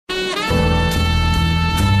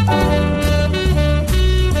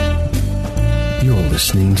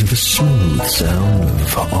listening to the smooth sound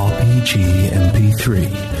of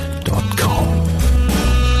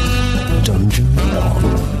RPGMP3.com. Dungeon On.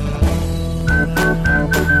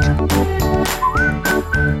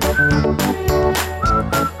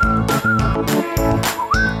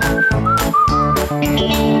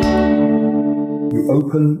 You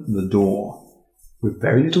open the door with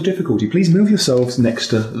very little difficulty. Please move yourselves next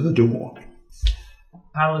to the door.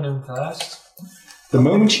 Paladin first. The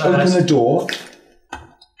moment you open the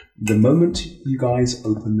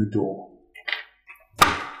door,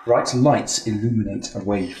 bright lights illuminate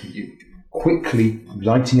away from you, quickly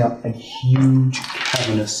lighting up a huge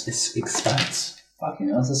cavernous expanse. Fucking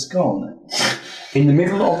hell, that's a skull, isn't it? In the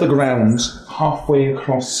middle of the ground, halfway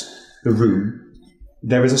across the room,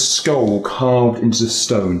 there is a skull carved into the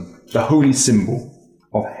stone, the holy symbol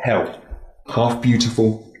of hell, half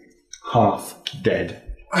beautiful, half dead.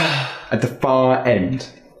 At the far end,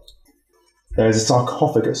 there is a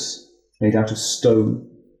sarcophagus made out of stone,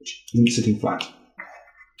 sitting flat.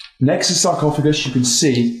 Next to the sarcophagus, you can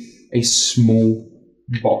see a small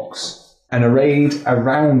box, and arrayed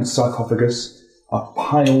around the sarcophagus are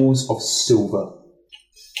piles of silver.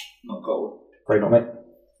 Not gold. Afraid not, mate.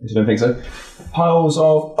 I don't think so. Piles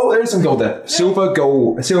of... Oh, there is some gold there. Silver,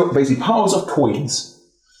 gold... basically, piles of coins.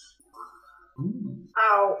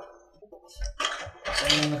 Ow!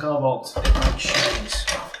 Same in the cobalt. Bit like cheese.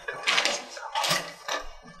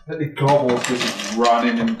 Let the goblins just run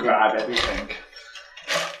in and grab everything.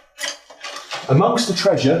 Amongst the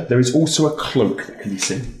treasure, there is also a cloak that can be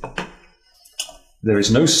seen. There is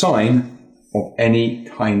no sign of any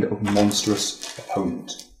kind of monstrous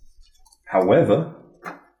opponent. However,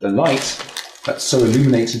 the light that so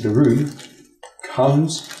illuminated the room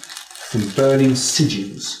comes from burning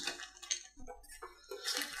sigils.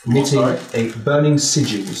 Emitting burning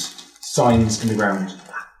sigils, signs in the ground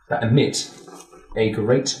that emit a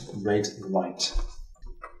great red light.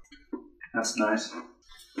 That's nice.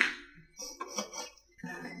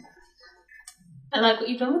 I like what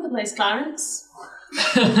you've done with the place, Clarence.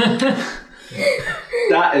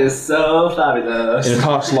 That is so fabulous. In a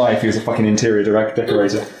past life, he was a fucking interior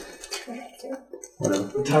decorator.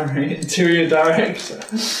 Whatever. Interior director.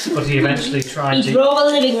 But he eventually tried He to... drove a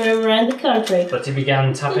living room around the country. But he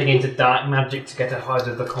began tapping into dark magic to get ahead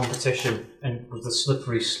of the competition, and with the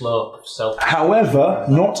slippery slope of self... However,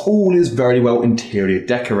 not all is very well interior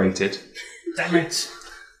decorated. Damn it!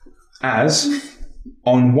 As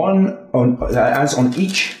on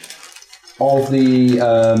each of the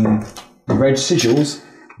red sigils,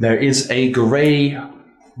 there is a grey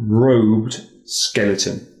robed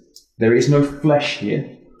skeleton. There is no flesh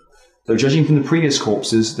here, though judging from the previous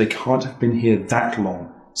corpses, they can't have been here that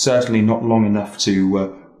long. Certainly not long enough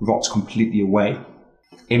to rot completely away.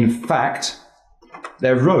 In fact,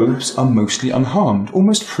 their robes are mostly unharmed,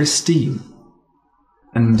 almost pristine.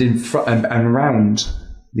 And around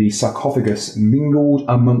the sarcophagus, mingled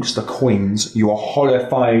amongst the coins, you are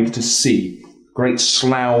horrified to see great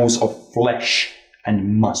sloughs of flesh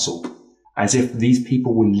and muscle, as if these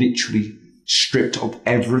people were literally stripped of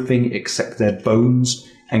everything except their bones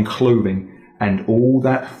and clothing, and all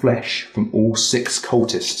that flesh from all 6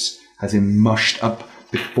 cultists has been mushed up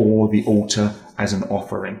before the altar as an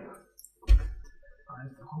offering. I'm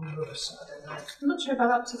not sure about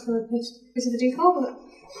that particular piece of the decal, but...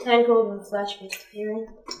 And golden flesh disappearing.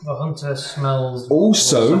 The hunter smells...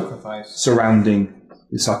 Also, surrounding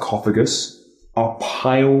the sarcophagus are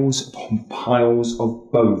piles upon piles of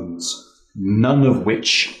bones, none of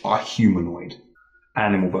which are humanoid.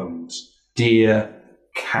 Animal bones. Deer,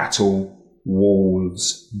 cattle,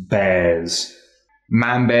 wolves, bears,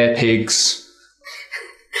 man-bear pigs.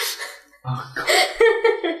 Oh,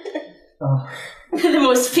 God. The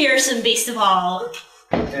most fearsome beast of all.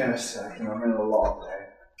 Yeah, a second, I'm in a lot there.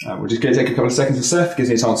 We're just going to take a couple of seconds to Seth, gives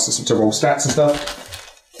me a chance to roll stats and stuff.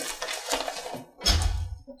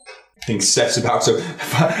 I think Seth's about to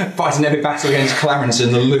fight an epic battle against Clarence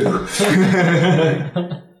in the loo.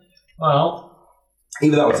 Well...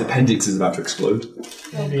 Either that or his appendix is about to explode.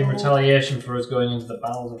 Maybe in retaliation for us going into the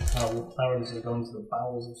bowels of hell, Clarence is going to the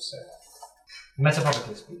bowels of Seth.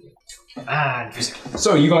 Metaphorically speaking. Interesting.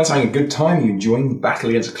 So, you guys having a good time? Are you enjoying the battle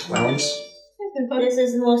against Clarence? This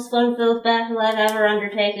is the most fun-filled battle I've ever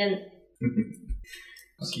undertaken.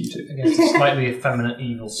 That's you too. Against a slightly effeminate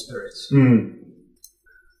evil spirit.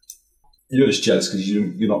 You're just jealous because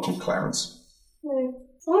you're not called Clarence.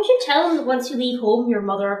 Someone should tell them that once you leave home, your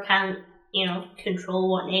mother can't, control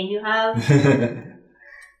what name you have.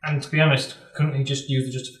 And to be honest, couldn't he just use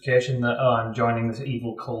the justification that, I'm joining this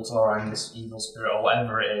evil cult, or I'm this evil spirit, or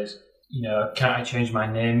whatever it is? Can't I change my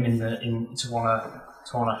name to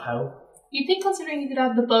honor hell? You'd think considering you could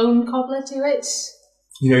add the bone cobbler to it.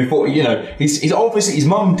 He's obviously, his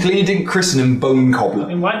mum clearly didn't christen him Bone Cobbler. I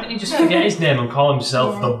mean, why didn't he just forget his name and call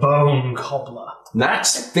himself the Bone Cobbler?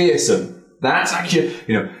 That's fearsome. That's actually,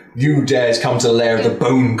 you dares come to the lair of the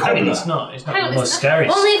Bone Cobbler. I mean, it's not Hang on, the most scary.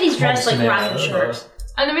 Only if he's dressed like monster Raffle name ever. shirt.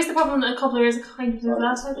 And there is the problem that a cobbler is a kind of dessert,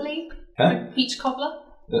 I believe. Huh? Like peach cobbler.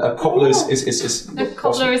 A cobbler is A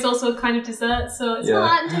cobbler is also a kind of dessert, so it's Yeah.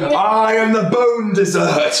 not. I am the bone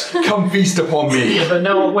dessert. Come feast upon me. Yeah, but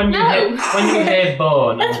no, when you hear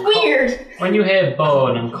bone, That's and weird. when you hear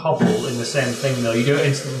bone and cobble in the same thing, though, you don't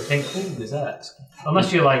instantly think, "Ooh, dessert."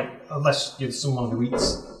 Unless you're someone who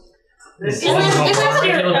eats. Isn't Unless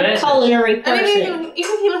you're a culinary I mean, person.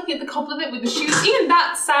 even if you're looking at the cobbler bit with the shoes, even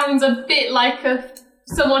that sounds a bit like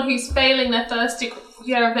someone who's failing their first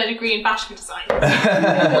year of their degree in fashion design.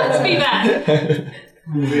 Let's be there.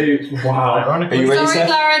 Wow. Ironically, Are you ready, Sorry, Seth?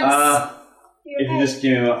 Clarence. If you just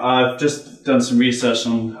give me I've just done some research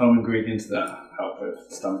on home ingredients that help with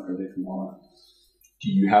stomach relief and all that.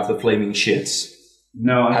 Do you have the flaming shits?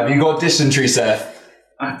 No, I Have you got dysentery, Seth?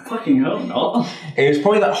 I fucking hope not. It was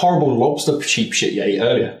probably that horrible lobster sheep shit you ate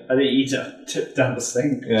earlier. I didn't eat it, tipped down the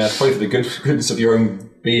sink. Yeah, it's probably for the goodness of your own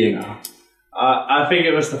being. I think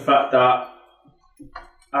it was the fact that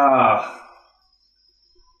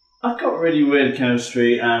I've got really weird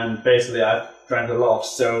chemistry, and basically I've drank a lot of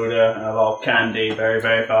soda and a lot of candy very,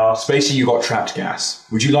 very fast. Basically, you got trapped gas.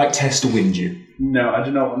 Would you like Tess to wind you? No, I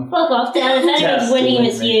do not want. Fuck off, Dan. If anyone's Just winning him, to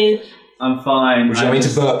it's win you. I'm fine. Would you like me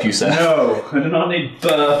to burp you, Seth? No, I do not need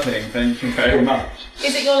burping. Thank you very much.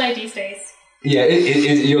 Is it your ladies' days? Yeah,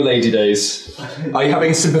 it your lady days. Are you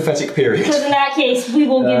having a sympathetic period? Because in that case, we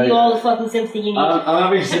will give you all the fucking sympathy you need. I'm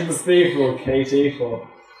having sympathy for Katie, for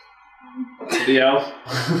the elf.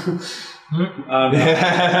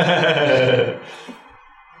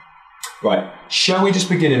 Right, shall we just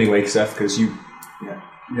begin anyway, Seth? Because you...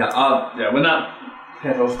 When that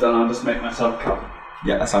pedal's done, I'll just make myself a cup.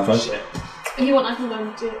 Yeah, that sounds fun. Shit. If you want, I can go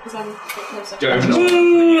and do it because I'm a bit closer.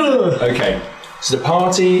 Okay, so the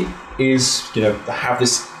party is, have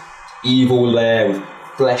this evil lair with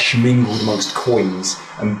flesh mingled amongst coins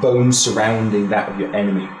and bones surrounding that of your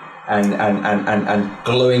enemy, and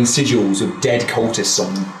glowing sigils of dead cultists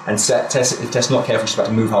on them. And if Tess not careful, she's about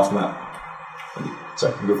to move half them out. So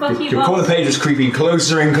your corner page is creeping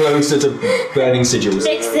closer and closer to burning sigils.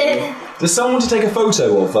 Fix it. Does someone want to take a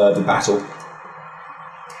photo of the battle?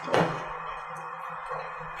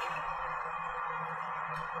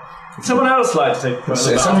 Someone else like to take a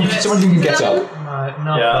photo. Someone who can get up.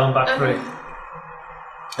 no, Yeah. going back through.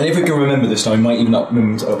 And if we can remember this time, we might even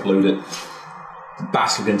remember to upload it. The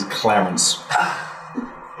battle against Clarence.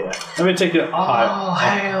 Yeah. Let me take it high. Oh,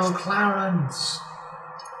 hail Clarence!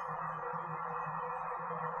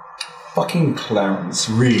 Fucking Clarence,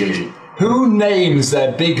 really? Who names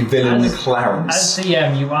their big villain As Clarence?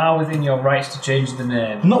 DM, you are within your rights to change the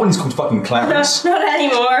name. Not when he's called fucking Clarence. Not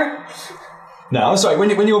anymore. No, sorry,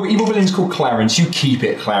 when your evil villain's called Clarence, you keep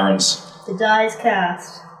it Clarence. The die is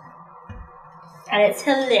cast. And it's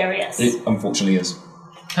hilarious. It unfortunately is.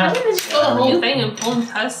 I think they just got the whole thing and Paul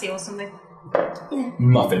Percy or something.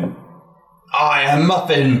 Muffin. I am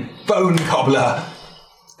Muffin, Bone Cobbler.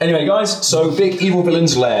 Anyway, guys, so big evil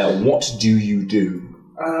villain's lair. What do you do?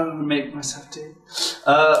 Make myself tea.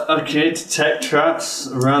 Okay, detect traps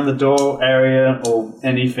around the door area or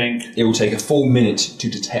anything. It will take a full minute to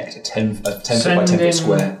detect a 10 foot by 10 Send foot in-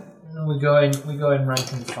 square. We go in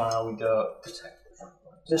rank and file. We don't protect.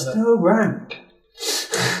 There's no rank.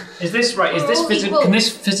 Is this right? Is this We're all equal. can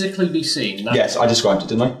this physically be seen? No. Yes, I described it,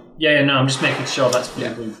 didn't I? Yeah, no. I'm just making sure that's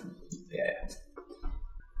physically.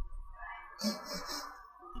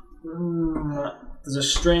 There's a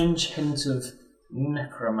strange hint of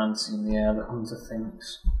necromancy in the air. The hunter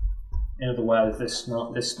thinks. In other words, this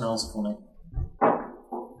smells funny.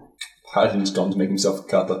 Paladin's gone to make himself a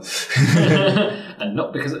cuppa.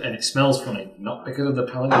 and it smells funny, not because of the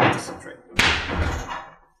paladin dysentery.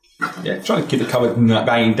 Yeah, try to keep the cover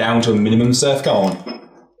banging down to a minimum, Seth. Go on.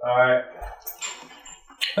 Alright.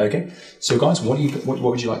 Okay. So, guys, what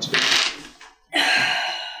would you like to do?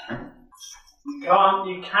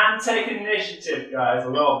 You can take initiative, guys, a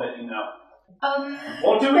little bit,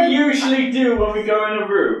 What do we usually do when we go in a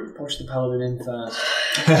room? Push the paladin in first.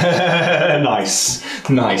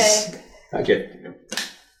 Nice. Okay.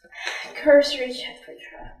 Cursory check for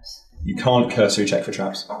traps. You can't cursory check for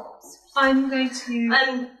traps. I'm going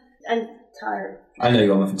to. I'm tired. I know you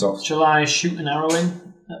got muffin tops. Shall I shoot an arrow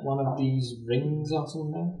in at one of these rings or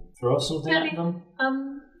something? Throw something at them?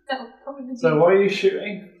 That'll probably be. So what are you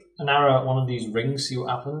shooting? An arrow at one of these rings, see what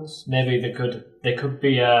happens. Maybe they could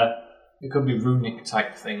be runic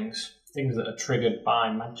type things. things that are triggered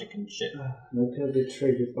by magic and shit. They could be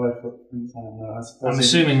triggered by fucking time. No, I suppose I'm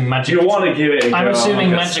assuming magic. You want to give it a go. I'm assuming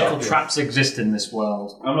not gonna magical stop you. traps exist in this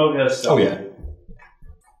world. I'm not going to stop Oh, yeah. you.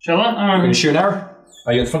 Shall I? I'm going to shoot an arrow.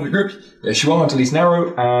 Are you at the front of the group? Yes, you are. To at least an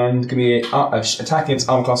arrow, and give me an attack against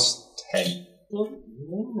armor class 10. The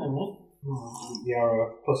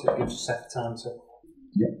arrow, plus it gives a set time to.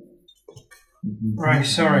 Yeah. Right,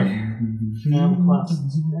 sorry. Class.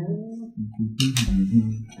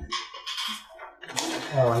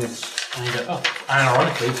 Oh, I need a. Oh,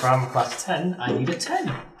 ironically, for armor class 10, I need a 10.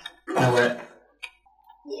 No, wait.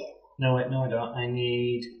 No, I don't. I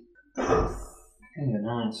need a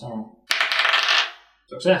 9, sorry.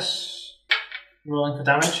 Success. Rolling for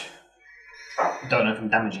damage. I don't know if I'm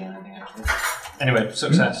damaging anything, actually. Anyway,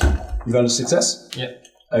 success. You've done a success? Yep.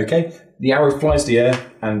 Okay. The arrow flies to the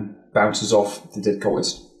air and bounces off the dead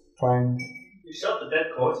cultist. Clang. You shot the dead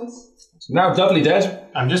cultist? So now doubly dead.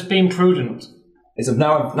 I'm just being prudent. It's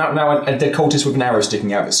now a dead cultist with an arrow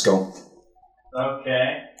sticking out of its skull.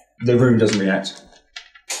 Okay. The room doesn't react.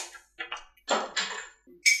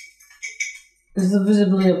 Is there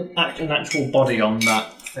visibly an actual body on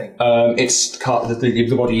that thing? It's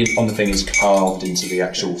the body on the thing is carved into the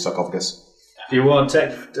actual sarcophagus. Do you want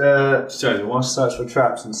to you want to search for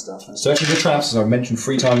traps and stuff? Searching for traps, as I've mentioned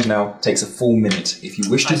 3 times now, takes a full minute. If you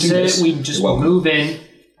wish to do this, we just you're welcome. move in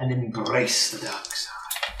and embrace the dark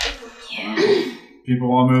side. Yeah. People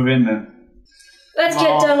want to move in then? Let's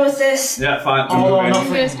get done with this. Yeah, fine. All move or in. I'm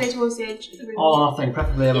nothing. going to stay towards the edge of the room. All or nothing.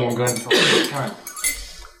 Preferably everyone going for Karen.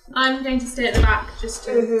 I'm going to stay at the back just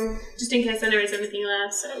in case there is anything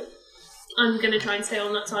there. So I'm going to try and stay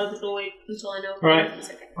on that side of the door until I know. Right. It's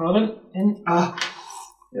okay. Well then, in.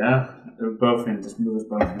 Yeah, they're both in. Just move us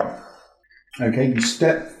both in. Okay, you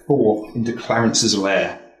step forth into Clarence's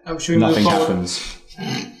lair. Oh, should we Nothing move forward? happens.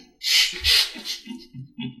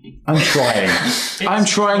 I'm trying. I'm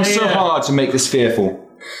trying so hard to make this fearful.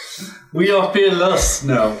 We are fearless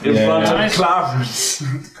now in front Yeah. of Clarence.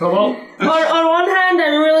 Come on. On one hand,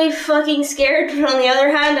 I'm really fucking scared, but on the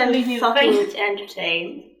other hand, I'm Leave me fucking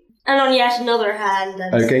entertained. And on yet another hand,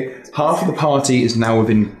 I'm... Okay, half of the party is now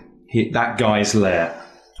within that guy's lair.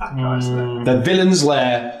 The villain's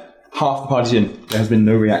lair, half the party's in. There has been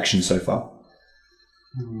no reaction so far.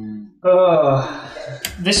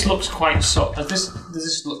 This looks quite does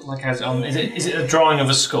this look like is it a drawing of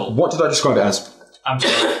a skull? What did I describe it as? I'm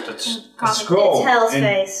sorry. That's Scroll. It's Hell's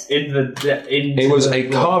face. It was a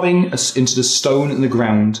carving into the stone in the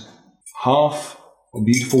ground. Half a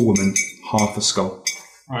beautiful woman, half a skull.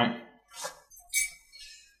 right.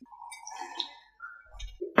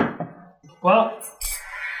 Well,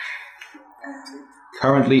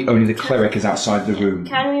 Currently, only the cleric is outside the room.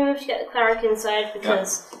 Can we move to get the cleric inside?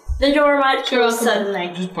 Because the door might close suddenly,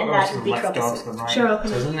 just put and her that to would the be left or to troublesome. the right. Sure,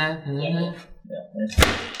 open it. Isn't there?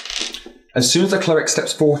 As soon as the cleric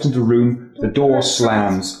steps forward into the room, the door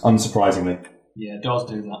slams, unsurprisingly. Yeah, doors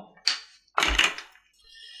do that.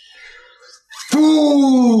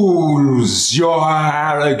 Fools! Your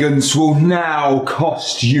arrogance will now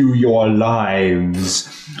cost you your lives.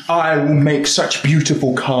 I will make such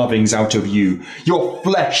beautiful carvings out of you. Your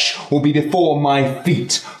flesh will be before my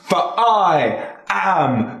feet, for I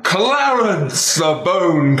am Clarence the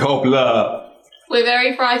Bone Cobbler. We're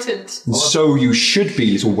very frightened. And so you should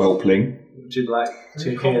be, little whelpling. Would you like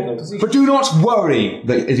to hear them? But do not worry,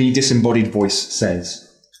 the disembodied voice says.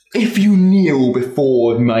 If you kneel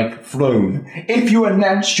before my throne, if you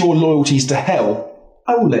announce your loyalties to hell,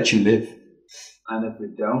 I will let you live. And if we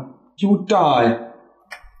don't? You will die.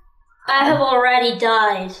 I have already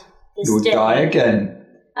died this You will day. die again.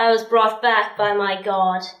 I was brought back by my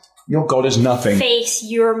god. Your god is nothing. Face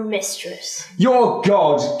your mistress. Your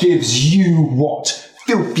god gives you what?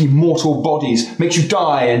 Filthy mortal bodies, makes you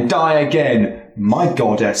die and die again. My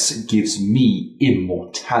goddess gives me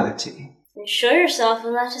immortality. And show yourself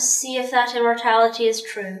and let us see if that immortality is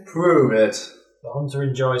true. Prove it. The hunter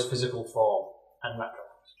enjoys physical form and macro.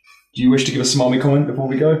 Do you wish to give a smarmy comment before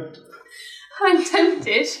we go? I'm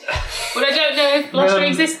tempted, but I don't know if bluster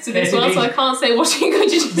exists in this world, so I can't say what you're going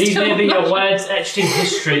to do. These may be your words etched in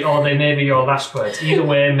history, or they may be your last words. Either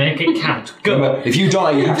way, make it count. Go. Remember, if you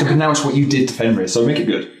die, you have to pronounce what you did to Fenris, so make it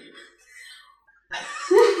good.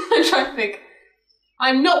 I'm trying to think.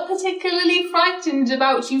 I'm not particularly frightened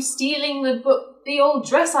about you stealing the old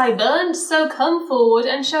dress I burned, so come forward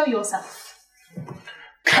and show yourself.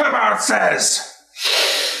 Come out, says!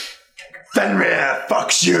 Fenrir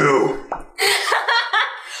fucks you!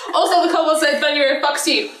 Also, the kobold said, Fenrir fucks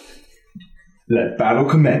you. Let battle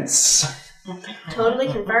commence. Totally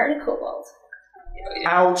converted kobold.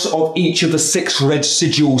 Out of each of the 6 red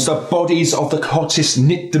sigils, the bodies of the cultists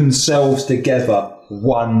knit themselves together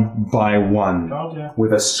one by one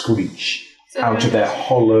with a screech out of their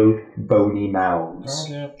hollow, bony mouths.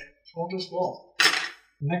 What is what?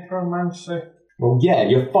 Necromancy. Well, yeah,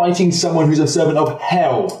 you're fighting someone who's a servant of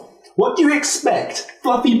hell. What do you expect?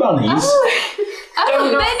 Fluffy bunnies?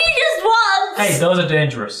 Maybe just once. Hey, those are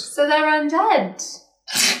dangerous. So they're undead.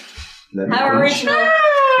 How original.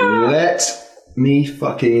 Let me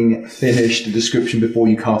fucking finish the description before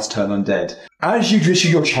you cast Turn Undead. As you issue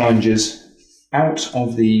your challenges out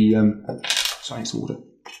of the... science order.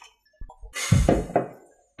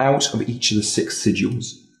 Out of each of the 6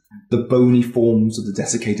 sigils, the bony forms of the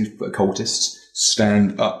desiccated cultists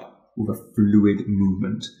stand up with a fluid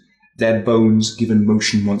movement, their bones given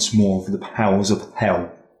motion once more for the powers of hell.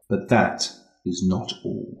 But that is not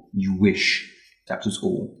all. You wish that was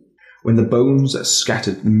all. When the bones are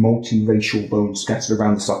scattered, the multiracial bones scattered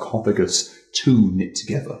around the sarcophagus, too knit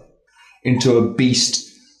together into a beast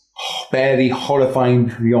barely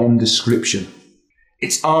horrifying beyond description.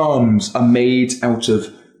 Its arms are made out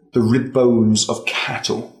of the rib bones of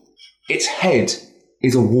cattle. Its head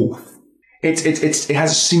is a wolf. It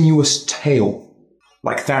has a sinuous tail,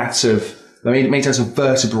 like that of made out of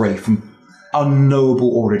vertebrae from unknowable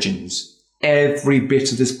origins. Every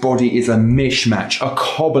bit of this body is a mishmash, a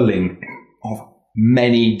cobbling of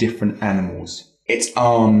many different animals. Its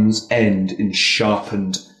arms end in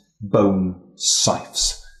sharpened bone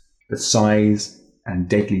scythes, the size and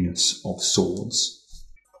deadliness of swords.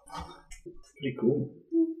 Pretty cool.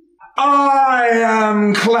 I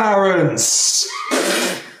am Clarence,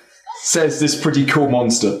 says this pretty cool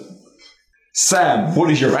monster. Sam, what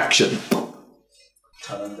is your action? 5,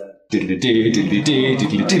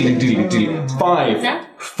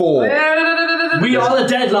 4. We are the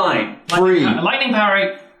deadline. 3. Lightning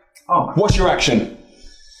parry. What's your action?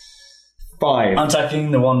 5. I'm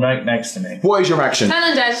attacking the one right next to me. What is your action? Turn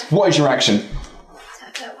undead. What is your action?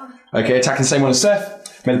 Attack that one. Okay, attacking the same one as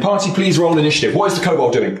Seth. May the party please roll initiative. What is the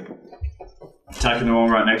kobold doing? Attacking the one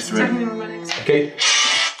right next to him. Okay.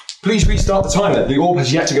 Please restart the timer. The orb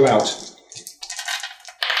has yet to go out.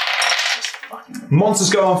 Monsters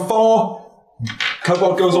go on 4.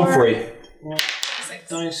 Kobold goes on 3.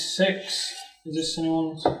 Nice 6. Is this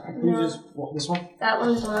anyone's? No. What, this one? That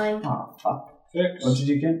one's mine. Oh, fuck. 6. What did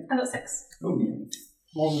you get? I got 6. Oh, yeah.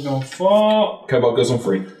 Monsters go on 4. Kobold goes on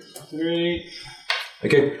 3. 3.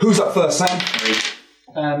 Okay, who's up first,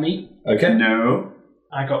 Sam? Me. Okay. No.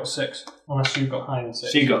 I got 6. Unless you got higher than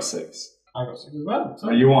 6. She got 6. I got 6 as well.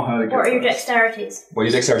 So you want her to go What are your first. dexterities? Well,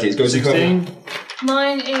 your dexterity is goes to 16.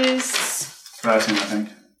 Mine is... 13, I think.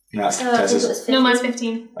 That's I think it Tessa's. was No, 15. mine's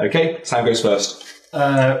 15. Okay, Sam goes first.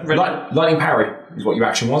 Lightning parry is what your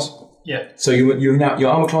action was. Yeah. So you now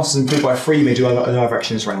your armor class is improved by 3. You may do another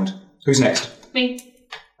action this round. Who's next? Me.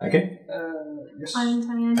 Okay. Yes. I'm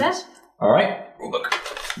turning undead. All right. Look.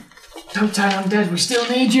 Don't turn undead. We still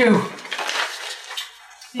need you.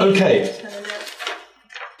 Okay. Turn undead.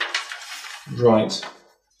 Right.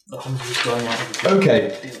 The hunter is going out of the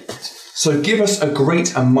Okay. So give us a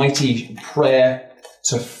great and mighty prayer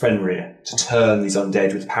to Fenrir to turn these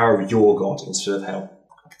undead with the power of your god instead of hell.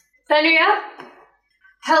 Fenrir,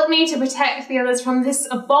 help me to protect the others from this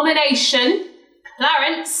abomination.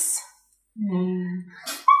 Clarence.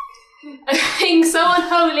 A thing so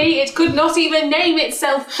unholy it could not even name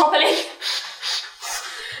itself properly.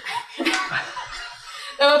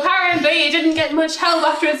 Though apparently it didn't get much help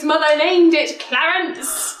after its mother named it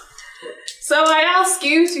Clarence. So I ask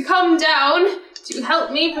you to come down to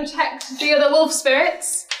help me protect the other wolf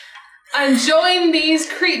spirits and join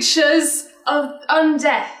these creatures of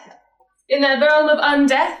undeath in their realm of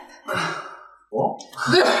undeath. What?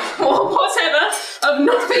 Or whatever, of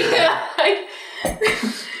not being alive.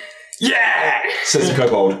 Yeah! Says the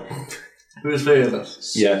kobold. Who's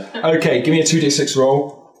fearless? Yeah. Okay, give me a 2d6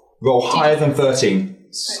 roll. Roll higher than 13.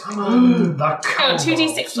 That Oh,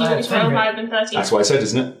 2d6 you want me to roll higher than 13. That's what I said,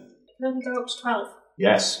 isn't it? Can only go up to 12.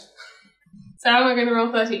 Yes. So how am I going to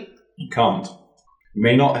roll 13? You can't. You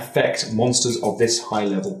may not affect monsters of this high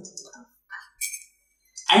level.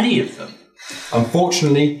 Any of them?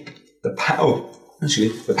 Unfortunately, the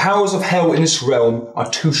powers of hell in this realm are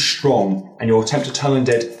too strong, and your attempt to turn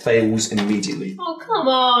undead fails immediately. Oh, come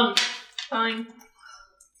on. Fine.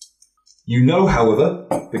 You know, however,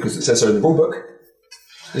 because it says so in the rulebook,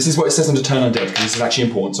 this is what it says under turn undead, because this is actually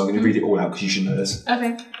important, so I'm going to read it all out because you should know this.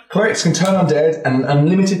 Okay. Clerics can turn undead an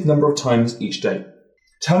unlimited number of times each day.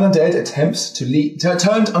 Turned undead attempt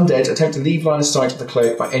to leave line of sight of the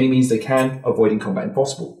cleric by any means they can, avoiding combat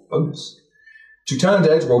impossible. Bonus. To turn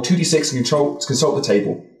undead, roll 2d6 and consult the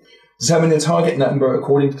table. Determine the target number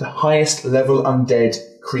according to the highest level undead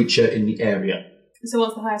creature in the area. So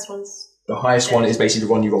what's the highest ones? The highest one is basically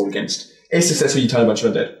the one you roll against. If successful, you turn a bunch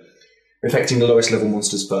of undead, affecting the lowest level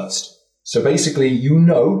monsters first. So basically, you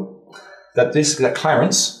know that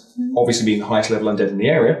Clarence, obviously being the highest level undead in the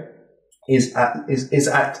area, is at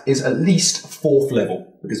least 4th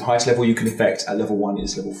level, because the highest level you can affect at level 1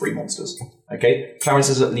 is level 3 monsters. Okay? Clarence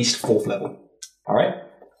is at least 4th level. Alright?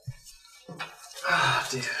 Ah,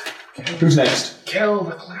 dear. Who's next? Kill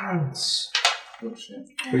the Clarence. Oh, shit.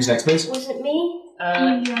 Who's next, please? Was it me?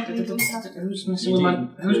 Who's missing my...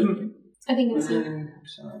 I think it was you.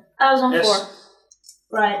 I was on Yes.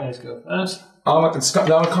 4. Right. Let's go first. The armor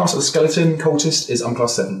class of the skeleton cultist is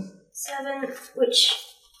class 7. 7, which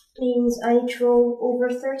means I need to roll over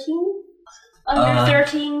 13? Under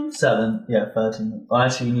 13? 7, yeah, 13. I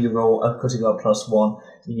actually need to roll a critical +1,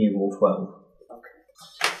 you need to roll 12.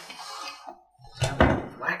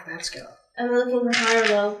 Whack that skull. I'm looking for high or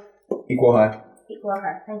low. Equal high. Equal or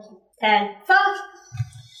high. Thank you. 10. Fuck!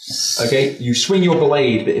 Okay, you swing your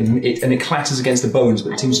blade, but it clatters against the bones, but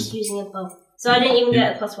it I'm seems just using a bow. So I didn't even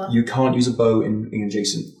get a +1. you can't use a bow in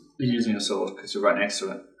adjacent. You're using a sword because you're right next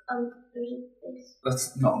to it. There's a base.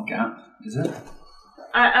 That's not a gap, is it?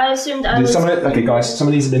 I assumed I was... Okay, guys, some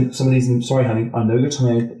of these have been... Sorry, honey, I know you're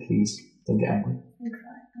tired, but please don't get angry.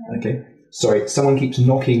 Okay, sorry, someone keeps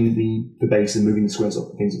knocking the base and moving the squares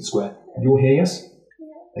up into the square. You're here, yes?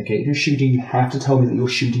 Yeah. Okay, if you're shooting, you have to tell me that you're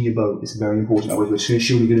shooting your bow. It's very important. Otherwise, we're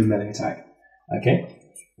surely going to melee attack. Okay?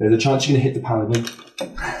 There's a chance you're going to hit the paladin.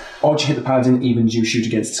 Odds you hit the paladin, even as you shoot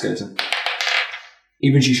against the skeleton.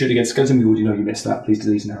 Even as you shoot against the skeleton, we already know you missed that. Please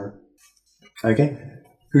delete an arrow. Okay?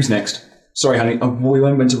 Who's next? Sorry, honey, we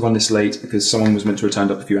weren't meant to run this late because someone was meant to have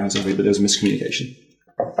turned up a few hours early, but there was a miscommunication.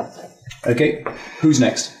 Okay? Who's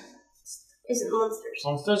next? Is it monsters?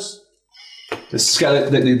 Monsters? The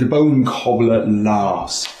skeleton, the bone cobbler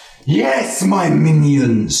laughs. Yes, my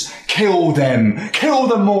minions! Kill them! Kill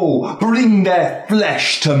them all! Bring their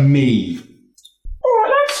flesh to me!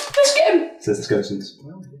 Alright, let's get him! Says the skeletons.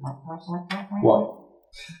 What?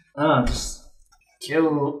 Just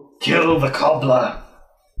kill the cobbler.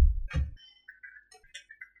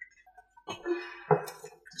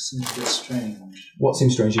 Seems a bit strange. What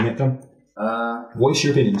seems strange you get done? What's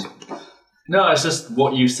your opinions? No, it's just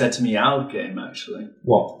what you said to me out game, actually.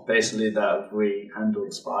 What? Basically, that if we handle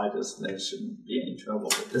the spiders, there shouldn't be any trouble.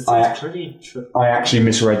 But this I is pretty I actually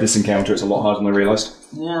misread this encounter. It's a lot harder than I realised.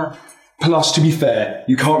 Yeah. Plus, to be fair,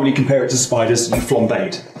 you can't really compare it to spiders. You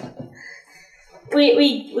flambéed.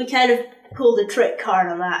 We kind of pulled a trick card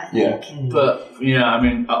on that, I think. Yeah. But, yeah, I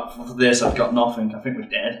mean, up for this, I've got nothing. I think we're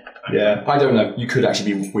dead. Yeah. I don't know. You could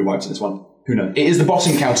actually be wiped in this one. Who knows? It is the boss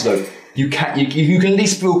encounter, though. You can at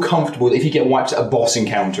least feel comfortable that if you get wiped at a boss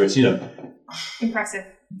encounter, it's, Impressive.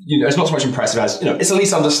 it's not so much impressive as, it's at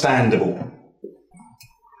least understandable.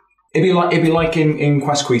 It'd be like in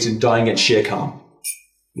Questqueaton dying at Shere Khan.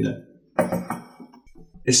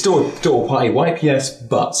 It's still a party wipe, yes,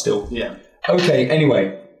 but still. Yeah. Okay,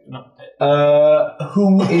 anyway.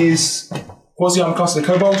 Who is... What's the armor class of the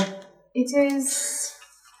kobold? It is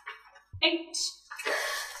 8.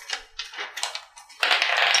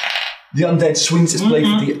 The undead swings its blade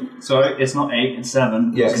for the... Sorry, it's not 8, it's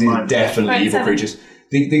 7. Yeah, because it's definitely Right, evil 7. creatures.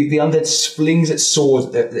 The undead flings its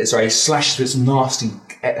sword, slashes with its nasty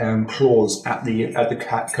claws at the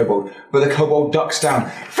kobold, but the kobold ducks down.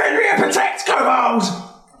 Fenrir, protect kobold!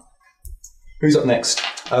 Who's up next?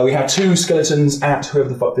 We have 2 skeletons at whoever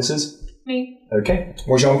the fuck this is. Me. Okay.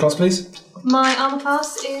 What's your armor class, please? My armor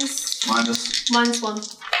class is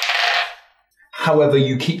 -1. However,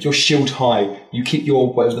 you keep your shield high. You keep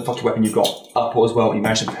your whatever the fuck your weapon you've got up as well, and you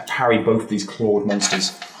manage to parry both of these clawed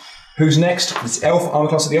monsters. Who's next? This elf, armor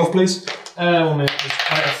class of the elf, please. Well, mate, there's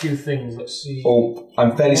quite a few things. Let's see. Oh,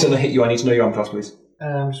 I'm fairly certain I hit you. I need to know your armor class, please.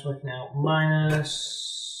 I'm just working out.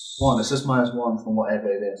 -1. It's just -1 from whatever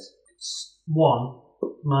it is. 1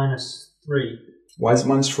 -3. Why is it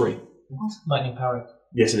 -3? Lightning parry.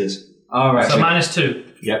 Yes, it is. All right. So -2.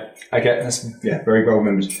 Yep. Okay, that's very well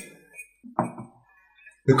remembered.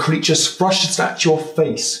 The creature thrushes at your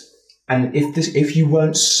face, and if you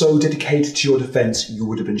weren't so dedicated to your defense, you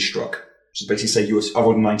would have been struck. Just basically say I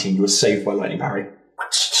rolled a 19. You were saved by lightning parry.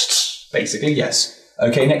 Basically, yes.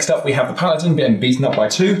 Okay, next up we have the paladin getting beaten up by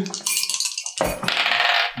 2.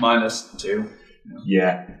 -2.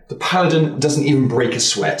 Yeah. The paladin doesn't even break a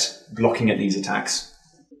sweat blocking at these attacks.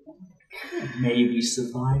 Maybe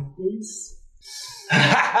survive this.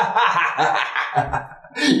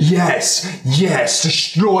 Yes,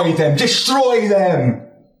 destroy them!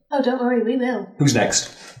 Oh, don't worry, we will. Who's next?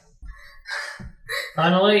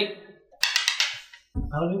 Finally.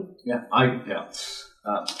 Paladin? Yeah,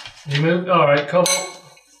 You move. Alright, Cobalt.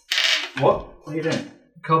 What are you doing?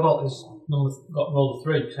 Cobalt is got rolled a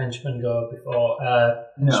 3. Henchmen go before.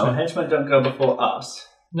 No, henchmen don't go before us.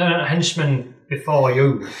 No, henchmen before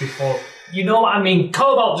you. Before. You know what I mean?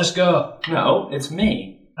 Cobalt, just go. No, it's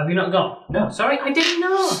me. Have you not gone? No. Sorry, I didn't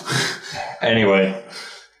know. Anyway,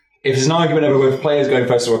 if there's an argument over whether players going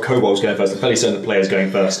first or a kobold's going first, I'm fairly certain the player's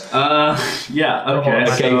going first. Yeah, okay.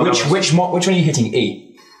 Okay, So which one are you hitting?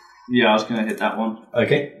 E? Yeah, I was going to hit that one.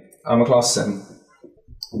 Okay, I'm a class 7.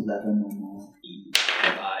 11 or more. E.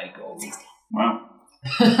 Goodbye, gold. Wow.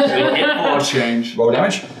 Hit 4 change. Roll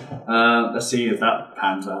damage. Let's see if that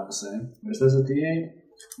pans out the same. Is this a D8?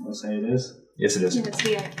 Let's say it is. Yes, it is. Yeah, it's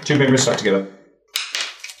here. 2 members stuck together.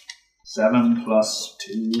 7 plus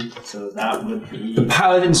 2, so that would be... The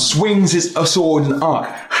paladin swings his sword in an arc,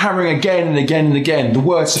 hammering again and again and again. The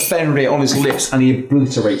words Fenrir on his lips, and he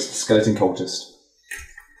obliterates the skeleton cultist.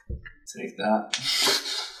 Take that.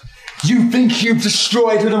 You think you've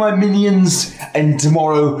destroyed one of my minions, and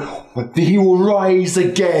tomorrow he will rise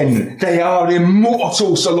again. They are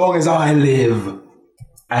immortal so long as I live.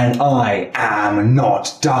 And I am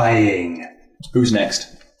not dying. Who's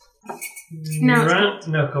next? No,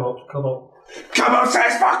 No, Cobalt. Cobalt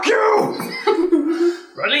says fuck you!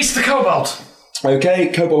 Release the Cobalt!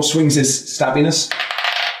 Okay, Cobalt swings his stabbiness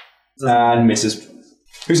and misses.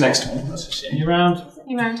 Who's next? New round.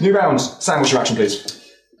 New round. Sam, what's your action, please?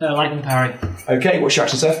 Lightning parry. Okay, what's your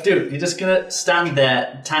action, Seth? Dude, you're just gonna stand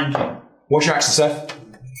there tanking. What's your action, Seth?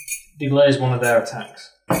 Delays one of their attacks.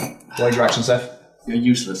 What is your action, Seth? You're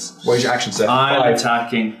useless. What is your action, Seth? I'm 5.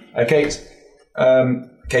 attacking. Okay.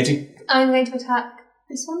 Katie? I'm going to attack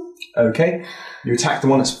this one. Okay. You attack the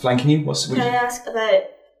one that's flanking you. Can I ask about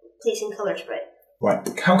placing colour spray?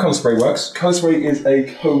 Right. How colour spray works? Colour spray is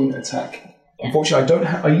a cone attack. Yeah. Unfortunately,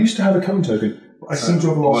 I used to have a cone token. I seem to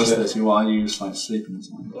have lost it. This? You want to use like sleeping or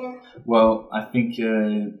something? Yeah. Well, I think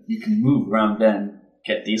you can move around then,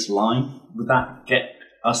 get this line. Would that get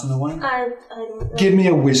us in the way? I don't know. Give me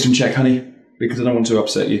a wisdom check, honey, because I don't want to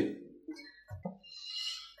upset you.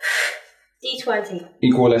 D20.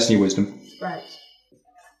 Equal or less than your wisdom. Right.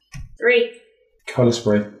 3. Colour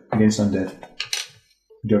spray against undead.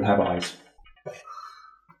 You don't have eyes.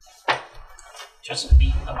 Just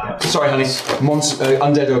beat about. Sorry, honey.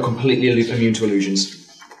 Undead are completely immune to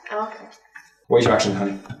illusions. Okay. What is your action,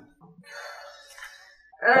 honey?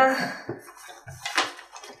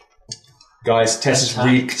 Guys, Tess is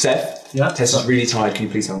really... Seth? Yeah? Tess is really tired. Can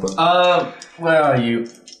you please help her? Where are you?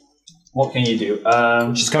 What can you do?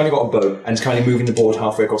 She's currently got a bow and is currently moving the board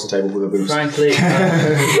halfway across the table with her boobs. Frankly,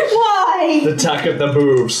 Why? the attack of the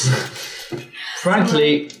boobs.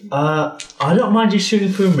 Frankly, I don't mind you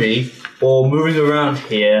shooting through me or moving around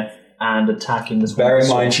here and attacking this one. Bear in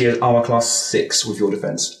mind she has armor class 6 with your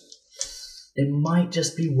defense. It might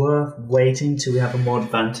just be worth waiting till we have a more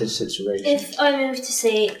advantage situation. If I move to,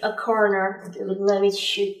 say, a corner, it would allow me to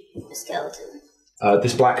shoot a skeleton.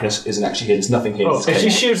 This blackness isn't actually here. There's nothing here. Oh,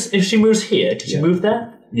 if she moves here, can she move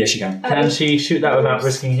there? Yes, she can. Can she shoot that without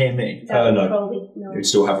risking hitting me? That would no. probably no. You'd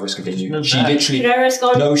still have a risk of hitting you. No, She that- literally... Could I risk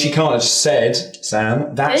on? No, she can't. I just said,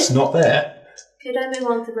 Sam, that's Could? not there. Could I move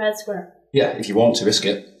on to the red square? Yeah, if you want to risk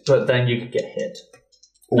it. But then you could get hit.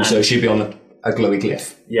 Also, she'd be on a glowy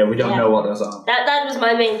glyph. Yeah, we don't Yeah. know what those are. That was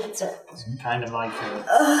my main concern. Kind of like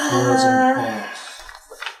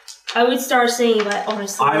I would start singing, but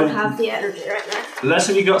honestly, I don't I- have the energy right now. Unless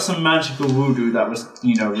if you got some magical voodoo that was,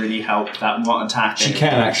 really help that one attack. She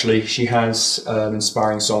can, actually. She has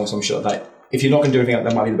inspiring song or some shit like that. If you're not going to do anything,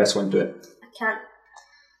 that might be the best way to do it. I can't.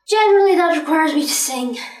 Generally, that requires me to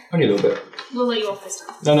sing. Only a little bit. We'll let you off this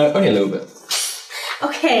time. No, only a little bit.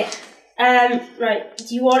 Okay. Right.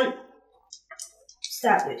 Do you want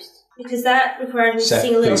stat boost? Because that requires me to Seth,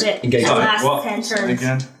 sing a little please, bit engage. for the Sorry, last What? 10 Say it turns.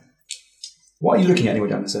 again. What are you looking at anyway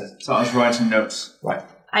down there, Seth? So I was writing notes. Right.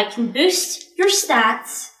 I can boost your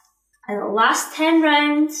stats in the last 10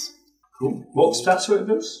 rounds. Cool. What stats would it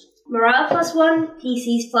boost? Morale +1,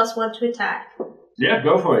 PCs +1 to attack. Yeah,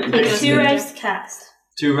 go for it. Takes 2 rounds to cast.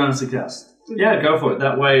 2 rounds to cast. Yeah, go for it.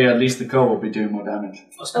 That way, at least the coal will be doing more damage.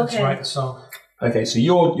 Let's go Okay. to write the song. Okay, so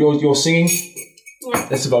you're singing. Yeah.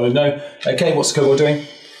 That's about it. No. Okay, what's the kobold doing?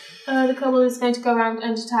 The kobold is going to go around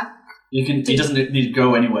and attack. You can. He doesn't need to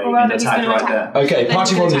go anyway. Or He rather, can he's attack gonna right attack. there. Okay, Then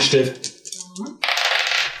party you roll can initiative.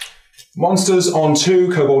 Monsters on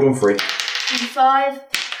 2, kobold on 3. 5.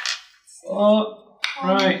 Oh,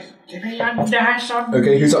 right. Give me a dash on.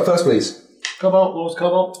 Okay, who's up first, please? Cobalt, what was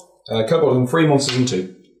Cobalt? Kobold on 3, monsters on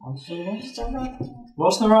 2.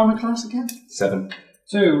 What's their armor class again? 7.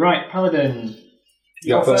 2, right, Paladin.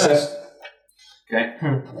 You up first, Seth? Okay.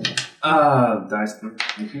 Dice.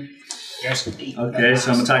 Thank you. Yes. Okay,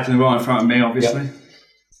 so I'm attacking the one in front of me, obviously. Yep.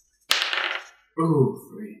 Ooh,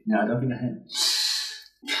 3. Yeah, I don't think I hit.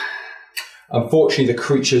 Unfortunately, the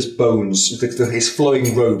creature's bones, his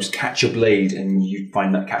flowing robes, catch your blade, and you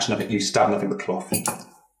find that catch nothing. You stab nothing but cloth. Fair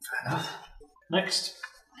enough. Next.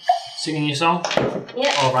 Singing your song?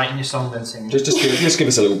 Yeah. Or writing your song, then singing. Just give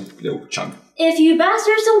us a little chunk. If you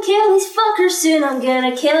bastards don't kill these fuckers soon, I'm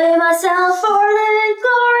gonna kill it myself for the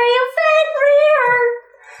glory of Fenrir.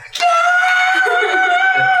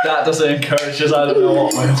 That doesn't encourage us. I don't know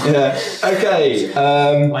what. Yeah. Okay.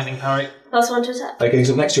 Lightning parry. +1 to attack. Okay.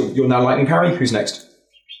 So next, you're now lightning parry. Who's next?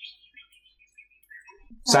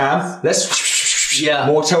 Sam. Let's. Yeah.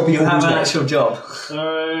 More tell people You have who's an next. actual job.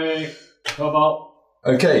 Sorry. Cobalt.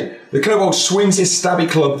 Okay. The kobold swings his stabby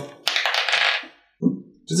club.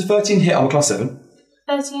 Does a 13 hit on class 7?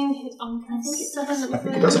 13 hit on I think it still hasn't. I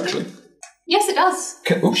think it does actually. Yes, it does.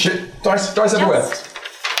 Okay. Oh shit! Dice everywhere.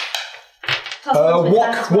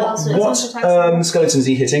 Just What skeletons is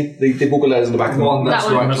he hitting? The booger letters on the back of One that's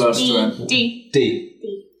That one right must close to D. him. D.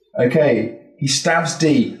 D. Okay. He stabs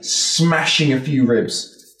D, smashing a few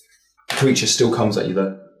ribs. The creature still comes at you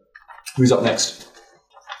though. Who's up next?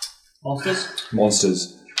 Monsters.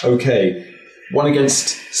 Monsters. Okay. One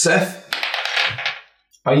against Seth.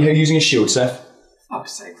 Are you using a shield, Seth?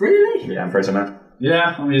 Fuck's sake, really? Yeah, I'm afraid so, man.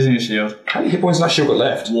 Yeah, I'm using a shield. How many hit points has that shield got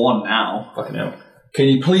left? 1 now. Fucking hell. Can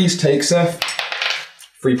you please take, Seth?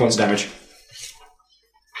 3 points of damage.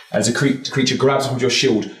 As a creature grabs hold of your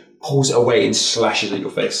shield, pulls it away and slashes at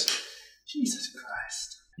your face. Jesus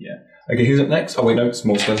Christ. Yeah. Okay, who's up next? Oh wait, no, it's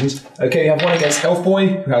more skeletons. Okay, you have one against Elf Boy,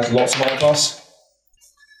 who has lots of armor class.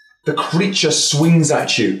 The creature swings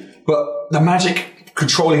at you, but the magic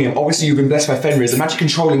controlling him, obviously you've been blessed by Fenrir, the magic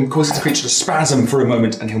controlling causes the creature to spasm for a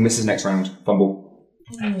moment and he'll miss his next round. Fumble.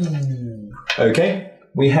 Okay,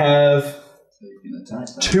 we have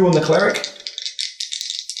 2 on the cleric.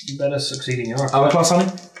 You better succeed in your Armor class, honey?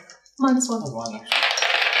 -1. It's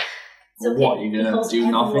okay. What, you're gonna Because do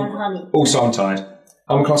everyone nothing? honey. Also, I'm tired.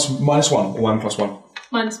 Armor class -1 or 1 + 1?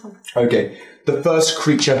 -1. Okay. The first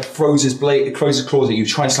creature throws his claws at you,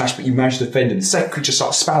 try and slash, but you manage to defend him. The second creature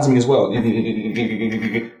starts spasming as well.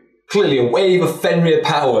 Clearly, a wave of Fenrir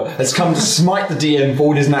power has come to smite the DM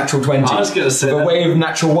for his natural 20. I was going to say With a that. wave of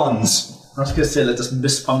natural 1s. I was going to say they're just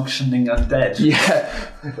misfunctioning undead. Yeah.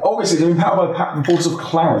 Obviously, they're empowered by the force of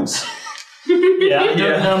Clarence. Yeah, I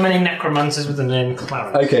don't know many necromancers with the name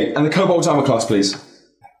Clarence. Okay, and the kobold's armor class, please.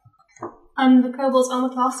 The kobold's armor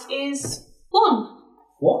class is 1.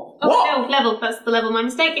 What? Oh, no, level. That's the level, my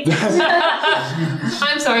mistake.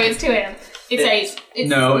 I'm sorry, it's 2 a.m. It's 8.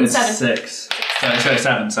 It's 7. 6. Sorry,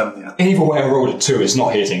 7, yeah. Either way, I rolled a 2, it's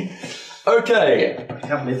not hitting. Okay. I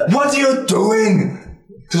can't believe that. What are you doing?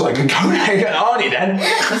 Because I can go and get Arnie then.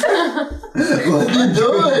 What are you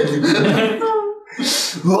doing?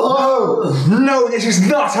 Whoa! No, this is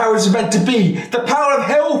not how it's meant to be. The power of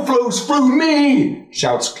hell flows through me,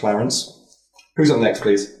 shouts Clarence. Who's up next,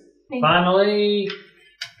 please? Finally.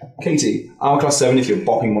 Katie, armor class 7 if you're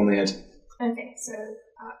bopping him on the head. Okay, so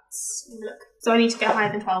that's... Look. So I need to get higher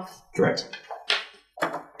than 12. Correct.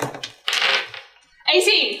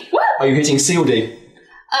 18! Woo! Are you hitting C or D?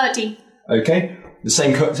 D. Okay. The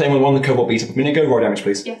same one the kobold beat up a minute ago. Roll damage,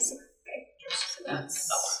 please. Yes. Okay. So that's...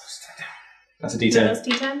 That's a So D10. that's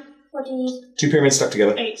D10. What do you need? 2 pyramids stuck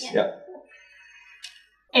together. 8. Yeah.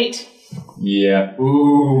 8. Yeah.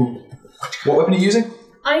 Ooh. What weapon are you using?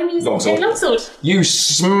 I'm using Longsword. a longsword. You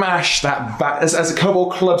smash that back as the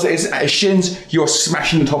kobold clubs at his shins. You're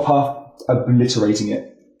smashing the top half, obliterating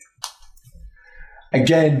it.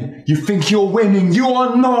 Again, you think you're winning. You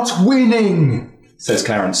are not winning, says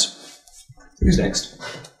Clarence. Who's next?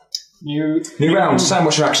 New round. Sam,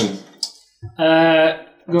 what's your action?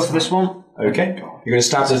 Go for this one. Okay. You're going to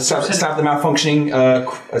stab the malfunctioning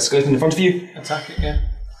skeleton in front of you. Attack it, yeah.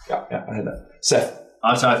 Yeah, I heard that. Seth.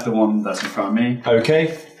 I attack the one that's in front of me.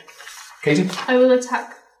 Okay. Katie? I will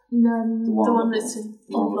attack the one that's on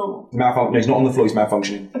the floor. No, he's not on the floor, he's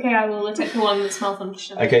malfunctioning. Okay, I will attack the one that's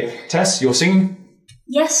malfunctioning. Okay. Tess, you're singing?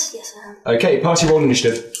 Yes, I am. Okay, party roll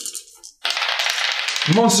initiative.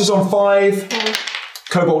 Monsters on 5,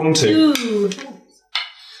 kobold on 2. Ooh.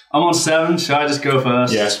 I'm on 7. Should I just go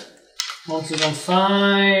first? Yes. Monsters on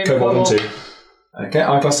 5. Kobold on 2. Okay,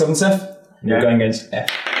 I class 7, Seth. You're Yeah. going against F.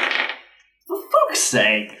 For fuck's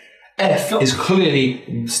sake. F is clearly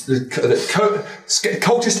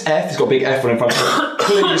cultist F. He's got a big F on in front of it.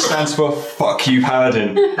 Clearly stands for "fuck you,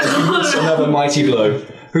 paladin." It's another mighty blow.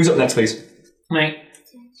 Who's up next, please? Mate.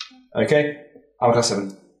 Okay, armor class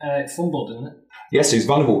 7. It fumbled, didn't it? Yes, he's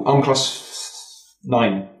vulnerable. Armor class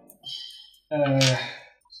 9.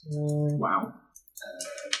 Wow.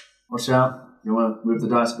 Watch out. You want to move the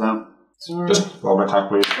dice about? Just roll an attack,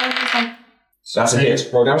 please. That's a hit.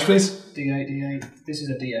 Roll damage, please. D8, D8. This is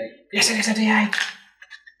a D8. Yes, it is a D8.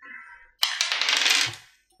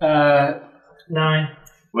 9.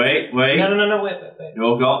 Wait. No, wait.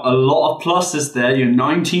 You've got a lot of pluses there. You're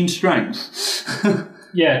 19 strength.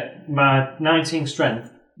 Yeah, my 19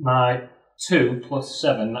 strength, my 2 plus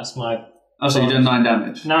 7, that's my... Oh, so you've done 9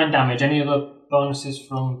 damage. 9 damage. Any other bonuses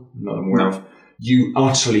from... Not I'm aware of. You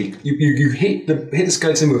utterly... You hit the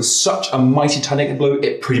skeleton with such a mighty tornado blow,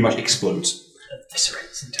 it pretty much explodes.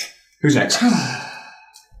 Eviscerates into... Who's next?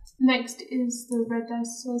 Next is the red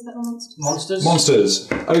dice, so is that monsters? Monsters.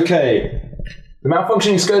 Okay. The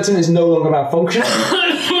malfunctioning skeleton is no longer malfunctioning.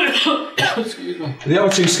 Excuse me. The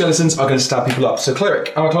other 2 skeletons are going to stab people up. So,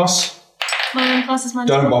 cleric, armor class. My armor class is mine.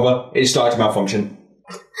 Don't bother. It started to malfunction.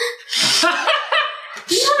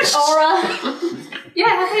 You have an aura. Yeah, I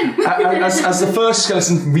have him. As the first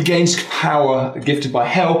skeleton regains power gifted by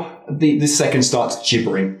hell, the second starts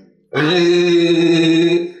gibbering.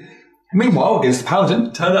 Meanwhile, against the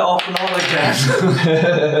paladin, Turn it off and on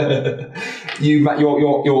again.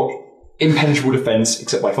 your impenetrable defense,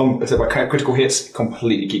 except by critical hits,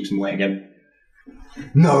 completely keeps him away again.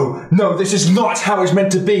 No, this is not how it's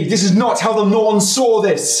meant to be. This is not how the Norn saw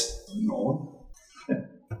this. Norn?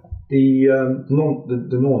 The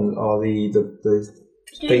Norn are the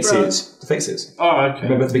fate seers. The fate seers. Oh, okay.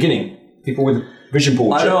 Remember at the beginning, people with vision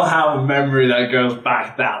pool. I don't have a memory that goes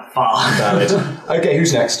back that far. Valid. Okay,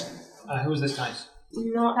 who's next? Who's this dice?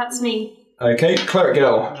 No, that's me. Okay, cleric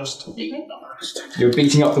girl. Just... You're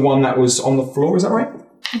beating up the one that was on the floor, is that right?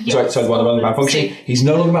 Yes. Sorry, the one that was malfunctioning. He's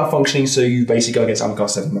no longer malfunctioning, so you basically go against armor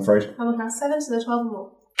class 7, I'm afraid. Armor class 7, so they're 12 or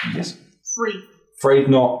more. Yes. 3. Afraid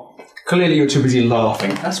not. Clearly you're too busy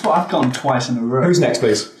laughing. That's what I've gone twice in a row. Who's next,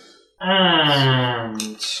 please? And...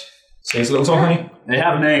 Sing us a little song, honey. They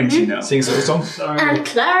have names, you know. Sing us a little song. Sorry. And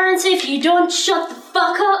Clarence, if you don't shut the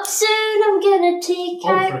fuck up soon, I'm gonna take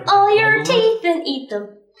out all your teeth and eat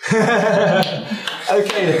them.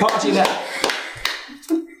 Okay, the party now.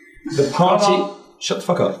 The party... Shut the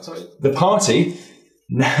fuck up. Sorry. The party...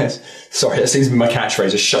 Sorry, that seems to be my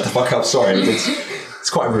catchphrase. Just shut the fuck up. Sorry. It's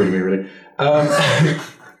quite rude of me, really.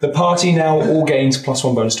 The party now all gains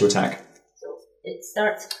 +1 bonus to attack. So it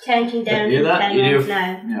starts counting down You hear from that? 10 You rounds do.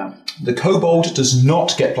 now. Yeah. The kobold does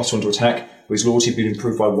not get +1 to attack, but his loyalty will be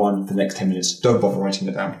improved by 1 for the next 10 minutes. Don't bother writing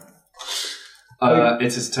it down.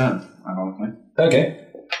 It's his turn, ironically. Okay.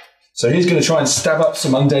 So he's going to try and stab up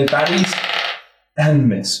some undead baddies and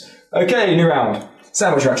miss. Okay, new round.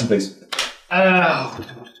 Sam, what's your action, please? I'll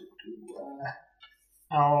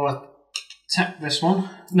attack this one.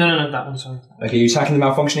 No, that one, sorry. Okay, you attacking the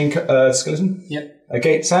malfunctioning skeleton? Yep.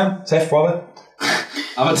 Okay, Sam, Tef, rather.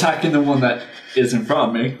 I'm attacking the one that is in front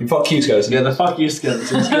of me. You fuck you, skeleton. Yeah, the fuck you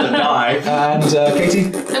skeleton's gonna die. And Katie,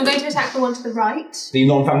 I'm going to attack the one to the right. the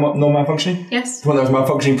non-malfunctioning? Yes. The one that was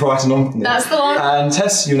malfunctioning prior to non... That's the one. And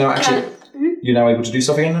Tess, you're now actually... You're now able to do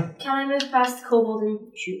stuff again now? Can I move past the kobold and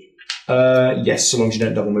shoot? Yes, so long as you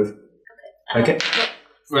don't double move. Okay.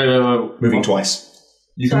 Wait. Moving twice.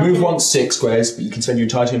 You can move once 6 squares, but you can spend your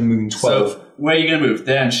entire turn moving 12. So, where are you gonna move?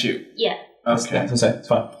 There and shoot. Yeah. Okay. Yeah, that's it's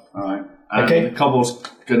fine. Alright. Okay. The kobold's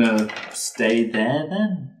gonna stay there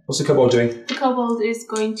then? What's the kobold doing? The kobold is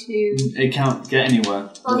going to... It can't get anywhere.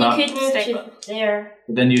 Well, without- you could move Stay to put. there.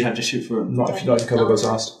 But then you'd have to shoot through him. Not if the kobold goes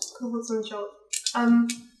last. Kobold's on the short.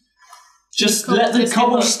 Just Kobold let the is stay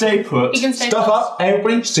kobold put. stay put. He can stay Stuff put. up,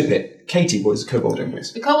 everybody, sip it. Katie, what is the kobold doing,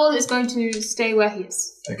 please? The kobold is going to stay where he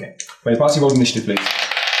is. Okay. Wait, party roll initiative, please.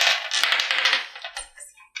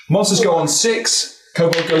 Monsters go on 6,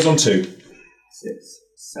 kobold goes on 2. 6,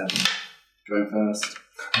 7. Going first.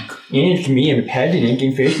 Yeah, for me, I'm a paladin, I'm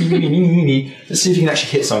going first. Let's see if you can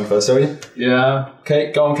actually hit something first, sorry. Yeah.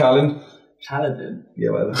 Okay, go on, Calvin. Paladin.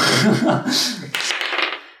 Yeah, whatever.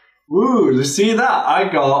 Woo, see that? I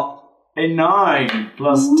got a 9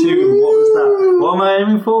 plus 2. What was that? What am I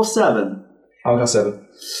aiming for? 7. I'll go 7.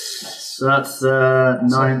 So that's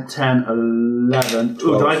 9, 10, 11.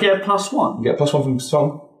 Ooh, do I get a plus 1? You get +1 from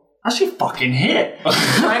song. Actually, fucking hit.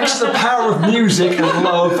 Thanks to the power of music and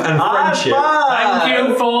love and friendship. Thank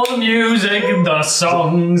you for the music and the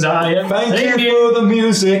songs I am Thank singing. you for the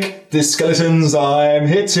music, the skeletons I'm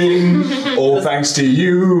hitting. All thanks to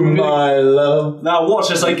you, my love. Now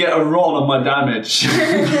watch as I get a roll on my damage.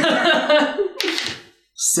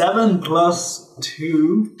 7 plus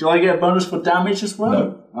 2. Do I get a bonus for damage as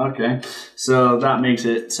well? No. Okay. So that makes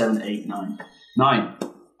it 7, 8, 9. 9.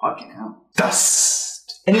 Fucking hell. Dust.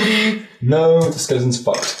 Any of you? No, the skeleton's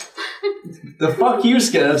fucked. The fuck you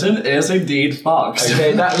skeleton is indeed fucked.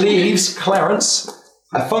 Okay, that leaves Clarence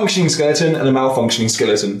A functioning skeleton and a malfunctioning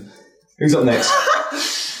skeleton. Who's up next?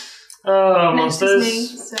 Monsters. Next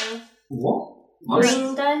is me, so. What?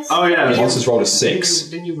 Green dice. Oh yeah. Monsters rolled a 6.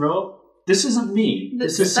 Didn't you roll? This isn't me.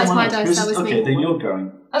 This is That's someone my else. dice, Who's- that was okay, me. then you're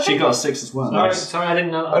going. Okay. She got a 6 as well. Sorry, I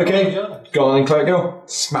didn't know that. Okay, go on then, Cleric Girl.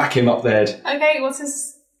 Smack him up the head. Okay, what's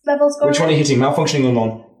his level score? Which one are you hitting, malfunctioning or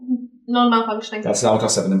non? Non-malfunctioning. That's an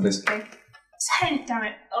class 7 then, please. 10, damn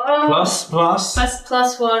it. Oh, Plus.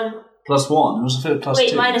 plus 1. Plus 1. It was a plus Wait,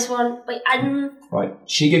 2. -1. Wait, Right,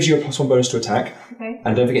 she gives you a +1 bonus to attack, Okay.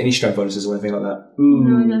 and don't forget any strength bonuses or anything like that. Ooh,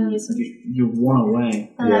 No, use them. you're 1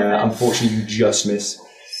 away. Yeah, unfortunately you just miss.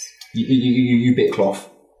 You bit cloth.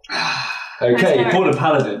 Okay, Call a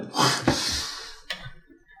paladin.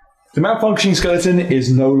 the malfunctioning skeleton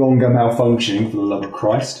is no longer malfunctioning, for the love of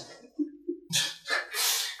Christ.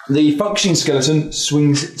 The functioning skeleton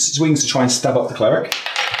swings to try and stab up the cleric.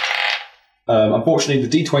 Unfortunately, the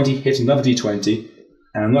D20 hit another D20,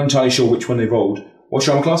 and I'm not entirely sure which one they rolled. What's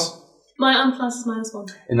your armor class? My arm class is -1.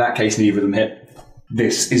 In that case, neither of them hit.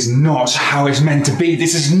 This is not how it's meant to be.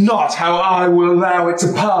 This is not how I will allow it to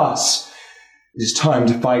pass. It is time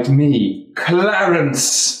to fight me,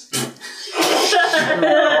 Clarence. And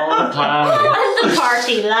the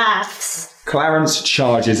party laughs. Clarence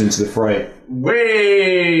charges into the fray,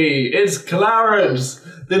 Wait, it's Clarence,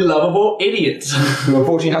 the lovable idiot. who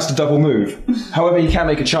unfortunately has to double move. However, he can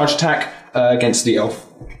make a charge attack against the elf.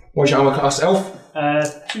 What's your armor class, elf?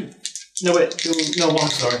 2. No, wait. 2, no, 1,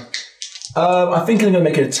 sorry. I think I'm going to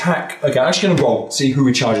make an attack. Okay, I'm actually going to roll, see who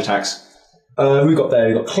we charge attacks. Who we got there?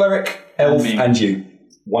 We got cleric, elf, me. and you.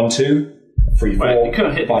 1, 2, 3, 4, Wait, you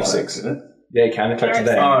couldn't hit 5, the 6. cleric, is it? Yeah, you can. The cleric's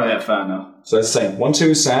there. Oh yeah, fair enough. So it's the same. 1, 2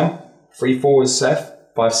 is Sam. 3, 4 is Seth.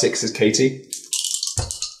 5, 6 is Katie.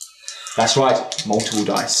 That's right. Multiple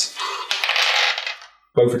dice.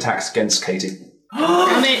 Both attacks against Katie.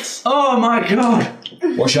 Damn it. Oh my god!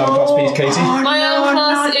 What's your armor class, please, Katie? My arm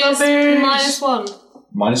class is -1.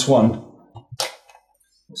 -1.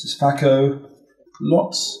 This is Faco.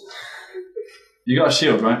 Lots. You got a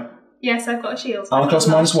shield, right? Yes, I've got a shield. Armor class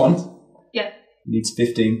 -1. Yeah. Needs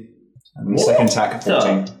 15. And the second attack,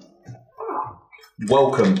 14.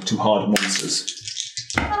 Welcome to Hard Monsters.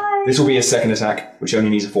 This will be a second attack, which only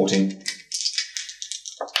needs a 14.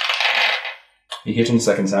 He hit on the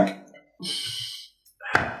second attack.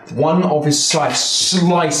 One of his scythes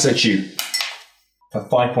slice at you for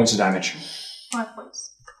 5 points of damage. 5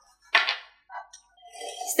 points.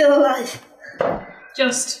 Still alive.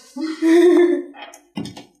 Just.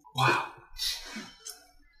 Wow.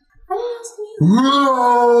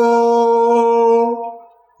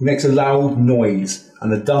 He makes a loud noise,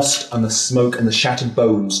 and the dust and the smoke and the shattered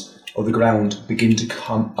bones of the ground begin to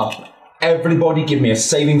come up. Everybody give me a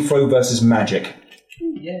saving throw versus magic.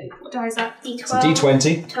 Yay. What die is that? D12. It's a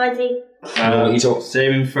D20. 20.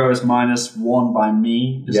 Saving throw is -1 by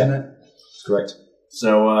me, isn't Yeah. it? That's correct. So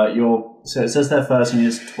so it says there 13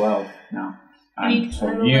 is 12 now. And so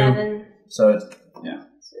I'm you 11. so it's yeah.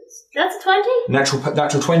 That's a 20?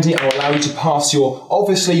 Natural 20, and will allow you to pass your...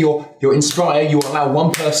 Obviously, your Inspire, you will allow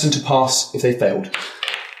one person to pass if they failed.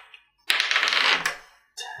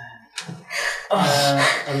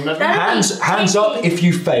 11. Hands up if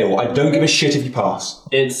you fail. I don't give a shit if you pass.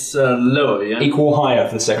 It's lower, yeah. Equal or higher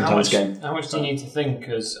for the second time this game. How much do you need to think?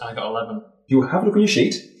 Because I got 11. You have a look on your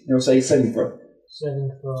sheet, and it'll say saving throw.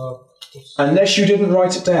 Saving for... Unless you didn't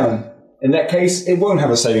write it down. In that case, it won't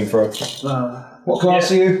have a saving throw. What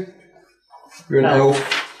class are you? You're an elf.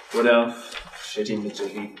 What else? Shitty little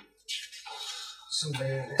heat.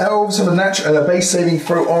 Elves have a base saving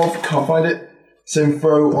throw of, can't find it, saving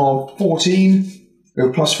throw of 14, with a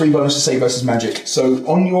 +3 bonus to save versus magic. So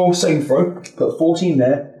on your saving throw, put 14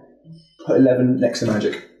 there, put 11 next to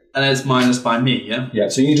magic. And it's minus by me, yeah? Yeah,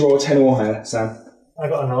 so you need to roll a 10 or higher, Sam. I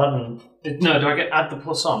got an 11. No, do I add the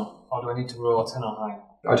plus on? Or do I need to roll a 10 or higher?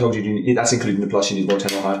 I told you, that's including the plus, you need to roll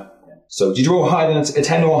 10 or higher. So did you roll higher than a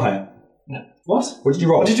 10 or higher? No. What? What did you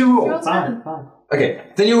roll? What did you roll? 5. Okay,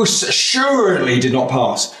 then you assuredly did not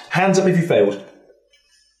pass. Hands up if you failed.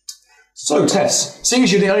 So, Tess, seeing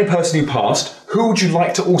as you're the only person who passed, who would you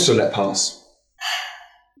like to also let pass?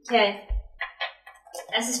 Okay.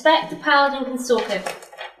 I suspect the paladin can stalk him.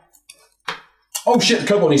 Oh shit, the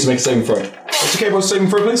kobold needs to make a saving throw. What's the kobold's saving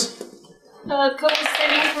throw, please? Cobbler's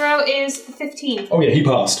saving throw is 15. Oh yeah, he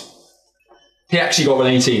passed. He actually got an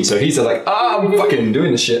 18, so he's like, I'm fucking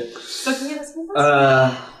doing this shit. So can we get this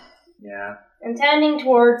Yeah. I'm tending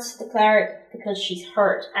towards the cleric because she's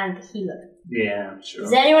hurt and the healer. Yeah, sure.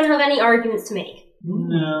 Does anyone have any arguments to make?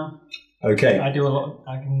 No. Okay, I do a lot.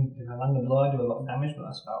 I can, if I land a blow, I do a lot of damage, but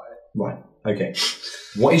that's about it. right, okay.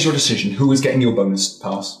 What is your decision? Who is getting your bonus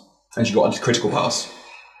pass? And you got a critical pass.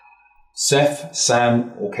 Seth,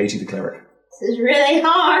 Sam, or Katie the cleric? This is really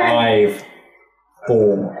hard. 5,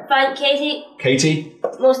 4. Fine, Katie. Katie,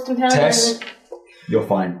 Most compelling Tess, argument. you're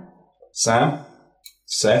fine. Sam,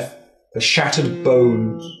 Seth, the shattered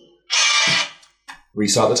bones.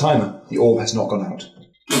 Restart the timer. The orb has not gone out.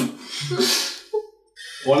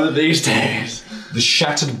 One of these days. The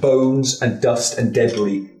shattered bones and dust and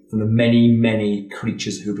debris from the many, many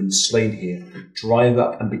creatures who've been slain here drive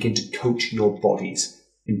up and begin to coat your bodies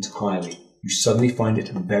entirely. You suddenly find it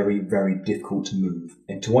very, very difficult to move.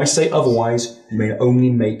 Until I say otherwise, you may only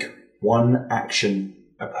make 1 action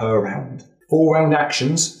per round. 4-round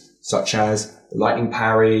actions, such as lightning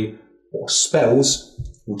parry or spells,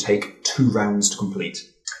 will take 2 rounds to complete.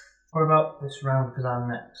 What about this round because I'm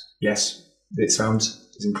next? Yes, this round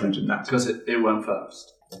is included in that. Because it went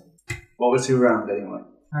first. What was your round anyway?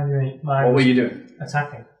 How do you mean? What were you doing?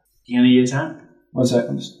 Attacking. Any attack? 1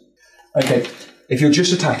 second. Okay, if you're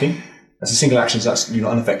just attacking, that's a single action, so that's you're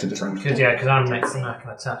not unaffected this round. Because I'm next and I can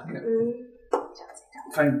attack.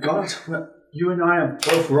 Thank God. You and I are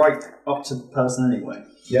both right up to the person anyway.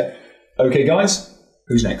 Yeah. Okay, guys,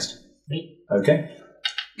 who's next? Me. Okay,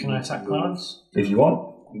 Can I attack Clarence? if you want.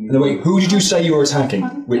 No, wait, who did you say you were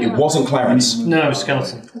attacking? Wait, it wasn't Clarence. No,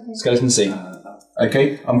 skeleton. Skeleton C.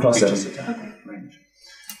 Okay, I'm class 7. Range.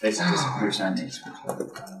 Basically, just moves and she's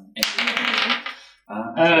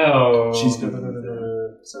good.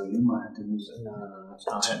 So you might have to use it. No, that's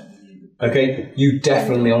not it. Okay, you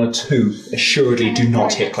definitely on a 2 assuredly do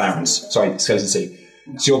not hit Clarence. Sorry, Skeleton C.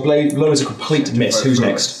 So your blow is a complete miss. Who's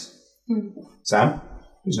next? Sam?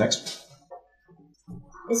 Who's next?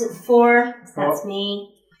 Is it 4? That's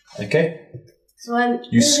me. Okay. So I'm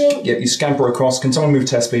You moving. you scamper across. Can someone move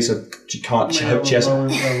Tess, please? So she can't. She has.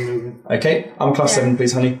 Okay, I'm class 7,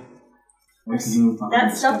 please, honey. That's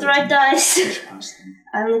not the right dice.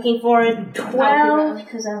 I'm looking for a 12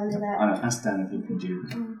 because I'm under I that. know, ask Dan if you can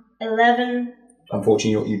do. 11.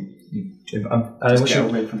 Unfortunately, Just get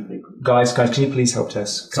away from the big group. guys, can you please help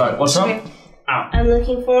Tess? Sorry, what's up? I'm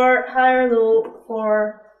looking for high or low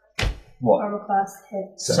for What? armor class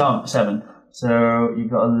hit. 7. So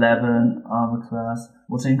you've got 11 armor class.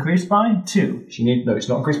 What's it increased by? 2. It's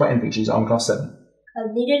not increased by anything. She's armor class 7.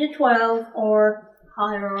 I needed a 12 or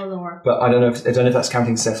higher or lower. But I don't know if that's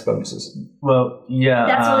counting Seth's bonuses. Well, yeah.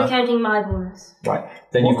 That's only counting my bonus. Right.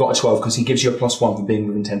 Then you've got a 12 because he gives you a +1 for being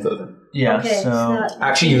within 10 foot of him. Yeah, Okay, so that,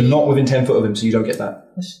 Actually, you're not within 10 foot of him, so you don't get that.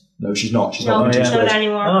 No, she's not. She's not no, within 2 not squares.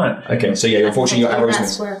 anymore. Alright. Okay, so yeah, unfortunately your arrow's That's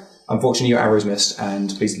missed. where- Unfortunately your arrow's missed, and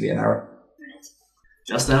please delete an arrow.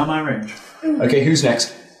 Just out of my range. Okay, who's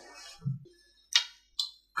next?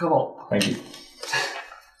 Cool. Thank you.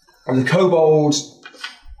 And the kobold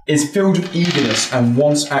is filled with eagerness and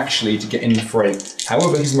wants actually to get in the fray.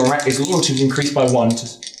 However, his loyalty is increased by 1 to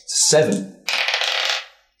 7.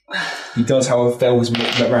 He does, however, fail his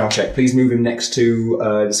morale check. Please move him next to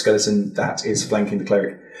the skeleton that is flanking the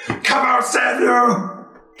cleric. Come out, save you!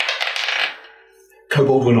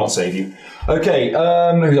 Kobold will not save you. Okay,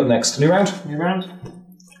 who's up next? New round? New round?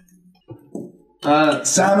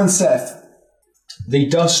 Sam and Seth. The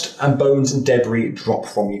dust and bones and debris drop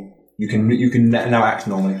from you. You can now act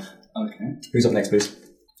normally. Okay. Who's up next, please?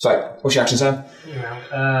 Sorry, what's your action, Sam? New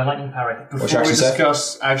round. Lightning parry. What's your Before we action, Seth?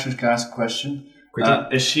 discuss actions, can I ask a question? Quickly.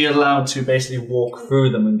 Is she allowed to basically walk through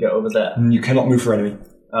them and get over there? You cannot move for enemy.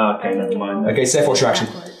 Okay, never mind. Okay, Seth, what's your action?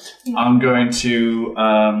 I'm going to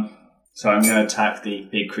so I'm going to attack the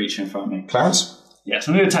big creature in front of me. Clarence? Yes,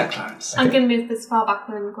 I'm going to attack Clarence. I'm going to move this far back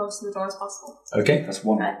and close to the door as possible. Okay. That's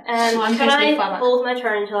 1. Right, So I'm can basically I far back. hold my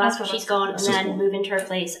turn until That's after what she's I- gone and That's just then one. move into her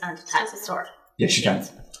place and attack the sword? Yes, you can.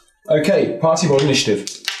 Okay, party roll initiative.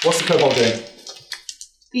 What's the kobold doing?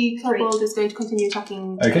 The kobold is going to continue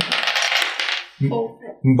attacking. Okay. Oh,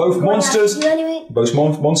 Both monsters, You anyway? both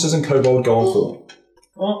monsters and kobold go on 4.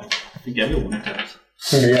 Well, I think everyone does.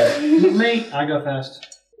 Yeah. me, I go first.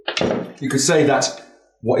 You could say that.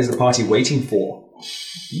 What is the party waiting for?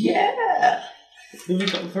 Yeah. Who we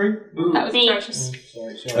got 3? That was Me. atrocious.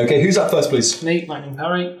 Sorry. Okay, who's up first, please? Me, lightning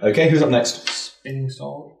parry. Okay, who's up next? Spinning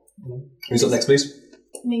sword. Who's up next, please?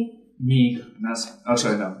 Me. Me. That's. Oh,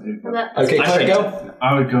 sorry, no. Okay, I cleric think girl.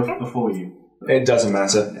 I would go before you. It doesn't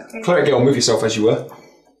matter. Cleric girl, move yourself as you were.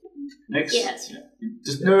 Next. Yes.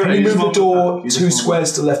 Just, Can you move the door 2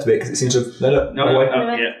 squares to the left a bit? Because it seems to have... No, away.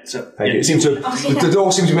 Yeah. So, Thank you. It seems to have, the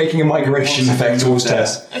door seems to be making a migration effect towards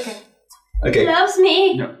Tess. Okay. Okay. Loves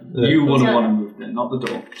me. No, you wouldn't want to move there, not the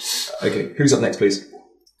door. Okay, who's up next, please?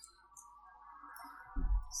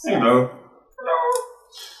 Hello.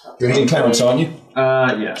 You're hitting Clarence, aren't you?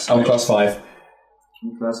 Yes. I'm class 5.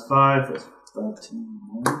 Class 5, that's 13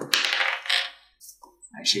 more.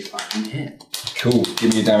 Actually, fucking hit. Cool. Give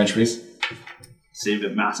me your damage, please. See if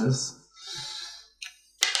it matters.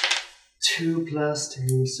 2 plus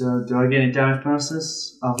 2, so do I get any damage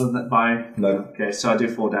bonuses other than by... No. Okay, so I do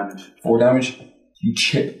 4 damage. 4 damage. You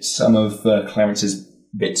chip some of Clarence's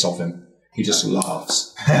bits off him. He just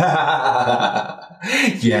laughs.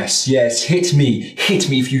 Yes, hit me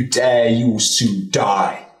if you dare, you will soon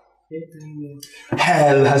die.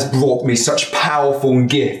 Hell has brought me such powerful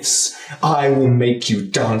gifts. I will make you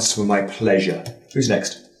dance for my pleasure. Who's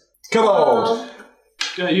next? Kobold!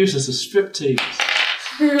 Gonna use this as striptease.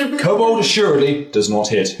 Kobold assuredly does not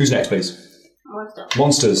hit. Who's next, please?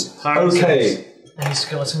 Monsters. Okay. Any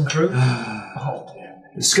skeleton crew?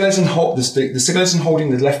 The skeleton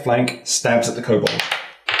holding the left flank stabs at the kobold.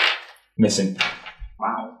 Missing.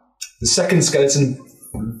 Wow. The second skeleton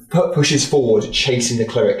pushes forward, chasing the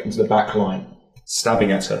cleric into the back line,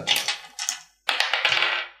 stabbing at her.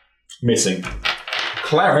 Missing.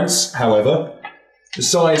 Clarence, however,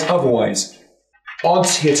 decides otherwise.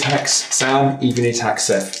 Odds he attacks Sam, even he attacks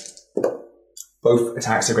Seth. Both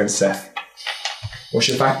attacks against Seth. What's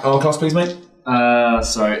your armor class, please, mate?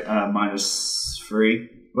 Sorry, -3.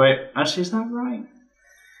 Wait, actually, is that right?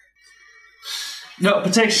 No,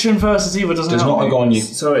 protection versus evil does not help me. go on you.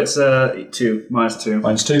 So it's -2.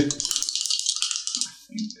 -2.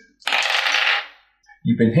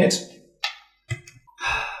 You've been hit.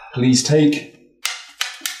 Please take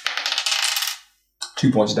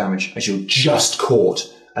 2 points of damage as you're just caught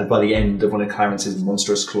and by the end of one of Clarence's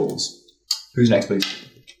monstrous claws. Who's next, please?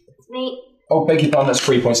 Me. Oh, beg your pardon, that's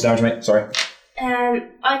 3 points of damage, mate. Sorry.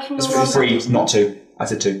 I can no It's longer... 3, not 2. I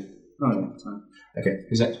said 2. No, sorry. Okay,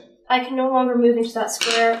 who's next? I can no longer move into that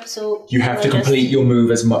square, so... You have to complete your move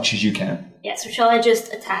as much as you can. Yeah, so shall I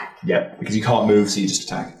just attack? Yeah, because you can't move, so you just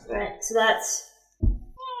attack. Right, so that's...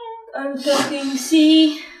 I'm talking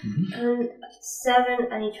C, and 7,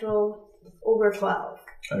 I need to roll over 12,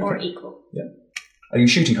 or equal. Yeah. Are you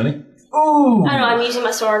shooting, honey? Oh! I know, I'm using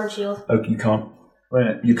my sword and shield. Oh, you can't. Wait a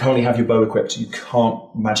minute. You currently have your bow equipped. You can't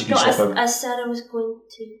magically swap over. I said I was going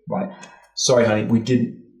to... Right. Sorry, honey, we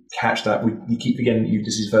didn't catch that. You keep forgetting that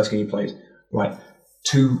this is the first game you played. Right.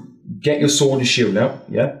 To get your sword and shield out,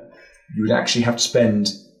 yeah, you would actually have to spend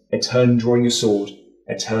a turn drawing your sword,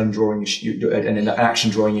 a turn drawing your shield, and an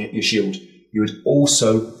action drawing your shield. You would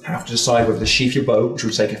also have to decide whether to sheath your bow, which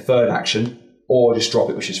would take a third action, or just drop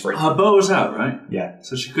it, which is free. Her bow was out, right? Yeah.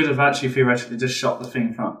 So she could have actually theoretically just shot the thing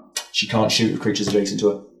in front. She can't shoot the creatures adjacent to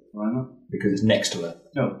her. Why not? Because it's next to her.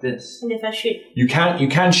 No, this. And if I shoot... You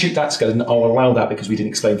can shoot that skeleton. I'll allow that because we didn't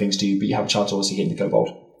explain things to you, but you have a chance of obviously hitting the kobold.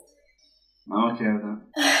 I'm okay with that.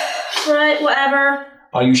 Right, whatever.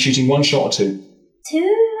 Are you shooting 1 shot or 2? 2,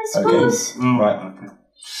 I suppose. Oh, Right. Okay.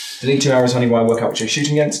 Delete 2 arrows, honey, while I work out what you're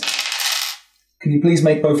shooting against. Can you please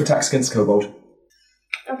make both attacks against kobold?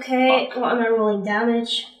 Okay, what am I rolling?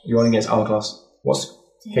 Damage? You're rolling against armor class. What's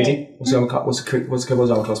Katie? What's the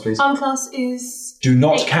kobold's armor class, please? Arm class is Do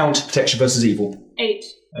not 8. count protection versus evil. 8.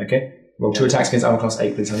 Okay. Roll 2 attacks against armor class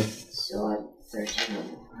 8, please, honey. So I'm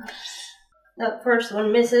 13. That first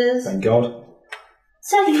one misses. Thank God.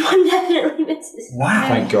 Second one definitely misses. Wow.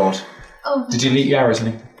 Thank God. Oh, Did you delete your arrows,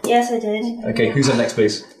 honey? Yes, I did. Okay. Who's up next,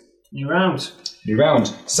 please? New round. New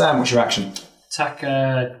round. Sam, what's your action? Attack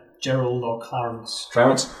Gerald or Clarence.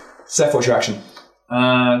 Clarence. Seth, what's your action?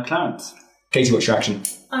 Clarence. Katie, what's your action?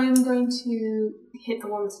 I am going to hit the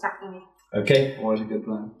one that's attacking me. Okay. Always a good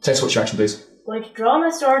plan. Tess, what's your action, please? Going to draw my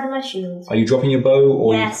sword and my shield. Are you dropping your bow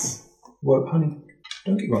or? Yes. Well, honey,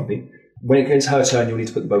 don't get grumpy. When it gets her turn, you'll need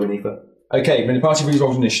to put the bow beneath her. Okay, when the party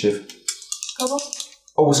re-rolls initiative. Kobold?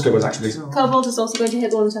 Oh, what's the kobold's action, please? Kobold is also going to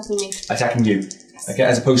hit the one attacking me. Attacking you. Okay,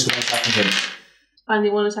 as opposed to one attacking him. I'm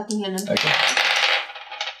the one attacking him then. Okay.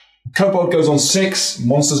 Kobold goes on 6,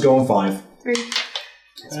 monsters go on 5. 3.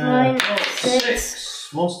 It's mine. 6. 6.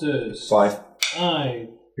 Monsters. 5. 5.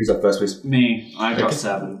 Who's up first, please? Me. I got Okay.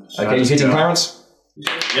 7. So Okay, I he's just hitting go- Clarence.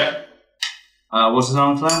 Yep. What's his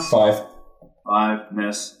arm class? 5. 5,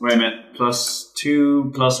 miss. Wait a minute. Plus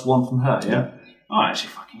 2, plus 1 from her, yeah? Oh, I actually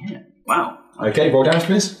fucking hit. Wow. Okay, roll damage,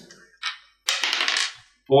 please.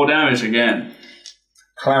 4 damage again.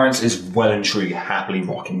 Clarence is well and truly happily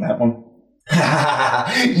rocking that one.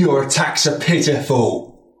 Your attacks are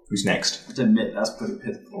pitiful. Who's next? I admit, that's pretty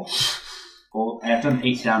pitiful. I've done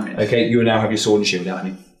 8 damage. Okay, you now have your sword and shield out,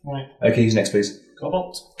 honey. Right. Okay, who's next, please?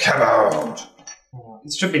 Cobalt. Kobold.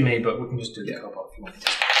 It should be me, but we can just do the Cobalt if you want.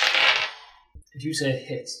 If you say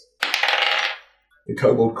hit. The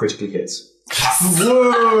kobold critically hits.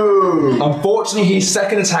 Whoa! Unfortunately, his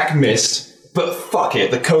second attack missed, but fuck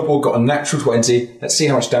it. The kobold got a natural 20. Let's see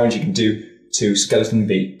how much damage you can do to Skeleton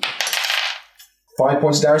B. 5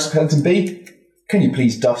 points of damage to Skeleton B. Can you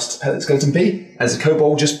please dust Skeleton P? As the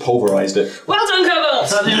kobold just pulverised it. Well done, Kobold!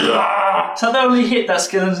 So that only hit that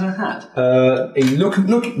skeleton had. Look.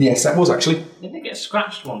 Yes, that was actually. Did it get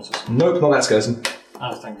scratched once or something? Nope, not that skeleton. I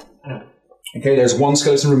was thinking. Anyway. Okay, there's one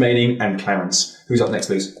skeleton remaining, and Clarence. Who's up next,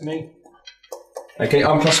 please? Me. Okay,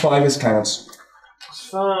 I'm +5 is Clarence.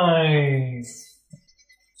 +5. Let's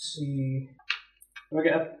see. Do I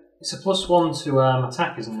get a... It's a +1 to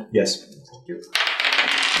attack, isn't it? Yes. Thank you.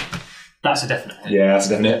 That's a definite hit. Yeah, that's a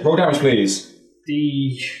definite. Roll damage, please.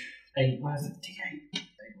 D8. Where's it? D8.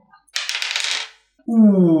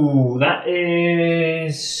 Ooh, that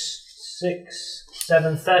is 6,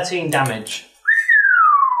 7, 13 damage.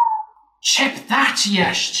 Chip that,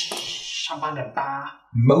 yes. Shabba-dabba.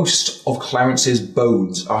 Most of Clarence's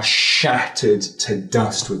bones are shattered to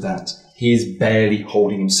dust with that. He is barely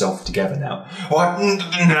holding himself together now. What?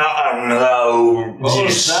 No,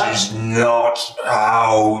 this is not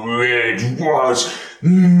how it was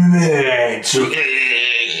meant to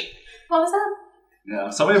be. What was that?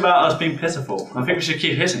 Yeah, something about us being pitiful. I think we should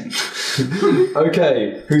keep hitting.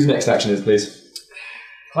 Okay, whose next action is, please?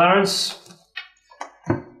 Clarence.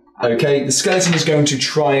 Okay, the skeleton is going to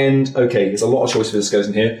try and... Okay, there's a lot of choices for the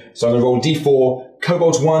skeleton here. So I'm going to roll D4.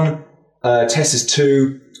 Kobold's 1, Tess is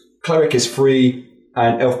 2, Cleric is 3,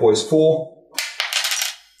 and Elf Boy is 4.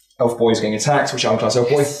 Elf Boy is getting attacked, which I'm class Elf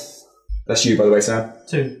Boy. That's you, by the way, Sam.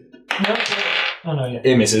 2. No. Oh, no, yeah.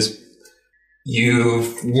 It misses.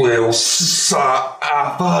 You will suffer.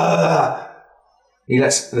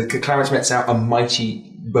 Clarence lets out a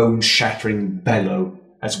mighty bone-shattering bellow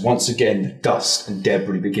as once again the dust and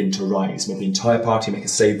debris begin to rise. May the entire party make a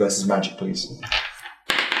save versus magic, please.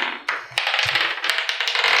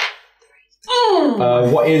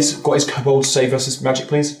 What is Kobold's save versus magic,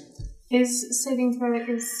 please? His saving throw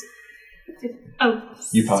is... Oh,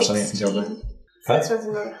 You pass on it, 16. What's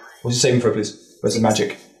your saving throw, please? Versus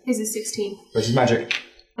magic. His is 16. Versus magic.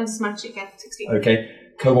 Versus magic, yeah, 16. Okay,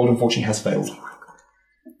 Kobold unfortunately has failed.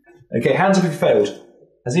 Okay, hands up if you failed.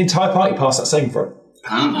 Has the entire party passed that saving throw?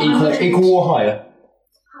 Equal or higher?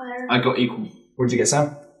 Higher. I got equal. What did you get,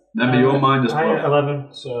 Sam? Remember your mind as I well. got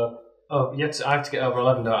 11, so... Oh, I have to get over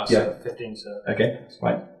 11, don't I? So Yeah. 15, so... Okay,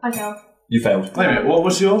 right. I go. You failed. Wait a minute, what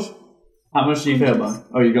was yours? How much do you fail by?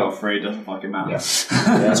 Oh, you got a 3, doesn't fucking matter. Yeah, so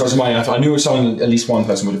I was mine. I knew someone, at least one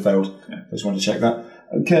person would have failed. Yeah. I just wanted to check that.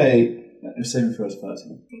 Okay. The saving throw is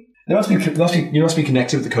 13. You must be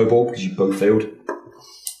connected with the kobold because you both failed.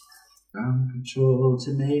 Control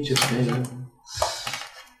to major fail.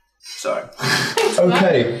 Sorry.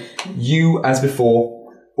 Okay. You, as before,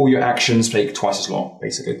 all your actions take twice as long,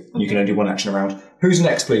 basically. You can only do one action around. Who's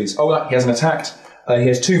next, please? Oh, he hasn't attacked. He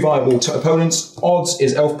has 2 viable opponents. Odds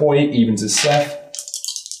is Elf Boy, evens is Seth.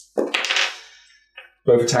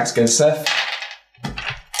 Both attacks against Seth.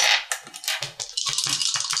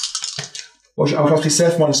 What's your outcast, please,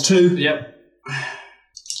 Seth? 1 is 2. Yep.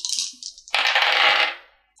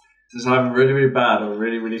 This is either really, really bad or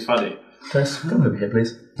really, really funny. Tess, come over here,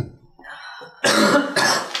 please.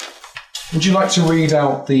 Would you like to read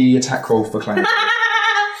out the attack roll for Clarence?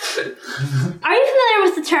 Are you familiar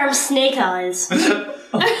with the term snake eyes?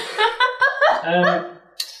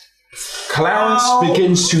 Clarence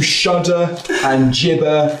begins to shudder and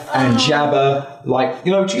gibber and jabber like,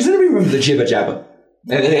 does anybody remember the jibber jabber?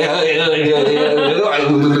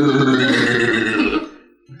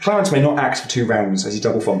 Clarence may not act for 2 rounds as he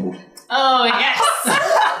double fumbled. Oh, yes!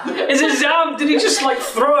 Is his arm... Did he just,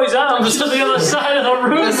 throw his arms to the other side of the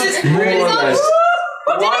room? Is this More or less.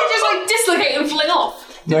 Or did he just, dislocate and fling off?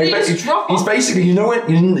 No, Did he just drop he's off? basically, you know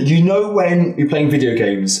when you're playing video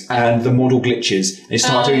games and the model glitches and you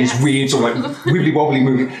start doing these weird sort of wibbly wobbly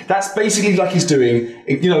moving. That's basically like he's doing,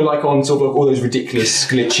 like on sort of all those ridiculous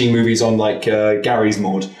glitching movies on Gary's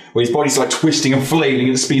mod, where his body's twisting and flailing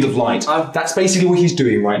at the speed of light. That's basically what he's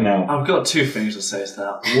doing right now. I've got 2 things to say to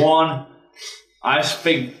that. 1, I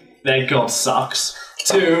think their god sucks.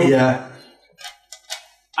 2, Yeah.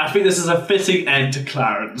 I think this is a fitting end to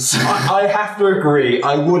Clarence. I have to agree.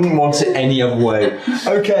 I wouldn't want it any other way.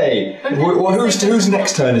 Okay. Well, whose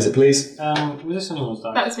next turn is it, please? Was this anyone's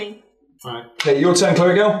die? That was me. Right. Okay, your turn,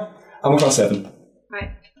 Chloe Girl. I'm on class 7.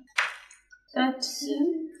 Right. That's a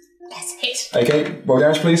hit. Okay, roll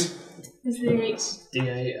damage, please. Is the 8.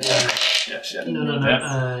 D8. Yeah. No.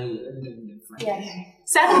 Yeah.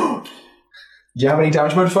 7. Do you have any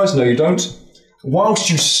damage modifiers? No, you don't. Whilst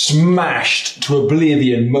you smashed to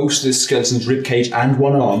oblivion most of this skeleton's ribcage and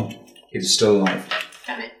one arm, it is still alive.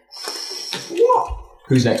 Damn it. What?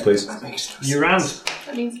 Who's next, please? You round.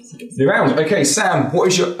 That means it's... You're round. Okay, Sam, what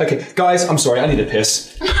is your... Okay, guys, I'm sorry, I need a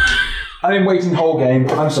piss. I've been waiting the whole game.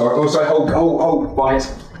 I'm sorry. Oh, sorry, hold,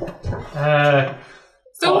 bite.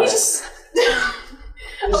 So we just.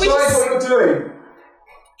 Decide what you're doing.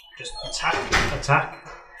 Just attack.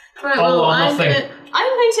 Right, All well, or I'm nothing.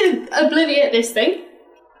 going to obliviate this thing.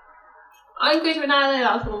 I'm going to annihilate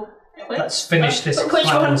that little. Let's finish this Which one?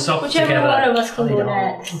 Clarence off Whichever together. one of us can go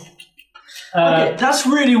next. Okay, that's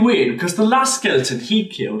really weird because the last skeleton he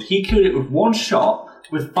killed it with one shot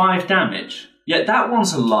with 5 damage. Yet that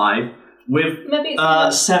one's alive with Maybe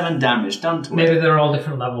it's 7 damage done to it. Maybe they're all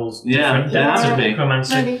different levels. Yeah, different they have depths to of be.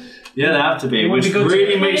 necromancy. Maybe. Yeah, they have to be, It would which be good to-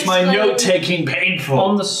 really makes my Explain. note-taking painful.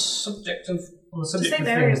 On the subject of Say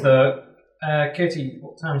things, though, Katie,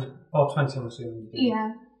 what time is it? 4:20, I'm assuming.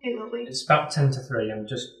 Yeah, it will be. It's about 10 to 3. I'm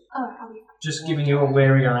just I'll be. giving you a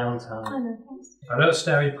weary eye on I time. know, thanks. If I don't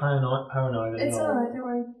stare you paranoid, then It's no. alright, don't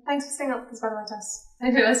worry. Thanks for staying up for this, by the way, Tess. I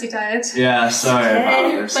realised you're tired. Yeah, sorry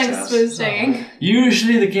about this. Thanks Tess. for staying.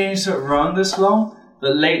 Usually the games don't run this long,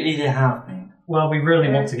 but lately they have been. Well, we really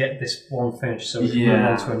want to get this one finished, so we can move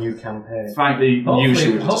Yeah. on to a new campaign. Frankly,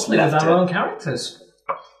 usually we just Hopefully with left our it. own characters.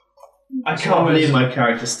 I can't believe my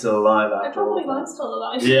character's still alive I after all probably that. was still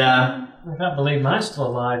alive. Yeah. I can't believe mine's still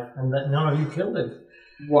alive and that none of you killed him.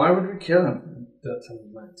 Why would we kill him? Don't tell me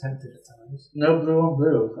you might tempted at times. No blue on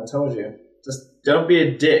blue, I told you. Just don't be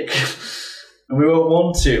a dick. And we won't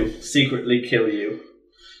want to secretly kill you.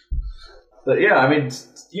 But yeah, I mean,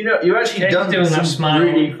 you know, you've actually Katie's done doing that some smile.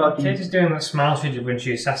 really fucking... Katie's doing that smile she did when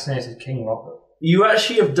she assassinated King Robert. You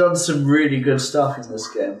actually have done some really good stuff in this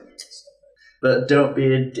game. But don't be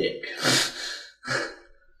a dick.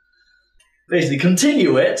 Basically,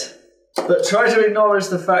 continue it, but try to acknowledge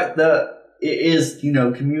the fact that it is, you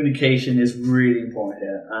know, communication is really important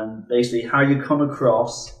here. And basically, how you come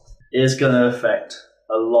across is going to affect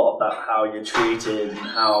a lot about how you're treated and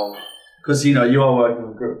how... Because, you know, you are working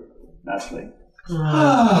with a group, naturally.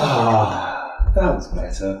 That was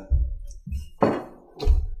better.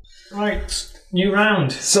 Right, new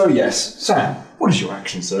round. So yes, Sam, what is your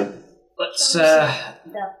action, sir? Let's We'll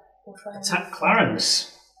try and- attack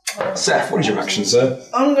Clarence. Seth, what is your action, sir?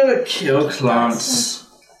 I'm going to kill Clarence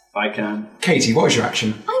if I can. Katie, what is your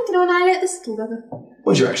action? I'm going to annihilate this little bugger.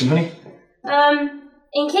 What is your action, honey?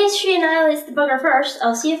 In case she annihilates the bugger first,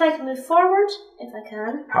 I'll see if I can move forward, if I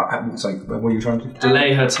can. Sorry, what are you trying to do?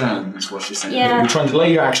 Delay her turn, is what she's saying. Yeah. You're trying to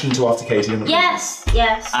delay your action until after Katie. Yes.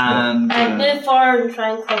 And Move forward and try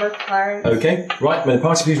and cover Clarence. Okay, right, may the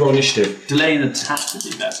party please roll initiative. delay an attack would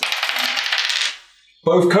be better.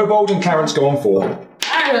 Both Kobold and Clarence go on 4.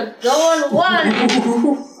 I'm going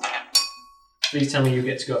 1. Please tell me you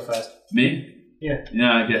get to go first. Me? Yeah.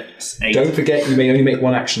 Yeah, I get 8. Don't forget, you may only make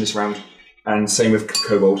one action this round. And same with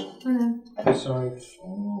Kobold. So,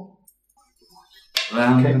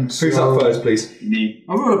 Okay, who's up first, please? Me.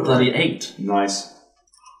 I rolled a bloody 8. Nice.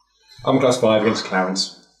 I'm class 5 against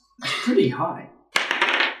Clarence. Pretty high.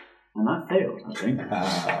 And I failed, I think.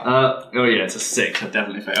 Oh yeah, it's a 6. I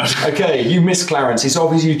definitely failed. Okay, you miss Clarence. He's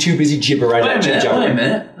obviously too busy gibbering. Wait a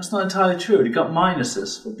minute. That's not entirely true. He got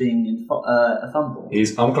minuses for being in a fumble.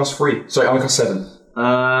 He's armor class 3. Sorry, armor class 7.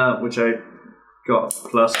 Which I got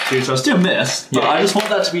plus 2, so I still missed. But Yeah. I just want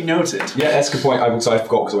that to be noted. Yeah, that's a good point. I forgot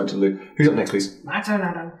because I went to Lou. Who's up next, please? my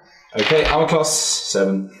turn. Okay, armor class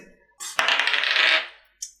 7.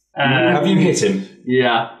 Uh, Have you hit him?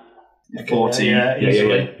 Yeah. 14. Yeah,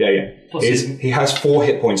 easily. Yeah. Plus He has 4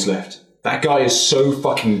 hit points left. That guy is so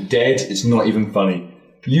fucking dead, it's not even funny.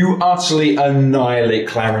 You utterly annihilate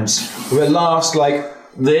Clarence with a last, like,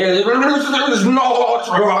 there's not...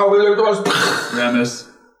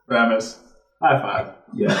 Ramus. High five.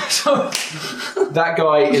 Yeah. That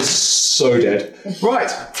guy is so dead.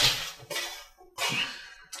 Right.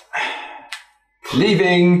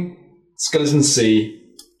 Leaving Skeleton Sea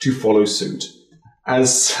to follow suit.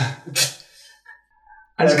 As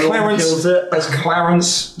Everyone Clarence kills it. as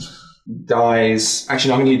Clarence dies. Actually,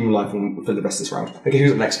 no, I'm going to leave him alive for the rest of this round. Okay,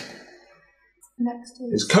 who's up next? Next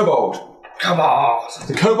is. It's Kobold. Kobold.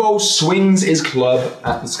 The Kobold swings his club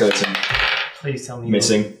at the skeleton, Please tell me.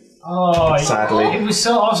 missing. Oh, Sadly. It was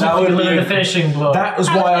so awesome That if you would delivered be- the finishing blow. That was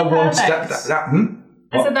That why I would've been wanted perfect.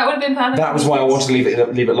 I said that would have been perfect. That was why I wanted to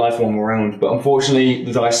leave it live for one more round. But unfortunately,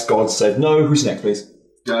 the dice gods said no. Who's next, please?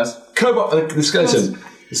 Guys. Kobold, the skeleton.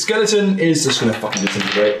 The skeleton is just going to fucking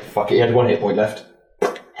disintegrate. Fuck it, he had 1 hit point left.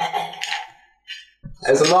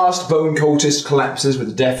 As the last bone cultist collapses with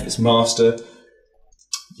the death of its master.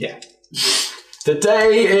 Yeah. The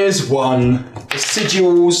day is won. The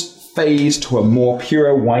sigils fade to a more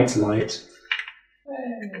pure white light.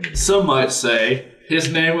 Some might say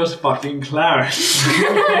his name was fucking Clarence.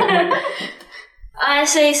 I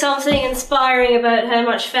say something inspiring about how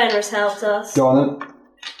much Fenris helped us. Go on then.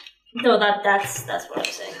 No, that's what I'm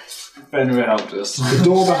saying. Fenrir helped us. The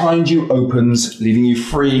door behind you opens, leaving you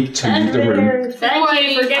free to leave the room. Thank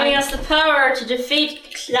you for giving us the power to defeat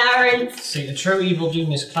Clarence. See, a true evil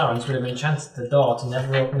genius Clarence would have enchanted the door to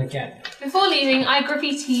never open again. Before leaving, I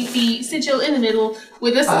graffiti the sigil in the middle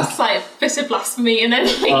with a slight bit of blasphemy and then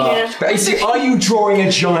Basically, are you drawing a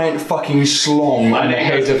giant fucking schlong on the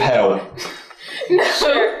head of hell?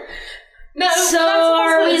 No. No, So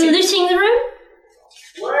are we looting the room?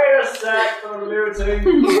 Wait a sec for looting.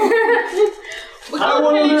 I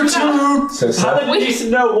want to loot too! So, How sir, do we need to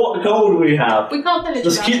know what gold we have? We can't pillage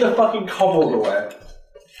Just that. keep the fucking cobble away.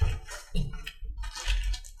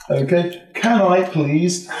 okay. Can I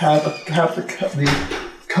please have the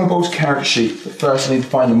Kobold's character sheet? But first, I need to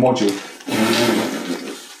find the module.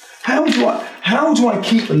 How do I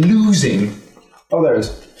keep losing? Oh, there it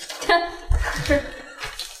is.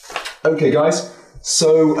 Okay, guys.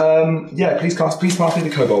 So, please pass me the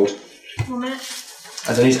Kobold. 1 minute.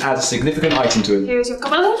 As I need to add a significant item to him. Here's your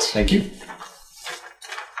Cobbler. Thank you.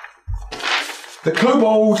 The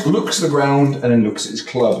Kobold looks at the ground and then looks at his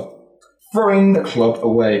club, throwing the club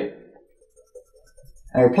away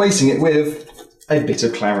and replacing it with a bit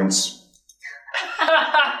of Clarence.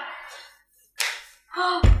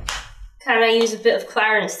 Can I use a bit of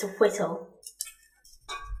Clarence to whittle?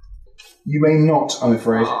 You may not, I'm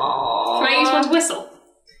afraid. Can I use one to whistle?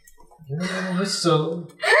 Give a little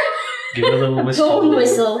whistle. Give a little whistle. Golden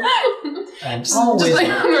whistle. And Just like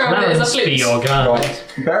Clarence be your guide. Right.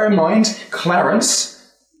 Bear in mind,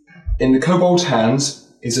 Clarence, in the Kobold's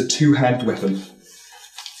hands, is a two-handed weapon.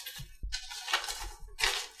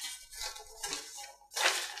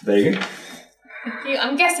 There you go.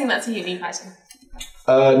 I'm guessing that's a unique item.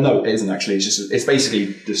 No, it isn't actually. It's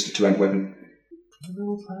basically just a two-handed weapon.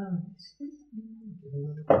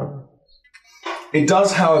 It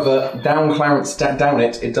does, however,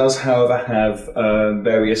 it does, however, have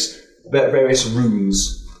various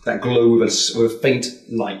runes that glow with a faint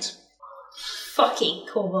light. Fucking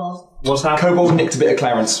kobold. What's happening? Kobold nicked a bit of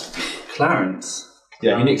Clarence. Clarence.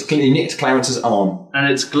 Yeah, he nicked Clarence's arm.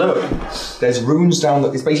 And it's glowing. There's runes down.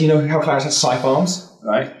 It's basically, you know how Clarence has scythe arms?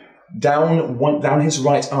 Right. Down his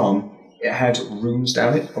right arm, it had runes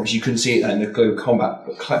down it. Obviously, you couldn't see it in the glow combat,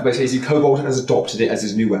 but basically, Kobold has adopted it as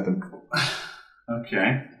his new weapon.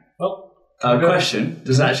 Okay. Well, Question: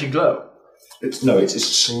 does it actually glow? It's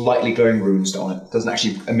slightly glowing runes on it. It doesn't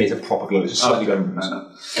actually emit a proper glow. It's just slightly glowing runes.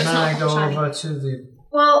 can I go over to the...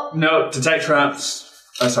 Well, No, detect traps.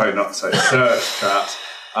 Search traps.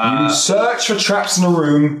 You search for traps in the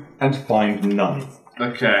room and find none.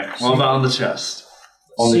 Okay. What about on the chest?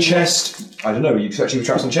 On the chest, I don't know. Are you searching for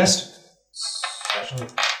traps on the chest?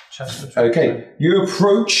 Okay. You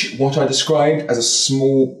approach what I described as a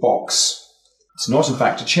small box. It's not, in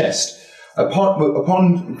fact, a chest.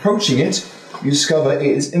 Upon approaching it, you discover it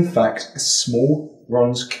is, in fact, a small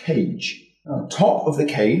bronze cage. On top of the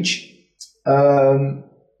cage,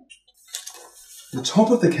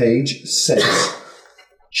 says,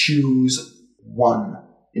 "Choose one,"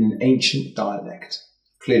 in an ancient dialect.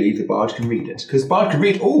 Clearly, the bard can read it. Because the bard can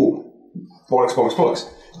read, bollocks.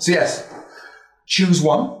 So yes, choose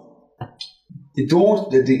one. The door,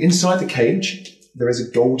 inside the cage, there is a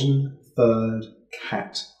golden furred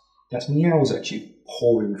cat that meows at you,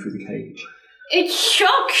 pouring through the cage. it's so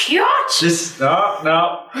cute!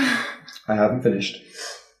 No. I haven't finished.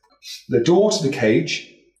 The door to the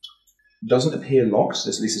cage doesn't appear locked,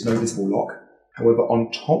 at least there's no visible lock. However,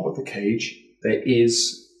 on top of the cage, there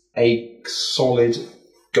is a solid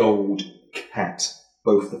gold cat.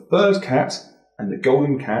 Both the furred cat and the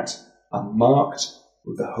golden cat are marked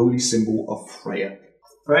with the holy symbol of Freya.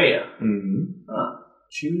 Freya. Mm-hmm.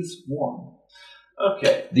 Choose one.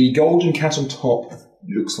 Okay. The golden cat on top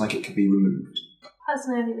looks like it could be removed.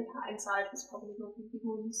 Personally, the cat inside was probably not going to be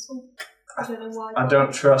more useful. I don't know why. I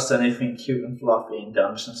don't trust anything cute and fluffy in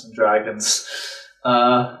Dungeons and Dragons.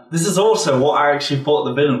 This is also what I actually thought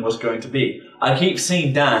the villain was going to be. I keep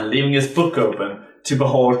seeing Dan leaving his book open to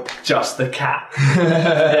behold just the cat.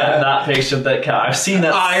 Yeah, that picture of that cat. I've seen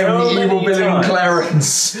that so many times.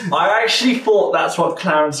 Clarence. I actually thought that's what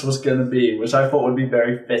Clarence was going to be, which I thought would be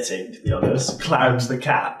very fitting, to be honest. Clarence the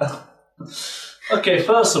cat. Okay,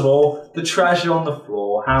 first of all, the treasure on the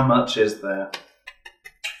floor. How much is there?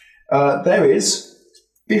 There is,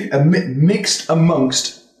 mixed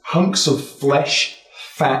amongst hunks of flesh,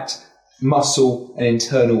 fat, muscle, and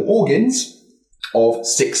internal organs of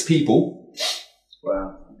 6 people.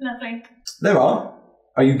 Wow. Nothing. There are.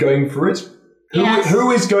 Are you going through it? Yes.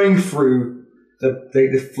 Who is going through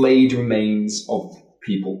the flayed remains of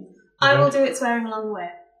people? I will do it swearing along the way.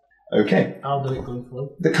 Okay. I'll do it going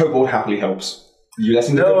forward. The kobold happily helps. You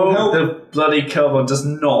letting the kobold help? No, the bloody kobold does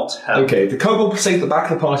not help. Okay, the kobold stays at the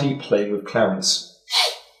back of the party playing with Clarence.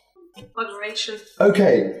 Moderation.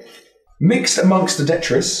 Okay. Mixed amongst the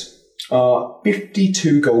detritus are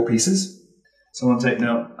 52 gold pieces. Someone take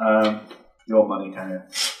note. Your money, can you?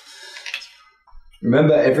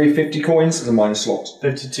 Remember, every 50 coins is a minus slot.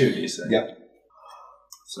 52, do you say? Yeah.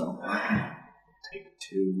 So I can take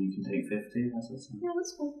 2, you can take 50. That's what Yeah,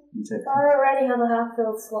 that's cool. you take I already have a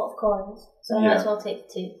half-filled slot of coins, so I might as well take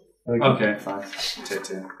 2. 50. Okay, fine. You take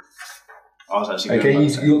 2. I was actually Okay, going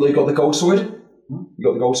you got the gold sword? Hmm? You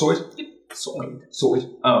got the gold sword? Sorted.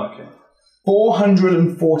 Oh, okay.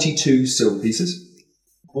 442 silver pieces.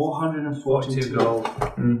 442 gold.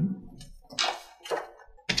 Mm-hmm.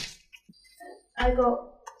 I got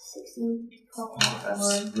 16 copper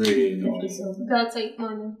That's or really 50 annoying. silver. Gotta take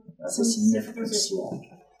mine. That's a significant slot.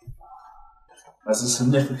 That's a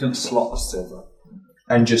significant slot of silver.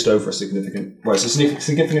 And just over a significant... Well, it's a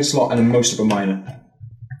significant slot and a most of a minor.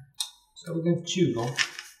 So we're going to choose one.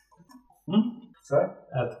 Sorry?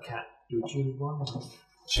 The cat. Do we choose one?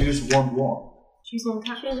 Choose one what? Choose one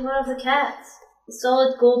cat. Choose one of the cats. The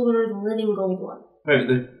solid gold one or the living gold one. Wait,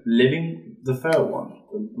 the fair one?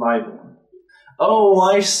 The live one? Oh,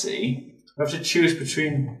 I see. We have to choose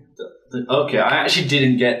between okay, I actually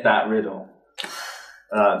didn't get that riddle.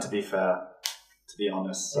 To be fair. To be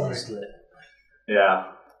honest. Sorry. Yeah,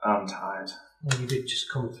 I'm tired. Well, you did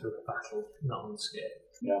just come through a battle, not unscathed.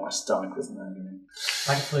 Yeah, my stomach wasn't there.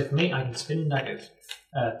 Thankfully for me, I can spin daggers.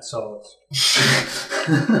 Swords.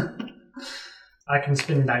 I can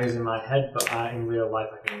spin daggers in my head, but in real life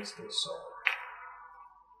I can only spin sword.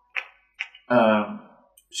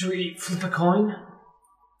 Should we flip a coin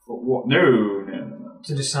What? No.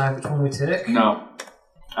 to decide which one we take? No.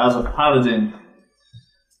 As a paladin,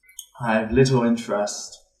 I have little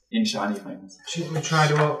interest in shiny things. Should we try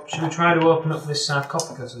to open up this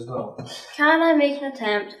sarcophagus as well? Can I make an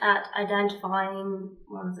attempt at identifying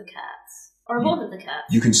one of the cats? Or both of the cats?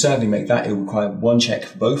 You can certainly make that. It will require one check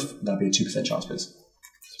for both. That'd be a 2% chance, please.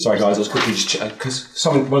 Sorry, guys, I was quickly just check because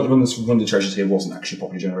one of the treasures here wasn't actually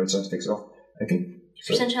properly generated, so I had to fix it off. Okay.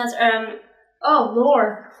 So, Percent chance.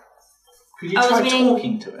 Lore. Could you I was try meaning-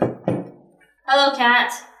 talking to it? Hello,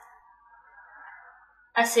 cat.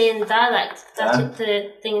 I say in the dialect. That's Yeah. what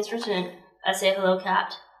the thing is written in. I say hello,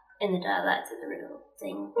 cat, in the dialect of the riddle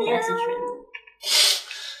thing. Message written.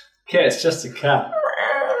 Okay, it's just a cat.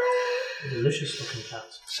 Delicious looking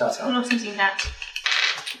cats. Shut I'm up. not eating cat.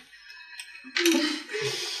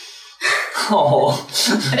 Oh.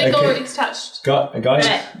 I think already attached. guys,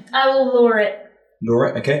 Right, I will lure it.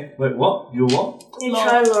 Laura, okay. Wait, what? You what? You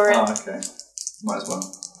try lure it. Oh, okay. Might as well.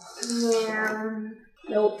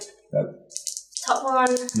 Nope. No. Top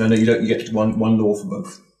one. No, you don't. You get one law for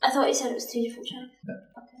both. I thought you said it was 2 different checks.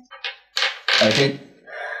 Okay.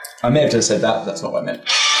 I may have just said that, but that's not what I meant.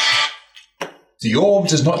 The orb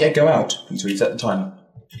does not yet go out. Please reset the timer.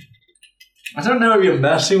 I don't know if you're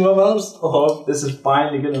messing with us or if this is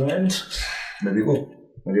finally going to end. Maybe it will.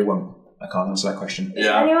 Maybe it won't. I can't answer that question. Is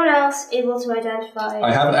anyone else able to identify?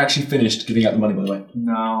 I haven't actually finished giving out the money, by the way.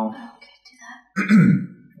 No. Okay, do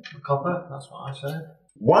that. Copper, that's what I said.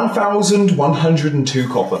 1,102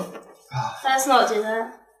 copper. Let's not do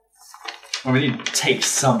that. I mean, you take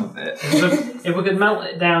some of it. If we could melt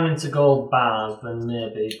it down into gold bars, then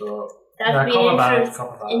maybe, but... That'd be copper bars, inter-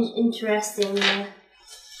 copper bars. interesting.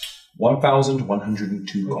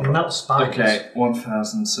 1,102 We can copper. melt spikes. Okay,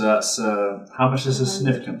 1,000. So that's how much is this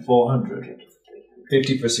significant? 400.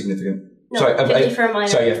 50 for a significant. No, Sorry, 50 for a minor.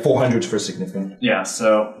 Sorry, yeah, 400 for a significant. Yeah.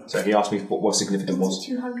 So So he asked me what significant was.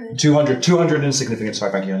 200. 200 and significant.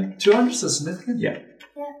 Sorry, thank you, Annie. 200 is significant. Yeah.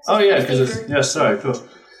 Yeah. Oh yeah, because 50 it's yeah. Sorry, of course.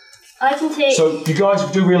 I can take. So you guys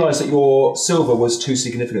do realise that your silver was 2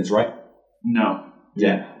 significants, right? No.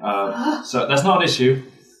 Yeah. So that's not an issue.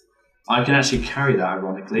 I can actually carry that,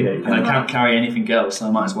 ironically, Yeah, you and I can't carry anything else, so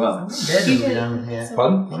I might as well. Days have been down here.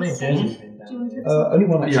 Pardon? How many days have been down here? Only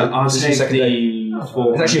one actually. Yeah, I'll This is your take second day. the.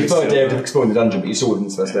 It's actually a third day of exploring the dungeon, but you saw it in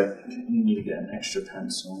this first day. You need to get an extra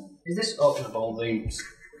pencil. Is this openable, the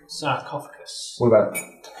sarcophagus? What about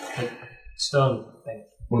it? The stone thing.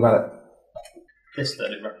 What about it? This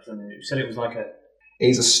that it represented. You said it was like a... It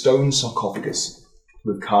is a stone sarcophagus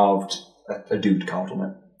with carved, a dude carved on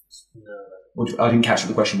it. No. I didn't catch what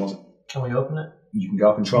the question was. Can we open it? You can go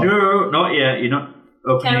up and try. No, not yet. You're not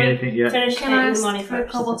opening Can we anything yet. finish Can I taking ask money for a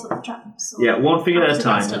first? cobble to the trap? So Yeah, one thing at a After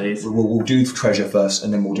time, that's done. please. We'll do the treasure first,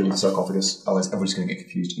 and then we'll do the sarcophagus. Otherwise, everybody's going to get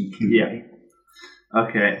confused, including Yeah. me.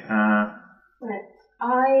 Okay. Right.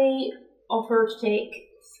 I offer to take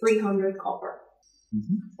 300 copper.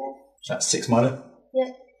 That's 6 minor. Yep.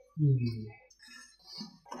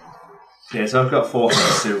 Okay, so I've got 400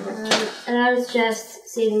 silver. And I was just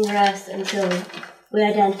saving the rest until we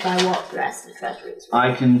identify what the rest of the treasure is.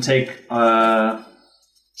 I can take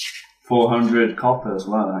 400 copper as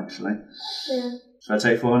well, actually. Yeah. Should I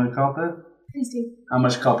take 400 copper? Please do. How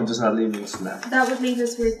much copper does that leave us left? That would leave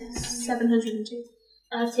us with 702.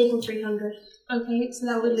 I've taken 300. Okay, so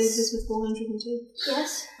that would leave us with 402.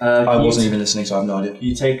 Yes. I wasn't even listening, so I have no idea. Can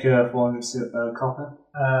you take 400 copper?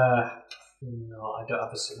 No, I don't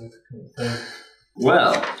have a significant thing.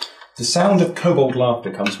 Well, The sound of kobold laughter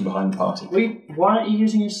comes from behind the party. why aren't you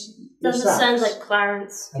using your Doesn't saps? sound like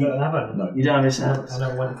Clarence. I don't have any. No. You don't have your I saps.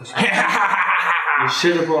 don't want to. You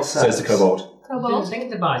should have bought saps. Says the kobold. I didn't Cobalt.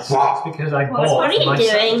 think to buy What? socks because I bought What are you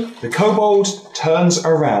myself. doing? The kobold turns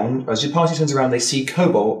around. As your party turns around, they see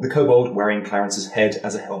the kobold wearing Clarence's head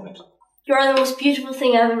as a helmet. You are the most beautiful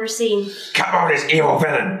thing I've ever seen. Kobold is evil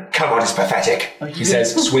villain. Kobold is pathetic. He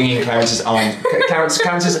says, swinging Clarence's arm.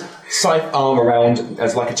 Clarence's scythe arm around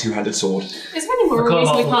as like a two-handed sword. Is there any more The cobalt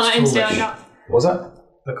reason we looks can't stay foolish. like that? What was that?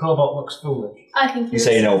 The cobalt looks foolish. I think You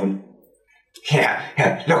say in Elven. Here,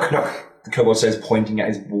 look. The kobold says, pointing at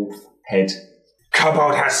his wolf head.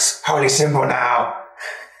 Kobold has holy symbol now.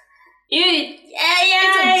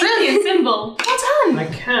 It's a brilliant symbol. Well done. I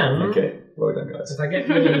can. Okay, well done, guys. If I get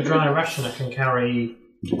rid of the dry ration, I can carry.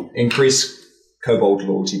 Increase kobold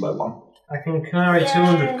loyalty by 1. I can carry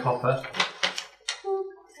 200 copper.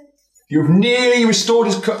 You've nearly restored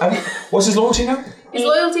his. What's his loyalty now? His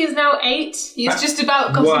loyalty is now 8. He's just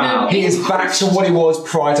about gotten Wow. over He 8. is back to what he was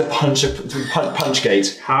prior to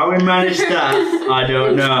Punchgate. How we managed that, I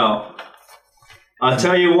don't know. I'll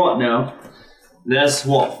tell you what now. There's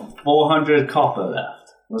 400 copper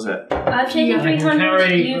left, was it? I've taken Yeah, I can 300.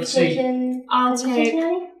 carry- You've let's see. taken. I'll have you take- taken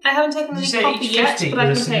any? I haven't taken Did you any say copy each yet, 50 but I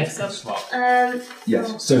is can a take significant some. slot?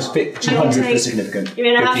 Yes, so it's 200 for take- significant.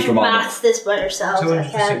 You're gonna 50 have from to armor. math this by yourselves. 200 I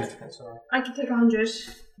for can't. significant, sorry. I can take 100.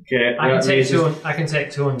 Okay, I can that take leaves 200. I can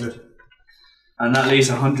take 200. and that leaves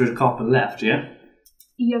 100 copper left, yeah?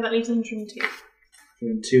 Yeah, that leaves 102.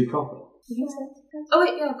 2 copper. Oh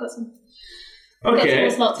wait, yeah, I've got some. Okay, Got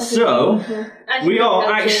some slots, I think. so Yeah. we are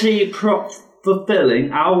Okay. actually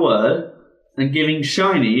fulfilling our word and giving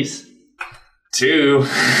shinies to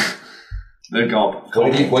the gob.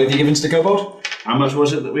 What have you given to the kobold? How much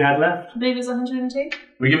was it that we had left? I believe it's 102.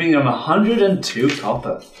 We're giving them 102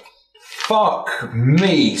 copper. Fuck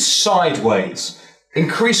me sideways.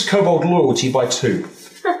 Increase kobold loyalty by 2.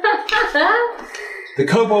 The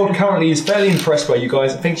kobold currently is fairly impressed by you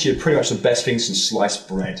guys and thinks you're pretty much the best thing since sliced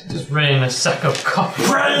bread. Just bringing a sack of copper.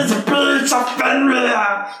 Praise be to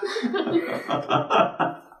Fenrir.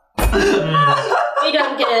 We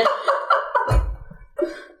don't get it.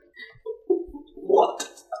 What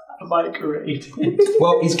am I creating?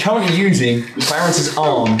 Well, he's currently using Clarence's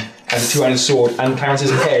arm as a two-handed sword and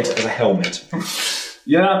Clarence's head as a helmet.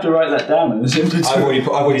 You don't have to write that down. It's in between. I've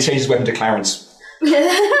already changed his weapon to Clarence.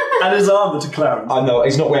 And his armor to Clarence. I know,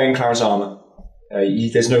 he's not wearing Clarence armour.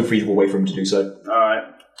 There's no feasible way for him to do so. Alright.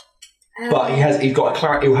 But he's got a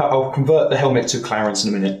Clarence. I'll convert the helmet to Clarence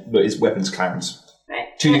in a minute, but his weapon's Clarence.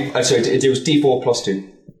 Right. Sorry, it deals D4 plus 2.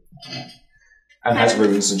 And has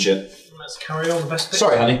runes and shit. Let's carry all the best bits.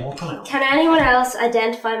 Sorry, honey. Walk on out. Can anyone else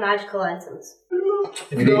identify magical items?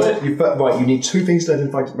 You need 2 things to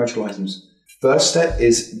identify magical items. First step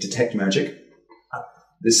is detect magic.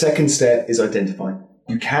 The second step is identify.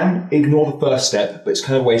 You can ignore the first step, but it's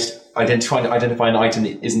kind of waste trying to identify an item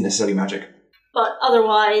that isn't necessarily magic. But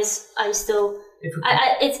otherwise, I'm still.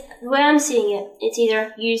 It's the way I'm seeing it. It's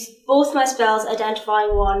either use both my spells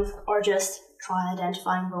identifying one, or just try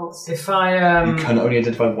identifying both. If I You can only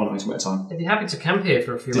identify one item at a time. if you're happy to camp here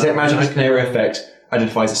for a few Detect hours, magic I is an area effect,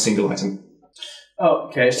 identifies a single item. Oh,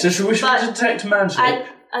 okay, so should we But detect magic?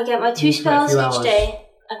 I get my 2 You can wait a spells few each hours. day.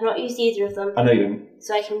 I've not used either of them, I know you don't.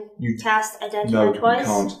 so I can You- cast identify No, twice. you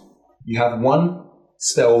can't. You have one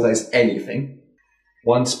spell that is anything.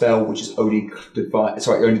 One spell which is only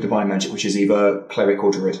divine magic, which is either cleric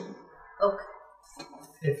or druid. Okay.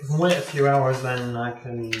 If we can wait a few hours, then I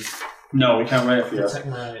can No, we can't wait for you. detect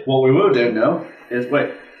my. What we will do now is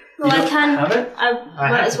wait. Well, you I don't can. have it? I might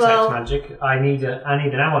have as detect well. magic. I need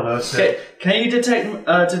an hour though. So Okay, can you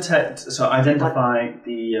identify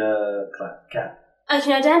the cat? I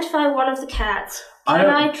can identify one of the cats. I Can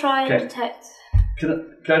don't- I try and okay. detect?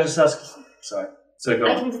 Can I just ask? Sorry. So go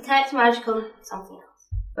I on. can detect magical something else.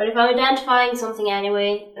 But if I'm identifying something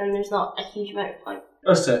anyway, then there's not a huge amount of point.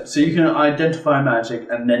 Oh, so you can identify magic,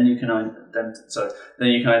 and then you can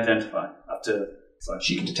identify up to. Sorry.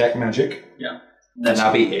 She can detect magic, Yeah. and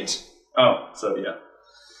that'll be it. Oh, so yeah.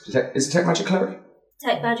 Is detect magic cleric?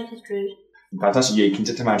 Detect magic is druid. Fantastic. Yeah, you can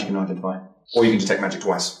detect magic and identify. Or you can detect magic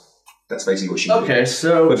twice. That's basically what she Okay, did.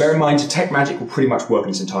 so... But bear in mind, detect magic will pretty much work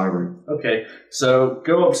in this entire room. Okay, so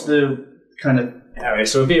go up to the kind of area.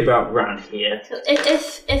 So it'll be about around here. So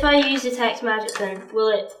if I use detect magic, then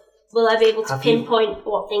will I be able to pinpoint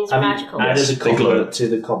what things are magical? Added a cobbler to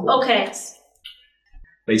the cobbler. Okay.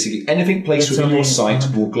 Basically, anything placed within your sight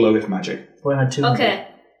will glow with magic. Well, I had 200. Okay.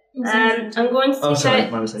 I'm going to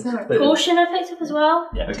take my mistake. out potion I picked up as well,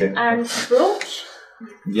 Okay. and brooch.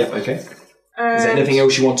 Yep, okay. Is And there anything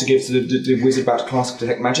else you want to give to the wizard about to class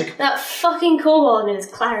detect magic? that fucking kobold knows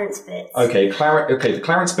Clarence bits. Okay, the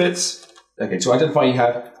Clarence bits. Okay, to identify, you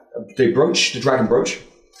have the brooch, the dragon brooch.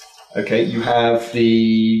 Okay, you have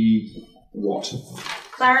the... what?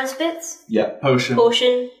 Clarence bits, Yep.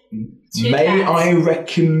 Potion. two May cats. I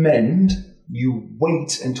recommend you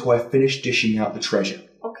wait until I finish dishing out the treasure?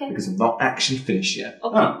 Okay. Because I'm not actually finished yet.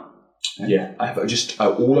 Okay. Oh. Yeah, I've just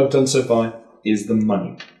all I've done so far is the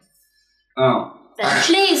money. Oh. Then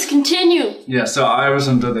please continue. Yeah, so I was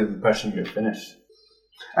under the impression you were finished.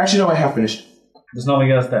 Actually, no, I have finished. There's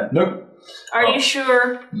nothing else there? Nope. Are you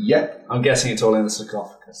sure? Yep. I'm guessing it's all in the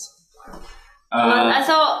sarcophagus. I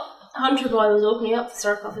thought Hunter Boy was opening up the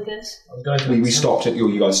sarcophagus. We stopped it.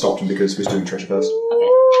 You guys stopped him because we was doing treasure first. Okay.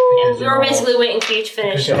 Yeah, we were basically waiting for you to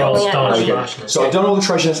finish Because you're all rolling out. starting. Okay. So I've done all the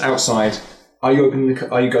treasure that's outside. Are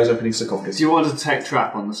you guys opening sarcophagus? Do you want to detect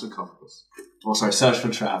trap on the sarcophagus? Or sorry, search for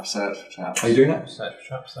trap. Are you doing that? Search for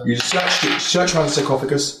traps then. You search around the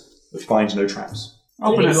sarcophagus, but find no traps.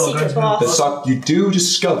 Open it. Secret boss. You do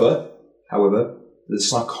discover, however, the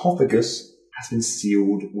sarcophagus has been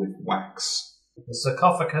sealed with wax. The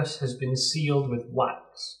sarcophagus has been sealed with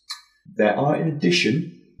wax. There are, in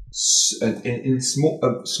addition,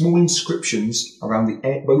 small inscriptions around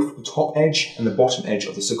both the top edge and the bottom edge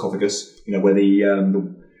of the sarcophagus. You know, where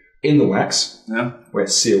in the wax, where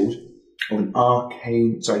it's sealed, of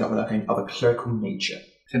a clerical nature.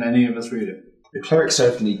 Can any of us read it? The cleric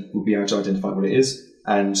certainly will be able to identify what it is,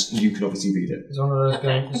 and you can obviously read it. Is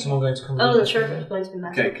someone going to come? Oh, the church is going to be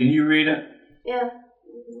magic. Okay, can you read it? Yeah.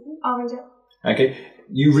 I'll read it. Okay,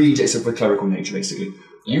 you read it's of a clerical nature, basically.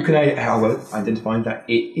 You can, however, identify that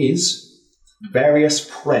it is various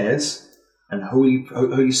prayers and holy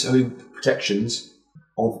protections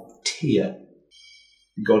of Tyr,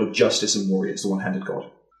 the god of justice and warriors, the one-handed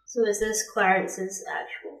god. So is this Clarence's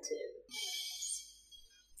actual tomb?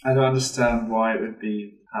 I don't understand why it would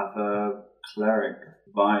have a cleric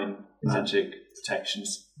divine magic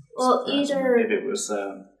protections. Well, either if it was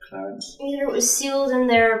Clarence. Either it was sealed in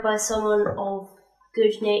there by someone of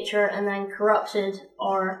good nature and then corrupted,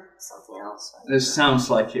 or something else. It sounds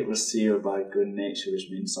like it was sealed by good nature, which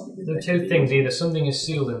means something. There are two things: either something is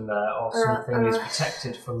sealed in there, or something is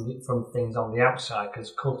protected from things on the outside.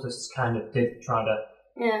 Because cultists kind of did try to,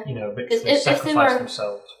 ritually sacrifice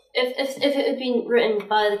themselves. If it had been written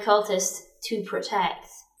by the cultist to protect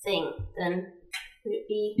thing, then would it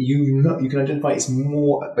be? You can identify it's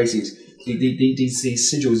more basically these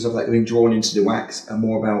sigils and stuff like being drawn into the wax are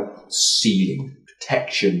more about sealing,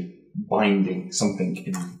 protection, binding something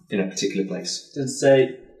in a particular place. Does it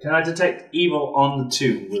say, can I detect evil on the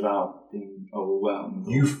tomb without being overwhelmed?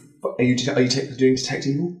 Are you doing detect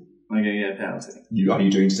evil? I'm going to get a penalty. Are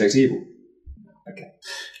you doing detect evil? Okay,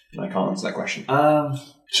 I can't answer that question.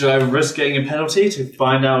 Should I risk getting a penalty to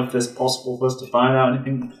find out if it's possible for us to find out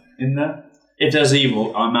anything in there? If there's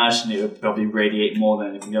evil, I imagine it would probably radiate more than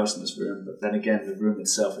anything else in this room. But then again, the room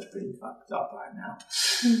itself is pretty fucked up right now.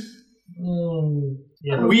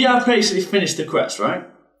 Yeah. We have basically finished the quest, right?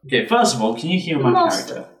 Okay, first of all, can you hear my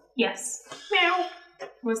character? Yes. Meow.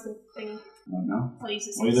 What's the thing? I don't know. I'll use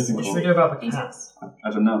this. What are you looking What for? should we do about the cat? I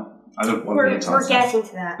don't know. I don't want We're to getting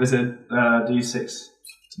to that. This is D6.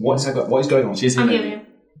 What is going on? She's I'm healing. healing.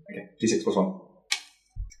 Okay, D6 plus 1.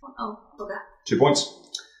 Oh, okay. 2 points.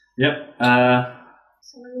 Yep.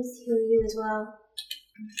 Someone needs to heal you as well.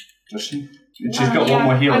 Does she? She's got one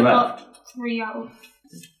more heal I've left. got 3 out of...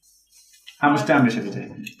 How much damage have you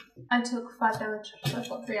taken? I took 5 damage, so I've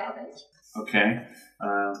got 3 out of 8. Okay.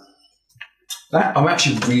 I'm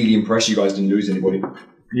actually really impressed you guys didn't lose anybody.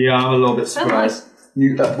 Yeah, I'm a little bit surprised.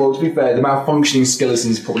 Well, to be fair, the malfunctioning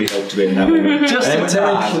skeletons probably helped a bit in that moment.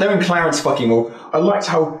 They're in Clarence fucking well. I liked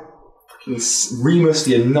how fucking Remus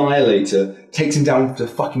the Annihilator takes him down to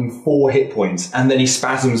fucking 4 hit points and then he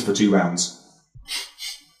spasms for 2 rounds.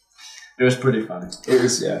 It was pretty funny. It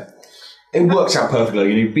was, yeah. It works out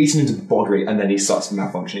perfectly. You beat him into the body and then he starts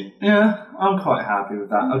malfunctioning. Yeah, I'm quite happy with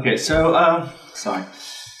that. Okay, so, sorry.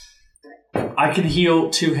 I can heal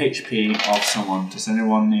 2 HP off someone. Does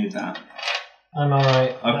anyone need that? I'm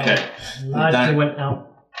alright. Okay. I actually went out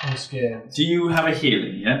unscared. Do you have a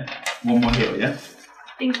healing, yeah? One more heal, yeah?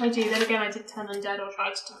 think I do. Then again, I did 10 undead or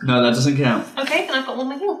tried to. No, that doesn't count. Okay, then I've got one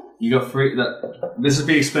more heal. You got 3. This has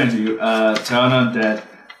been explained to you. Turn undead.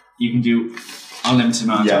 You can do unlimited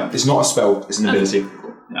amount of Yeah, time. it's not a spell, it's an ability.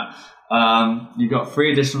 Yeah. You got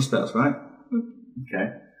 3 additional spells, right? Okay.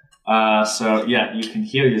 So yeah, you can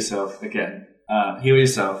heal yourself again. Heal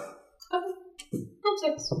yourself. Okay. Oh,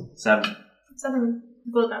 6. 7. 7.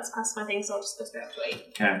 Well, that's past my thing, so I'll just go straight up to 8.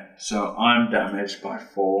 Okay, so I'm damaged by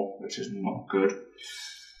 4, which is not good.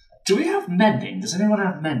 Do we have mending? Does anyone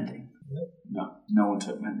have mending? No, no one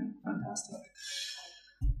took mending. Fantastic.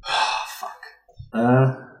 Fuck.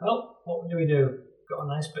 Well, what do we do? Got a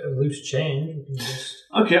nice bit of loose change. We can just.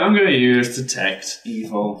 Okay, I'm going to use Detect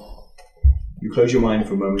Evil. You close your mind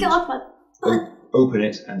for a moment, Get off my. open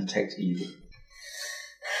it, and detect evil.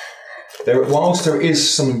 Whilst there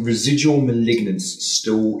is some residual malignance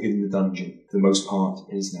still in the dungeon, for the most part,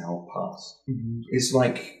 it is now past. It's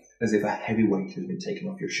like as if a heavy weight has been taken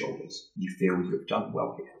off your shoulders. You feel you have done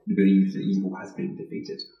well here. You believe that evil has been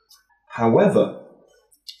defeated. However,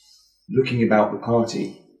 looking about the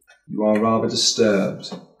party, you are rather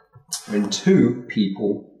disturbed when 2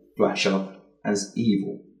 people flash up as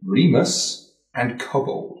evil. Remus and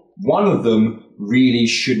Kobold. One of them really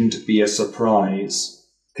shouldn't be a surprise,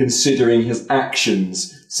 considering his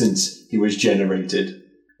actions since he was generated.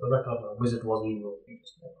 For the record, the wizard was evil.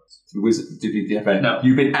 The wizard, No.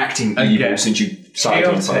 You've been acting evil since you started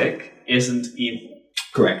on fire. Chaotic isn't evil.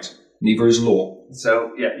 Correct. Neither is law.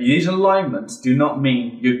 So, yeah, these alignments do not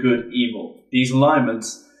mean you're good evil. These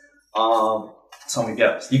alignments are something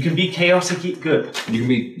else. You can be chaotic good. You can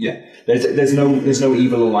be, yeah. There's no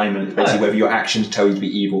evil alignment. It's basically whether your actions tell you to be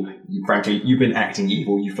evil. Frankly, you've been acting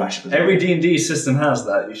evil. You flash up as Every evil. D&D system has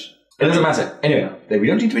that. It doesn't matter. Anyway, we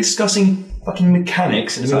don't need to be discussing fucking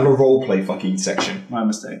mechanics in the middle of a roleplay fucking section. My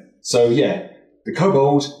mistake. So yeah, the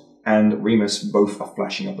Kobold and Remus both are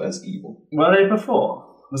flashing up as evil. Were they before?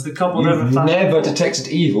 Was the couple never You've flashed never before? detected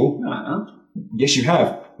evil. No. Yes, you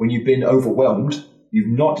have. When you've been overwhelmed,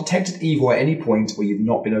 you've not detected evil at any point where you've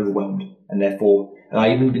not been overwhelmed, and therefore, and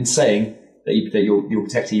I've even been saying that your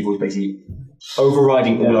detect evil is basically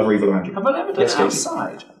overriding all other evil around you. Have I never done Yes, it Katie.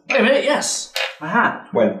 outside? Wait a minute, yes. I had.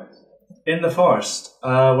 When? In the forest,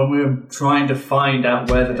 when we were trying to find out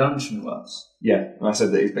where the dungeon was. Yeah, and I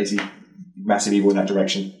said that it's basically massive evil in that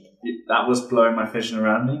direction. That was blowing my vision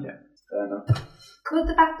around me. Yeah, fair enough. Could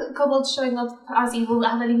the fact that the kobold's showing up as evil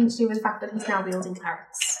have anything to do with the fact that he's now wielding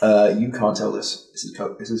Clarence? You can't tell this.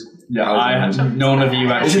 This is Yeah, Paladin. none of you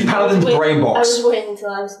This actually. is Paladin's brain I box. was waiting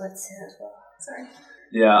until I was led to say as well. Sorry.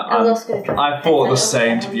 Yeah, I was also going to try. I thought the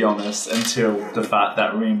same, to be honest, until the fact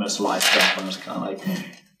that Remus lights up and I was kind of like,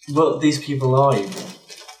 but these people are evil.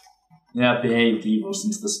 They have behaved evil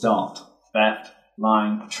since the start. Theft,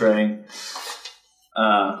 lying, betraying.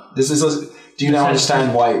 Do you now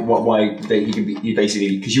understand why he can be he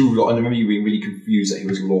basically, because I remember you being really confused that he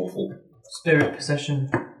was lawful. Spirit possession,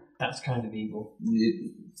 that's kind of evil.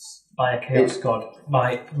 By a chaos god,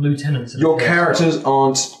 by lieutenants of Your the chaos characters god.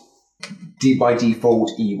 aren't by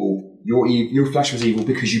default evil. Your flash was evil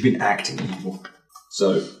because you've been acting evil.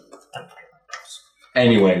 So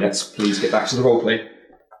anyway, let's please get back to the roleplay.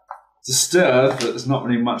 Disturbed, but there's not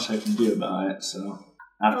really much I can do about it, so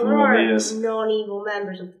after all We're years. non-evil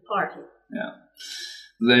members of the party. Yeah.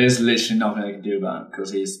 There's literally nothing I can do about it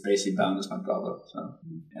because he's basically bound as my brother. So,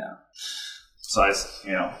 yeah. Besides,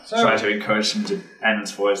 try to encourage him to penance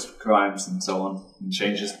for his crimes and so on and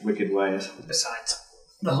change his wicked ways. Besides,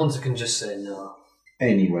 the hunter can just say no.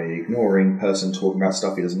 Anyway, ignoring person talking about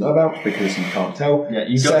stuff he doesn't know about because he can't tell. Yeah,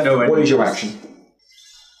 you Seth, don't know what is your anything. action?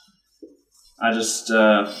 I just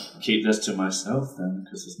keep this to myself then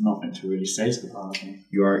because there's nothing to really say to the party.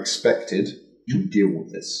 You are expected to deal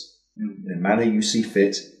with this in a manner you see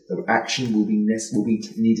fit. Though action will be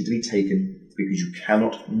needed to be taken because you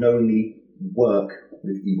cannot knowingly work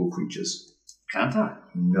with evil creatures. Can't I?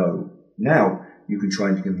 No. Now you can try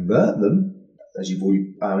and convert them, as you've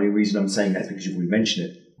already. The only reason I'm saying that is because you've already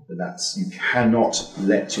mentioned it. But you cannot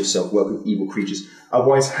let yourself work with evil creatures.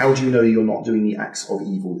 Otherwise, how do you know you're not doing the acts of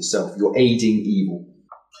evil itself? You're aiding evil.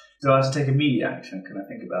 Do I have to take immediate action? Can I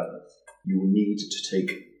think about it? You will need to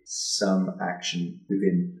take some action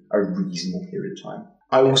within a reasonable period of time.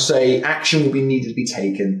 I will say action will be needed to be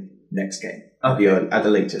taken next game. At the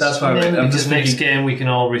latest. That's fine. Then I'm because just next thinking, game we can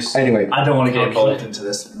all Anyway, I don't want to get involved into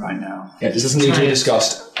this right now. yeah, this doesn't need to be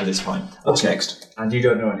discussed at this time. What's next? And you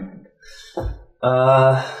don't know anything.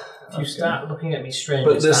 If you start looking at me strange,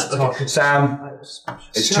 But and this- start talking, Sam, I was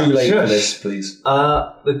suspicious. it's too late for Shush. this, please.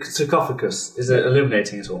 The sarcophagus, is it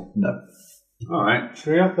illuminating at all? No. Alright,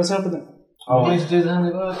 let's open it. Oh, we need to do the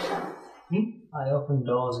handy work. I open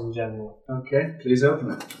doors in general. Okay, please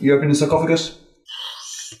open it. You open the sarcophagus?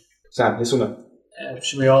 Sam, yes or no?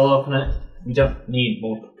 Should we all open it? We don't need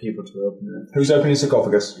more people to open it. Who's opening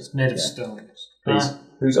sarcophagus? It's made of stones. Please.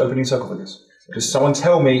 Who's opening sarcophagus? Just someone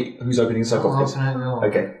tell me who's opening sarcophagus.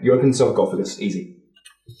 Okay, you open sarcophagus. Easy.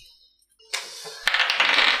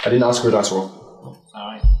 I didn't ask for a dice roll.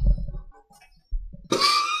 Alright.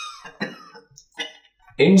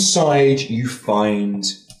 Inside, you find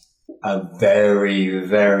a very,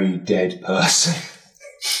 very dead person.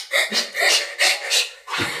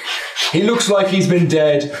 He looks like he's been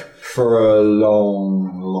dead for a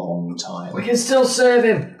long, long time. We can still save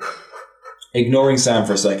him. Ignoring Sam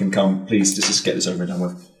for a second, come, please, just get this over and done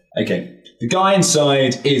with. Okay, the guy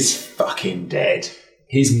inside is fucking dead.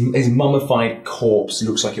 His mummified corpse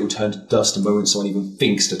looks like it will turn to dust the moment someone even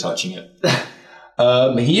thinks to touching it.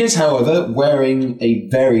 He is, however, wearing a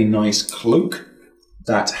very nice cloak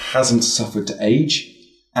that hasn't suffered to age,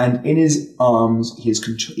 and in his arms he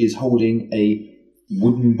is holding a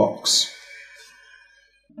wooden box.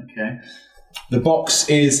 Okay. The box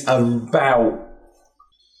is about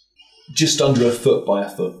just under a foot by a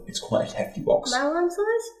foot. It's quite a hefty box. Malron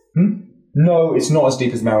size? No, it's not as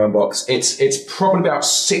deep as Marrow box. It's probably about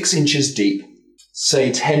 6 inches deep,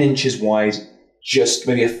 say 10 inches wide, just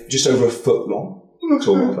over a foot long.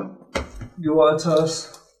 You want to tell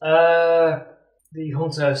us? The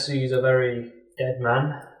hunter sees a very dead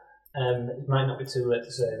man. It might not be too late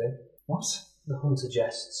to save him. What? The hunter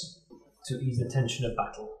jests to ease the tension of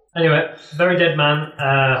battle. Anyway, very dead man,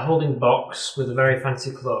 holding box with a very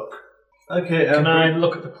fancy cloak. Okay. Can I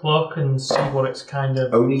look at the cloak and see what it's kind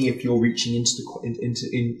of? Only if you're reaching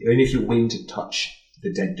only if you're willing to touch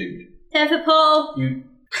the dead dude. 10-foot pole. You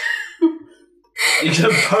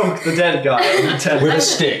can poke the dead guy with a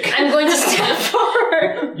stick. I'm going to step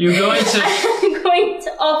forward. You're going to. I'm going to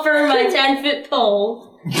offer my 10-foot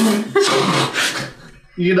pole.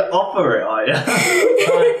 You're going to offer it, are you?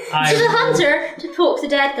 To the hunter to poke the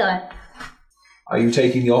dead guy. Are you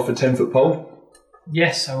taking the offered 10-foot pole?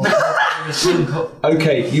 Yes, I will.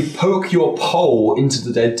 Okay, you poke your pole into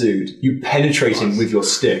the dead dude. You penetrate him with your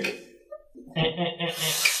stick.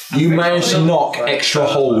 You manage to knock extra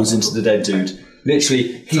holes into the dead dude.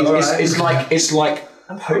 Literally, it's like.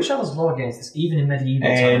 I'm pretty sure there's law against this, even in medieval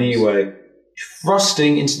times. Anyway,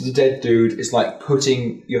 thrusting into the dead dude is like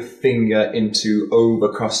putting your finger into over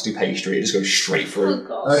crusty pastry. It just goes straight through. Oh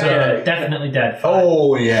god. So yeah, definitely dead.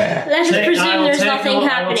 Oh yeah. Let's presume there's nothing happening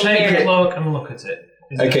here. I will take the cloak and look at it.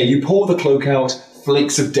 Okay, you pull the cloak out,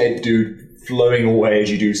 flakes of dead dude flowing away as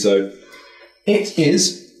you do so. It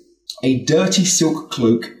is a dirty silk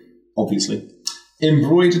cloak, obviously,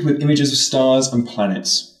 embroidered with images of stars and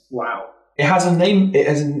planets. Wow. It has a name. It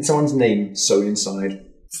has someone's name sewn inside.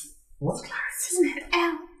 What? Clarence, isn't it?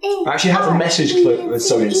 L-A-R-E-N-E. Actually, it has a message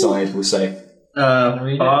sewn inside. We'll say.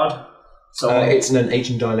 Bard. It's in an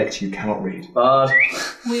ancient dialect you cannot read. Bard.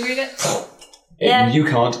 Can we read it? Yeah. You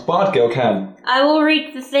can't. Bard girl can. I will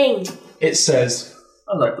read the thing. It says,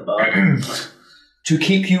 I like the Bard. "To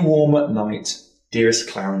keep you warm at night, dearest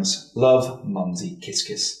Clarence, love, Mumsy, kiss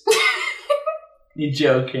kiss." You're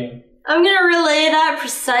joking. I'm going to relay that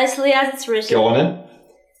precisely as it's written. Go on then.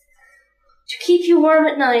 To keep you warm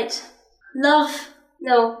at night.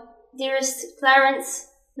 Dearest Clarence,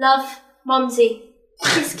 love, Mumsy,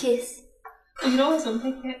 kiss kiss. You can always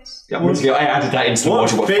unpick it. Yeah, I added that into the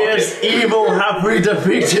module. What fierce evil have we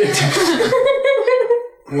defeated?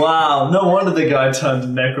 Wow, no wonder the guy turned to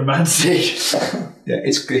necromancy. Yeah,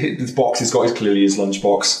 this box he's got is clearly his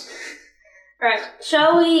lunchbox. Right,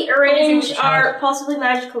 shall we arrange our possibly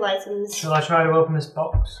magical items? Shall I try to open this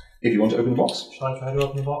box? If you want to open the box. Shall I try to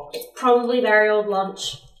open the box? Probably very old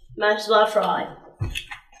lunch. Might as well try.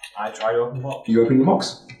 I try to open the box. You open the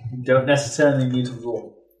box. You don't necessarily need to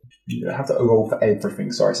roll. You don't have to roll for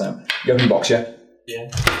everything. Sorry, Sam. You open the box, yeah?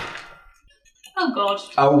 Yeah. Oh god.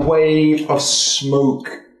 A wave of smoke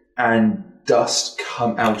and dust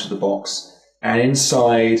come out of the box, and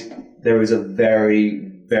inside there is a very,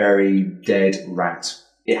 very dead rat.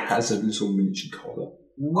 It has a little miniature collar.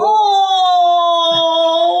 Oh!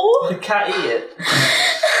 The cat eat it.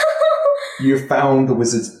 You found the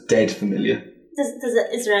wizard's dead familiar.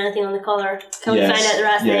 Is there anything on the collar? Can we find out the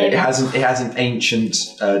rat's name? It has an ancient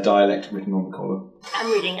dialect written on the collar.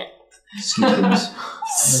 I'm reading it. Snookums.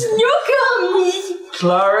 Snookums!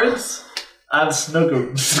 Clarence and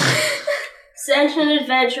Snuggums. Sent an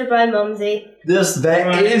adventure by Mumsy.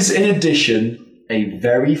 There is, in addition, a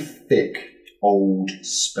very thick old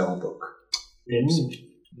spellbook.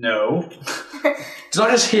 No. Did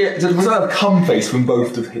I just hear? Was that a cum face from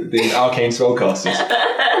both of the arcane spellcasters?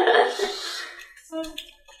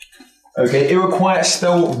 Okay, it requires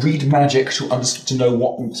spell read magic to know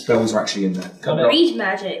what spells are actually in there. Read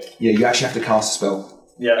magic. Yeah, you actually have to cast a spell.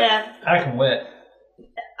 Yeah. I can wait.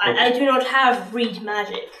 I do not have read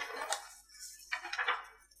magic.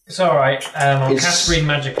 It's alright. I'll cast read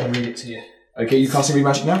magic and read it to you. Okay, you casting read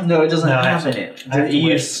magic now? No, it doesn't No, I have have in it. I have to You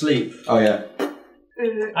wait. use sleep. Oh yeah.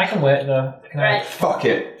 I can wait though. Can I? Right. Fuck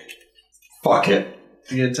it. Fuck it.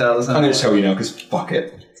 You can tell us. I'm going to tell you now because fuck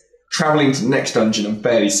it. Travelling to the next dungeon, I'm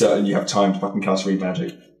fairly certain you have time to fucking cast read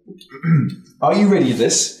magic. Are you ready for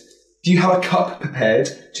this? Do you have a cup prepared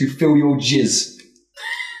to fill your jizz?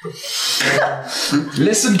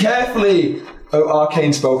 Listen carefully, O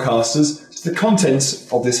arcane spellcasters, to the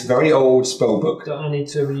contents of this very old spellbook. Don't I need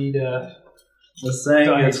to read You're saying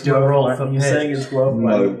Do I it's need to do a roll worth for You're saying it's worth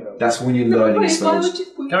No, that's when you're learning spells.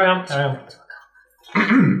 Carry on.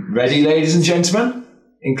 Ready, ladies and gentlemen,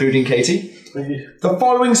 including Katie? The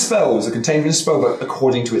following spells are contained in the spellbook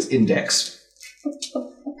according to its index.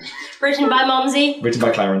 Written by Mumsy. Written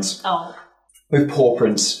by Clarence. Oh. With paw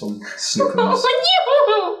prints from Snookums.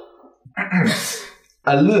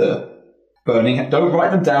 Allure. Burning... Don't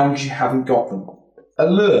write them down because you haven't got them.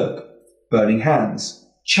 Allure. Burning hands.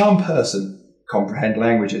 Charm person. Comprehend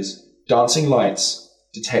languages. Dancing lights.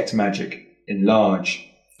 Detect magic. Enlarge.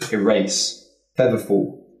 Erase.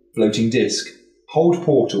 Featherfall. Floating disc. Hold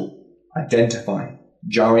portal. Identify.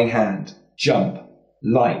 Jarring hand. Jump.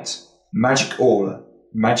 Light. Magic aura.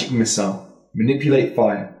 Magic missile. Manipulate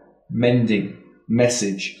fire. Mending.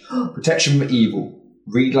 Message. Protection from evil.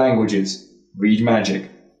 Read languages. Read magic.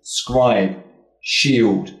 Scribe.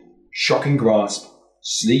 Shield. Shocking grasp.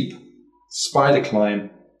 Sleep. Spider climb.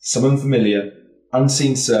 Summon familiar.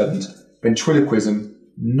 Unseen servant. Ventriloquism.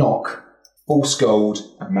 Knock. False gold.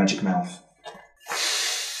 And magic mouth.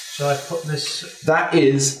 Shall I put this... That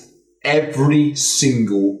is every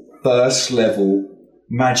single first level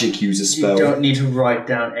magic user spell. You don't need to write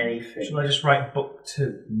down anything. Shall I just write book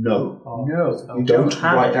 2? No. Oh. No. You don't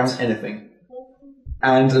have write it. down anything.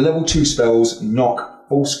 And the level 2 spells, Knock,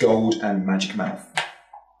 False Gold, and Magic Mouth.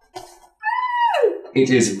 It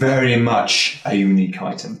is very much a unique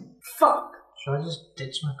item. Fuck. Shall I just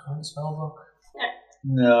ditch my current spellbook?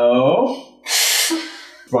 No.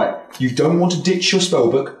 Right, you don't want to ditch your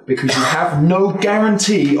spellbook because you have no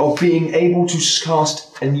guarantee of being able to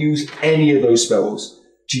cast and use any of those spells.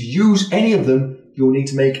 To use any of them, you'll need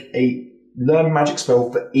to make a learn magic spell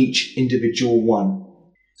for each individual one.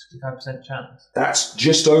 65% chance. That's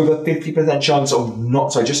just over 50% chance of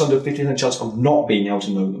not, sorry, just under 50% chance of not being able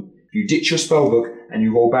to know them. If you ditch your spellbook and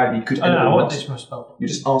you roll badly, you could end I up won't with ditch my spellbook. You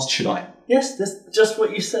just asked, should I? Yes, that's just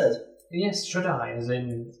what you said. Yes, should I? As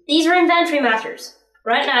in... These are inventory matters.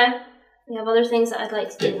 Right now, we have other things that I'd like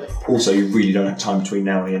to deal with. Also, you really don't have time between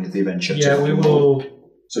now and the end of the adventure. Yeah, we will...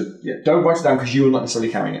 So, yeah, don't write it down because you are not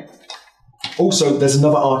necessarily carrying it. Also, there's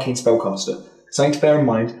another arcane spellcaster. Something to bear in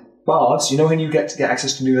mind, bards, you know when you get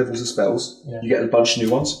access to new levels of spells? Yeah. You get a bunch of new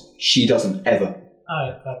ones? She doesn't, ever. Oh,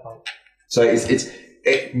 yeah, fair point. So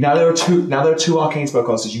now there are two arcane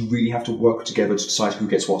spellcasters, you really have to work together to decide who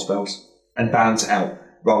gets what spells. And balance it out,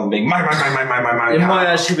 rather than being mine. It might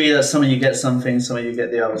actually be that some of you get something, some of you get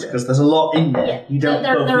the others, because there's a lot in there. Yeah. You don't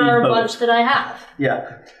There both are need a both. bunch that I have.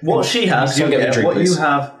 Yeah. What she has, You you'll get the get. drink, What please. you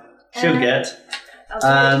have, she'll get.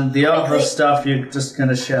 And the other stuff, you're just going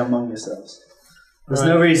to share among yourselves. There's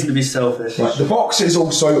no reason to be selfish. Right, the box is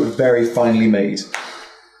also very finely made.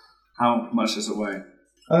 How much does it weigh?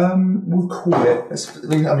 We'll call it. Let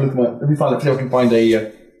me have a look at let me find. See if I can find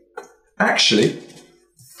a. Actually,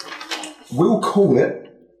 we'll call it.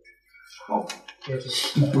 We're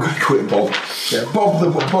going to call it Bob. Yeah, Bob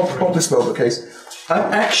the spellbook case.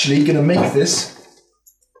 I'm actually going to make this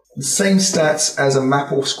the same stats as a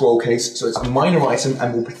map or scroll case, so it's a minor item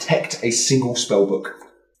and will protect a single spellbook.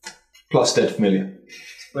 Plus Dead Familiar.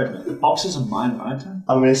 Wait a minute, the box is a minor item?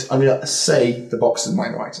 I'm going to say the box is a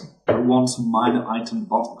minor item. It wants a minor item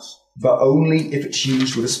box. But only if it's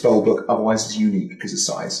used with a spellbook, otherwise it's unique because of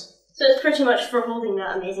size. So it's pretty much for holding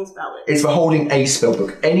that amazing spell. It's for holding a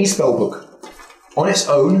spellbook. Any spellbook. On its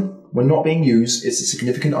own, when not being used, it's a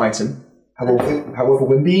significant item. However,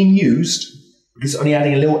 when being used, because it's only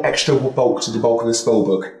adding a little extra bulk to the bulk of the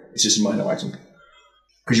spellbook, it's just a minor item.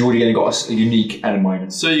 Because you've already got a unique and a minor.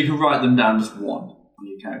 So you can write them down as one on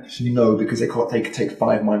your character sheet? No, because they can't take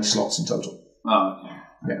 5 minor slots in total. Oh, okay.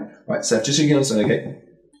 Yeah. Right, so just so you can understand, okay.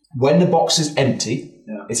 When the box is empty,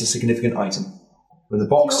 Yeah. it's a significant item. When the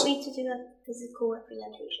Do you box... want me to do a physical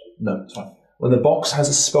representation? No, it's fine. When the box has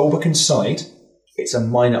a spellbook inside, it's a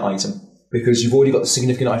minor item because you've already got the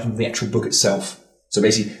significant item from the actual book itself. So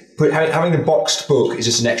basically, having the boxed book is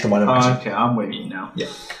just an extra minor item. Okay, I'm with you now. Yeah.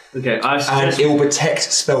 Okay, And it will protect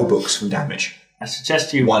spell books from damage. I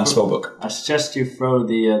suggest you One spell book. I suggest you throw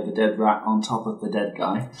the dead rat on top of the dead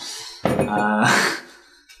guy.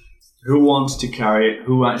 Who wants to carry it?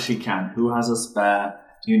 Who actually can? Who has a spare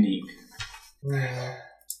unique?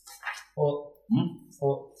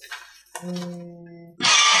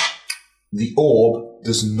 The orb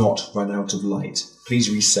does not run out of light. Please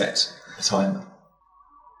reset the timer.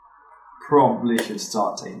 Probably should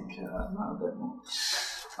start taking care of that a bit more.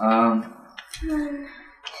 1,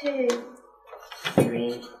 2,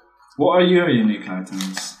 3. What are your unique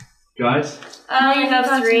items, guys? I have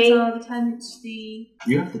 3. The tent, the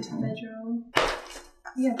You have the 10. bedroll.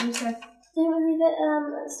 Yeah, but you said. Didn't we leave it at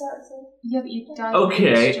the start? Yeah, but you died.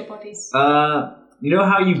 Okay. Your bodies. You know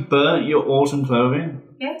how you burnt your autumn clothing?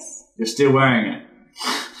 Yes. You're still wearing it.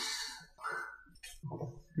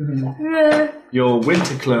 Your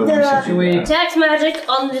winter clothing should be there. Detect magic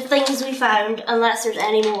on the things we found, unless there's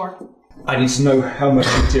any more. I need to know how much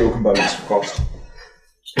material components cost.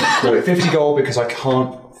 So at 50 gold because I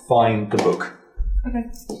can't find the book. Okay.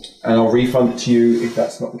 And I'll refund it to you if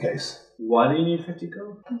that's not the case. Why do you need 50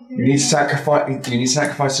 gold? You need to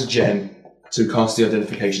sacrifice a gem to cast the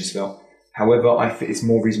identification spell. However, I think it's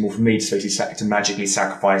more reasonable for me to basically to magically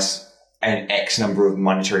sacrifice an X number of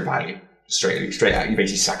monetary value. Straight out, you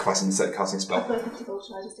basically sacrifice instead of casting a spell. I've got 50 gold,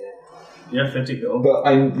 should I just do it? Yeah, 50 gold. But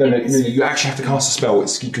no, you actually have to cast a spell.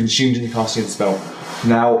 It's consumed in the casting of the spell.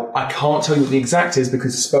 Now, I can't tell you what the exact is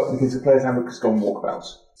because the player's handbook has gone walkabout.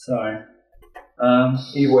 Sorry.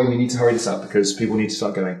 Either way, we need to hurry this up because people need to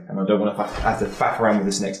start going, and I don't want to have to faff around with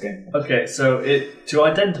this next game. Okay, so to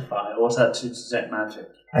identify, or is that to detect magic?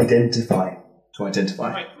 Identify. To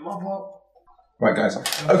identify. Right, guys.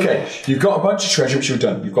 Okay, you've got a bunch of treasure which you've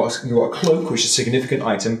done. You've got a cloak, which is a significant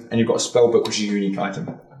item, and you've got a spell book, which is a unique item.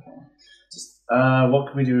 What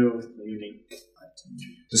can we do with the unique item?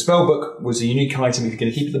 The spell book was a unique item. If you're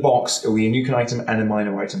going to keep it in the box, it will be a unique item and a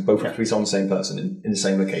minor item. Both have to be on the same person in the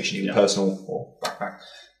same location, either personal or backpack.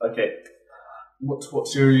 Okay.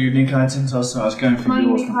 What's your unique items? Also, I was going through My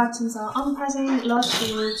yours. unique items are armor present, large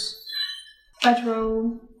shield,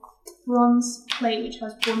 bedroll, bronze plate which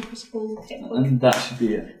has 1 critical hit point. And that should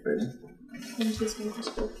be it, really. And this 1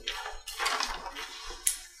 critical.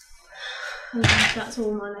 And that's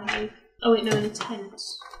all mine I have. Oh wait, no, in the tent.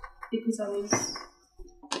 Because I was...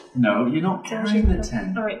 No, you're not carrying the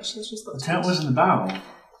tent. Alright, she's just got The tent was in the barrel.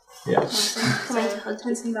 Yeah. So, the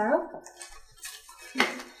tent's in the barrel.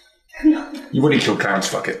 You wouldn't kill Clarence,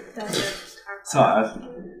 fuck it. Sorry,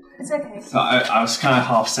 It's okay. I was kind of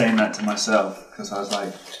half saying that to myself because I was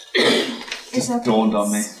like, It's okay. dawned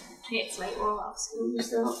on me. It's late, we're all out of school, we're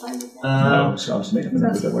still not finding it. I'm just making up the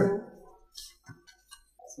numbers that way.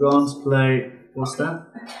 Bronze plate. What's that?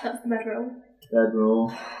 That's the bedroll.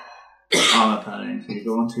 Bedroll. Armor padding. So you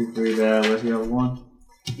go 1, 2, 3 there. Where's the other one?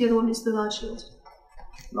 The other one is the large shield.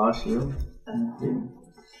 Large shield.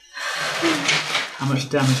 How much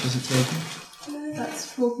damage was it taking? That's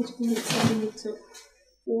 4 critical hits, I think it took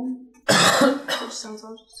 1. Which sounds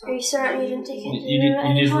odd. Are you certain you didn't take it?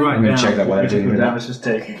 You just write I'm gonna down check that while I do critical that. damage was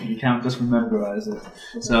taken. You can't just memorize it.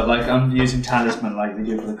 So, like, I'm using talisman like they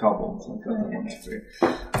do for the kobolds. Like, I don't want to do.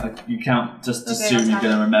 Like, you can't just assume you're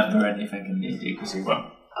going to remember anything in D&D because you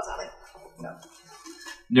won't. No.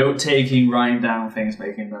 Note taking, writing down things,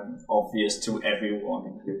 making them obvious to everyone,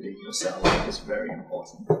 including yourself, is very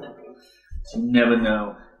important. You never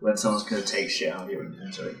know when someone's going to take shit out of your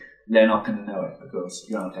inventory. They're not going to know it because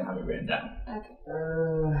you're not going to have it written down. Okay.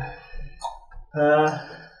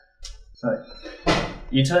 Sorry.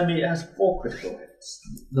 You telling me it has 4 critical hits?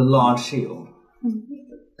 The large shield.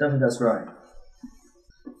 Don't think that's right.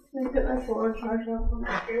 I put my 4 charge up on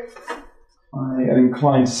my shirt. I am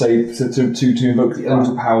inclined to say to invoke the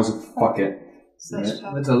elemental powers of fuck it. If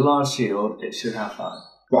it's a large shield, it should have 5.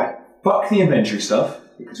 Right, fuck the inventory stuff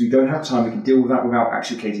because we don't have time. We can deal with that without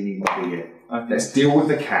actually needing to be here. Okay. Let's deal with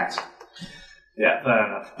the cat. Yeah, fair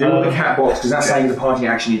enough. Deal with the cat box because that's saying the party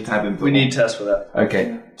actually needs to have input. We need tests for that.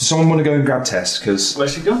 Okay. Does someone want to go and grab Tess? Because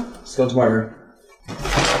Where's she gone? let's go to my room. Fuck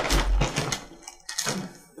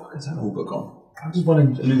is that rulebook on? How does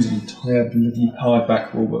one lose an entire bloody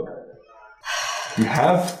hardback rulebook? You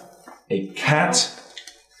have a cat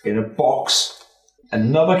in a box,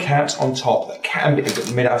 another cat on top that can be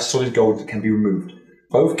made out of solid gold that can be removed.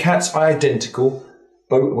 Both cats are identical,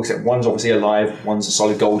 both except one's obviously alive, one's a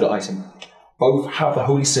solid gold item. Both have the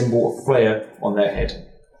holy symbol of Freya on their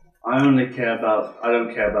head. I don't care about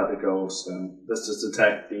the gold stone. Let's just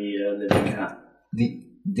attack the living cat.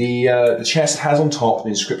 The chest has on top the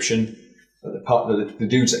inscription The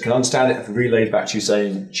dudes that can understand it have relayed back to you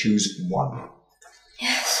saying, choose one.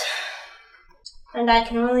 Yes. And I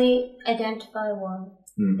can only identify one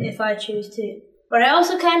if I choose to. But I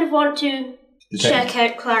also kind of want to check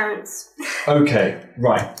out Clarence. Okay,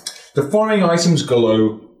 right. The following items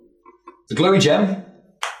glow. The glowy gem,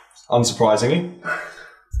 unsurprisingly.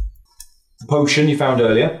 The potion you found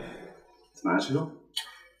earlier. It's magical.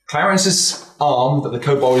 Clarence's arm that the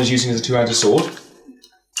kobold is using as a two-handed sword.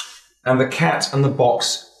 And the cat and the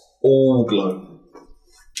box all glow.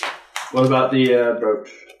 What about the brooch?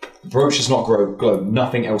 The brooch does not glow.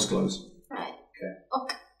 Nothing else glows. Right.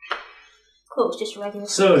 Okay. Cool, it's just regular.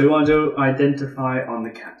 So, do you want to identify on the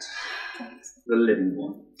cat? The living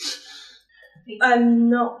one. I'm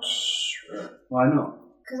not sure. Why not?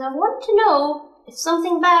 Because I want to know if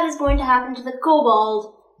something bad is going to happen to the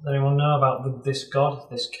kobold. Does anyone know about this god,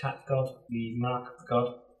 this cat god, the mark of the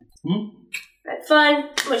god? Right, fine.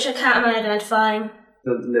 Which cat am I identifying?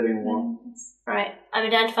 The living one. Right, I'm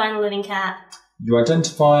identifying the living cat. You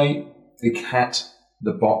identify the cat,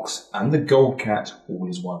 the box, and the gold cat all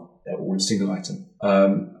as one. They're all a single item.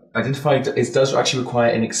 Identified, it does actually require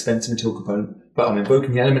an expensive material component, but I'm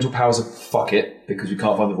invoking the elemental powers of fuck it, because we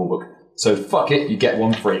can't find the rulebook. So fuck it, you get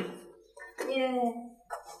one free. Yeah.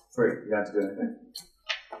 Free, you don't have to do anything.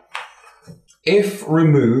 If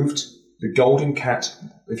removed, the golden cat,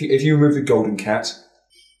 if you remove the golden cat,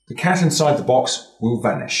 the cat inside the box will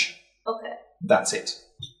vanish. Okay. That's it.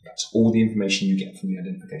 That's all the information you get from the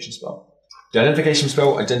identification spell. The identification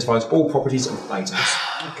spell identifies all properties of items.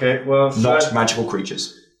 Okay, well... Not magical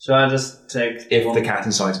creatures. Shall I just take... If the cat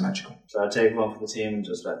inside is magical. Shall I take one for the team and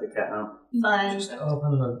just let the cat out? Fine. Just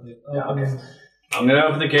open the... Okay. I'm going to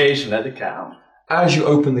open the cage and let the cat out. As you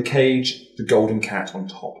open the cage, the golden cat on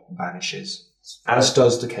top vanishes. As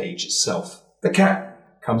does the cage itself. The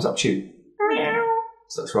cat comes up to you.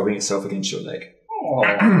 Starts rubbing itself against your leg.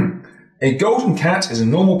 A golden cat is a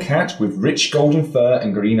normal cat with rich golden fur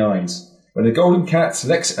and green eyes. When a golden cat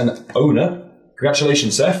selects an owner,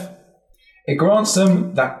 congratulations, Seth, it grants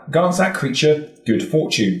that creature good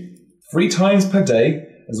fortune. 3 times per day,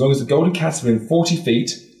 as long as the golden cat is within 40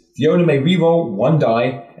 feet, the owner may re-roll 1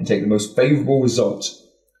 die and take the most favourable result.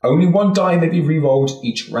 Only 1 die may be re-rolled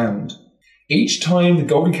each round. Each time the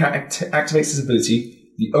golden cat activates this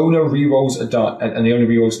ability, the owner re-rolls a die, and the owner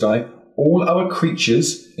re-rolls die. All other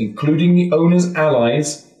creatures, including the owner's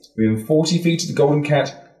allies, within 40 feet of the golden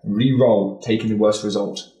cat, re-roll, taking the worst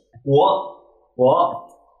result. What?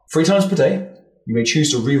 3 times per day, you may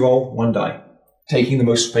choose to re-roll 1 die, taking the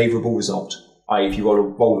most favourable result. I.e., if you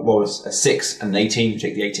roll a 6 and an 18, you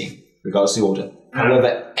take the 18, regardless of the order.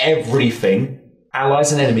 However, everything,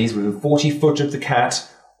 allies and enemies within 40 foot of the cat,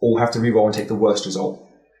 all have to re-roll and take the worst result.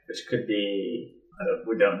 Which could be...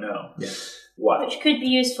 we don't know. Yeah. Wow. Which could be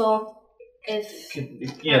useful if the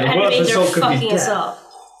worst enemies are result could be fucking us death. up.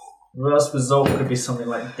 The worst result could be something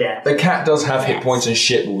like death. The cat does have hit Yes. points and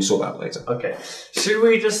shit, we'll sort that out later. Okay. Should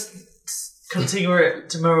we just continue it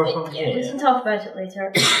tomorrow from We here? can talk about it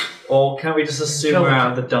later. Or can we just assume we're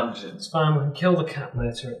out of the dungeon? It's fine, we can kill the cat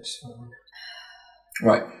later, it's fine.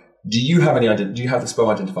 Right. Do you have the spell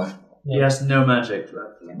identify? He has no magic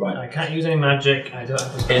left. Right. I can't use any magic, I don't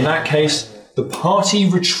have the In that case, the party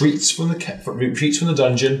retreats from the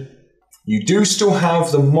dungeon. You do still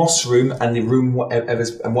have the moss room and the room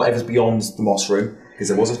whatever's beyond the moss room, because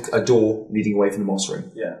there was a door leading away from the moss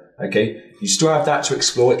room. Yeah. Okay. You still have that to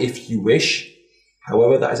explore if you wish.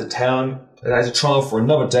 However, that is a trial for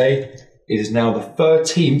another day. It is now the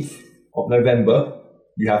 13th of November.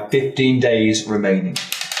 You have 15 days remaining.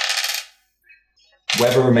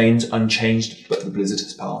 Weather remains unchanged, but the blizzard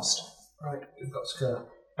has passed. Right, we've got to go.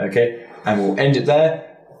 Okay, and we'll end it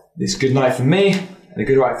there. This good night from me, and a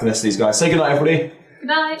good night from the rest of these guys. Say good night, everybody. Good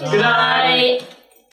night. Good night. Bye.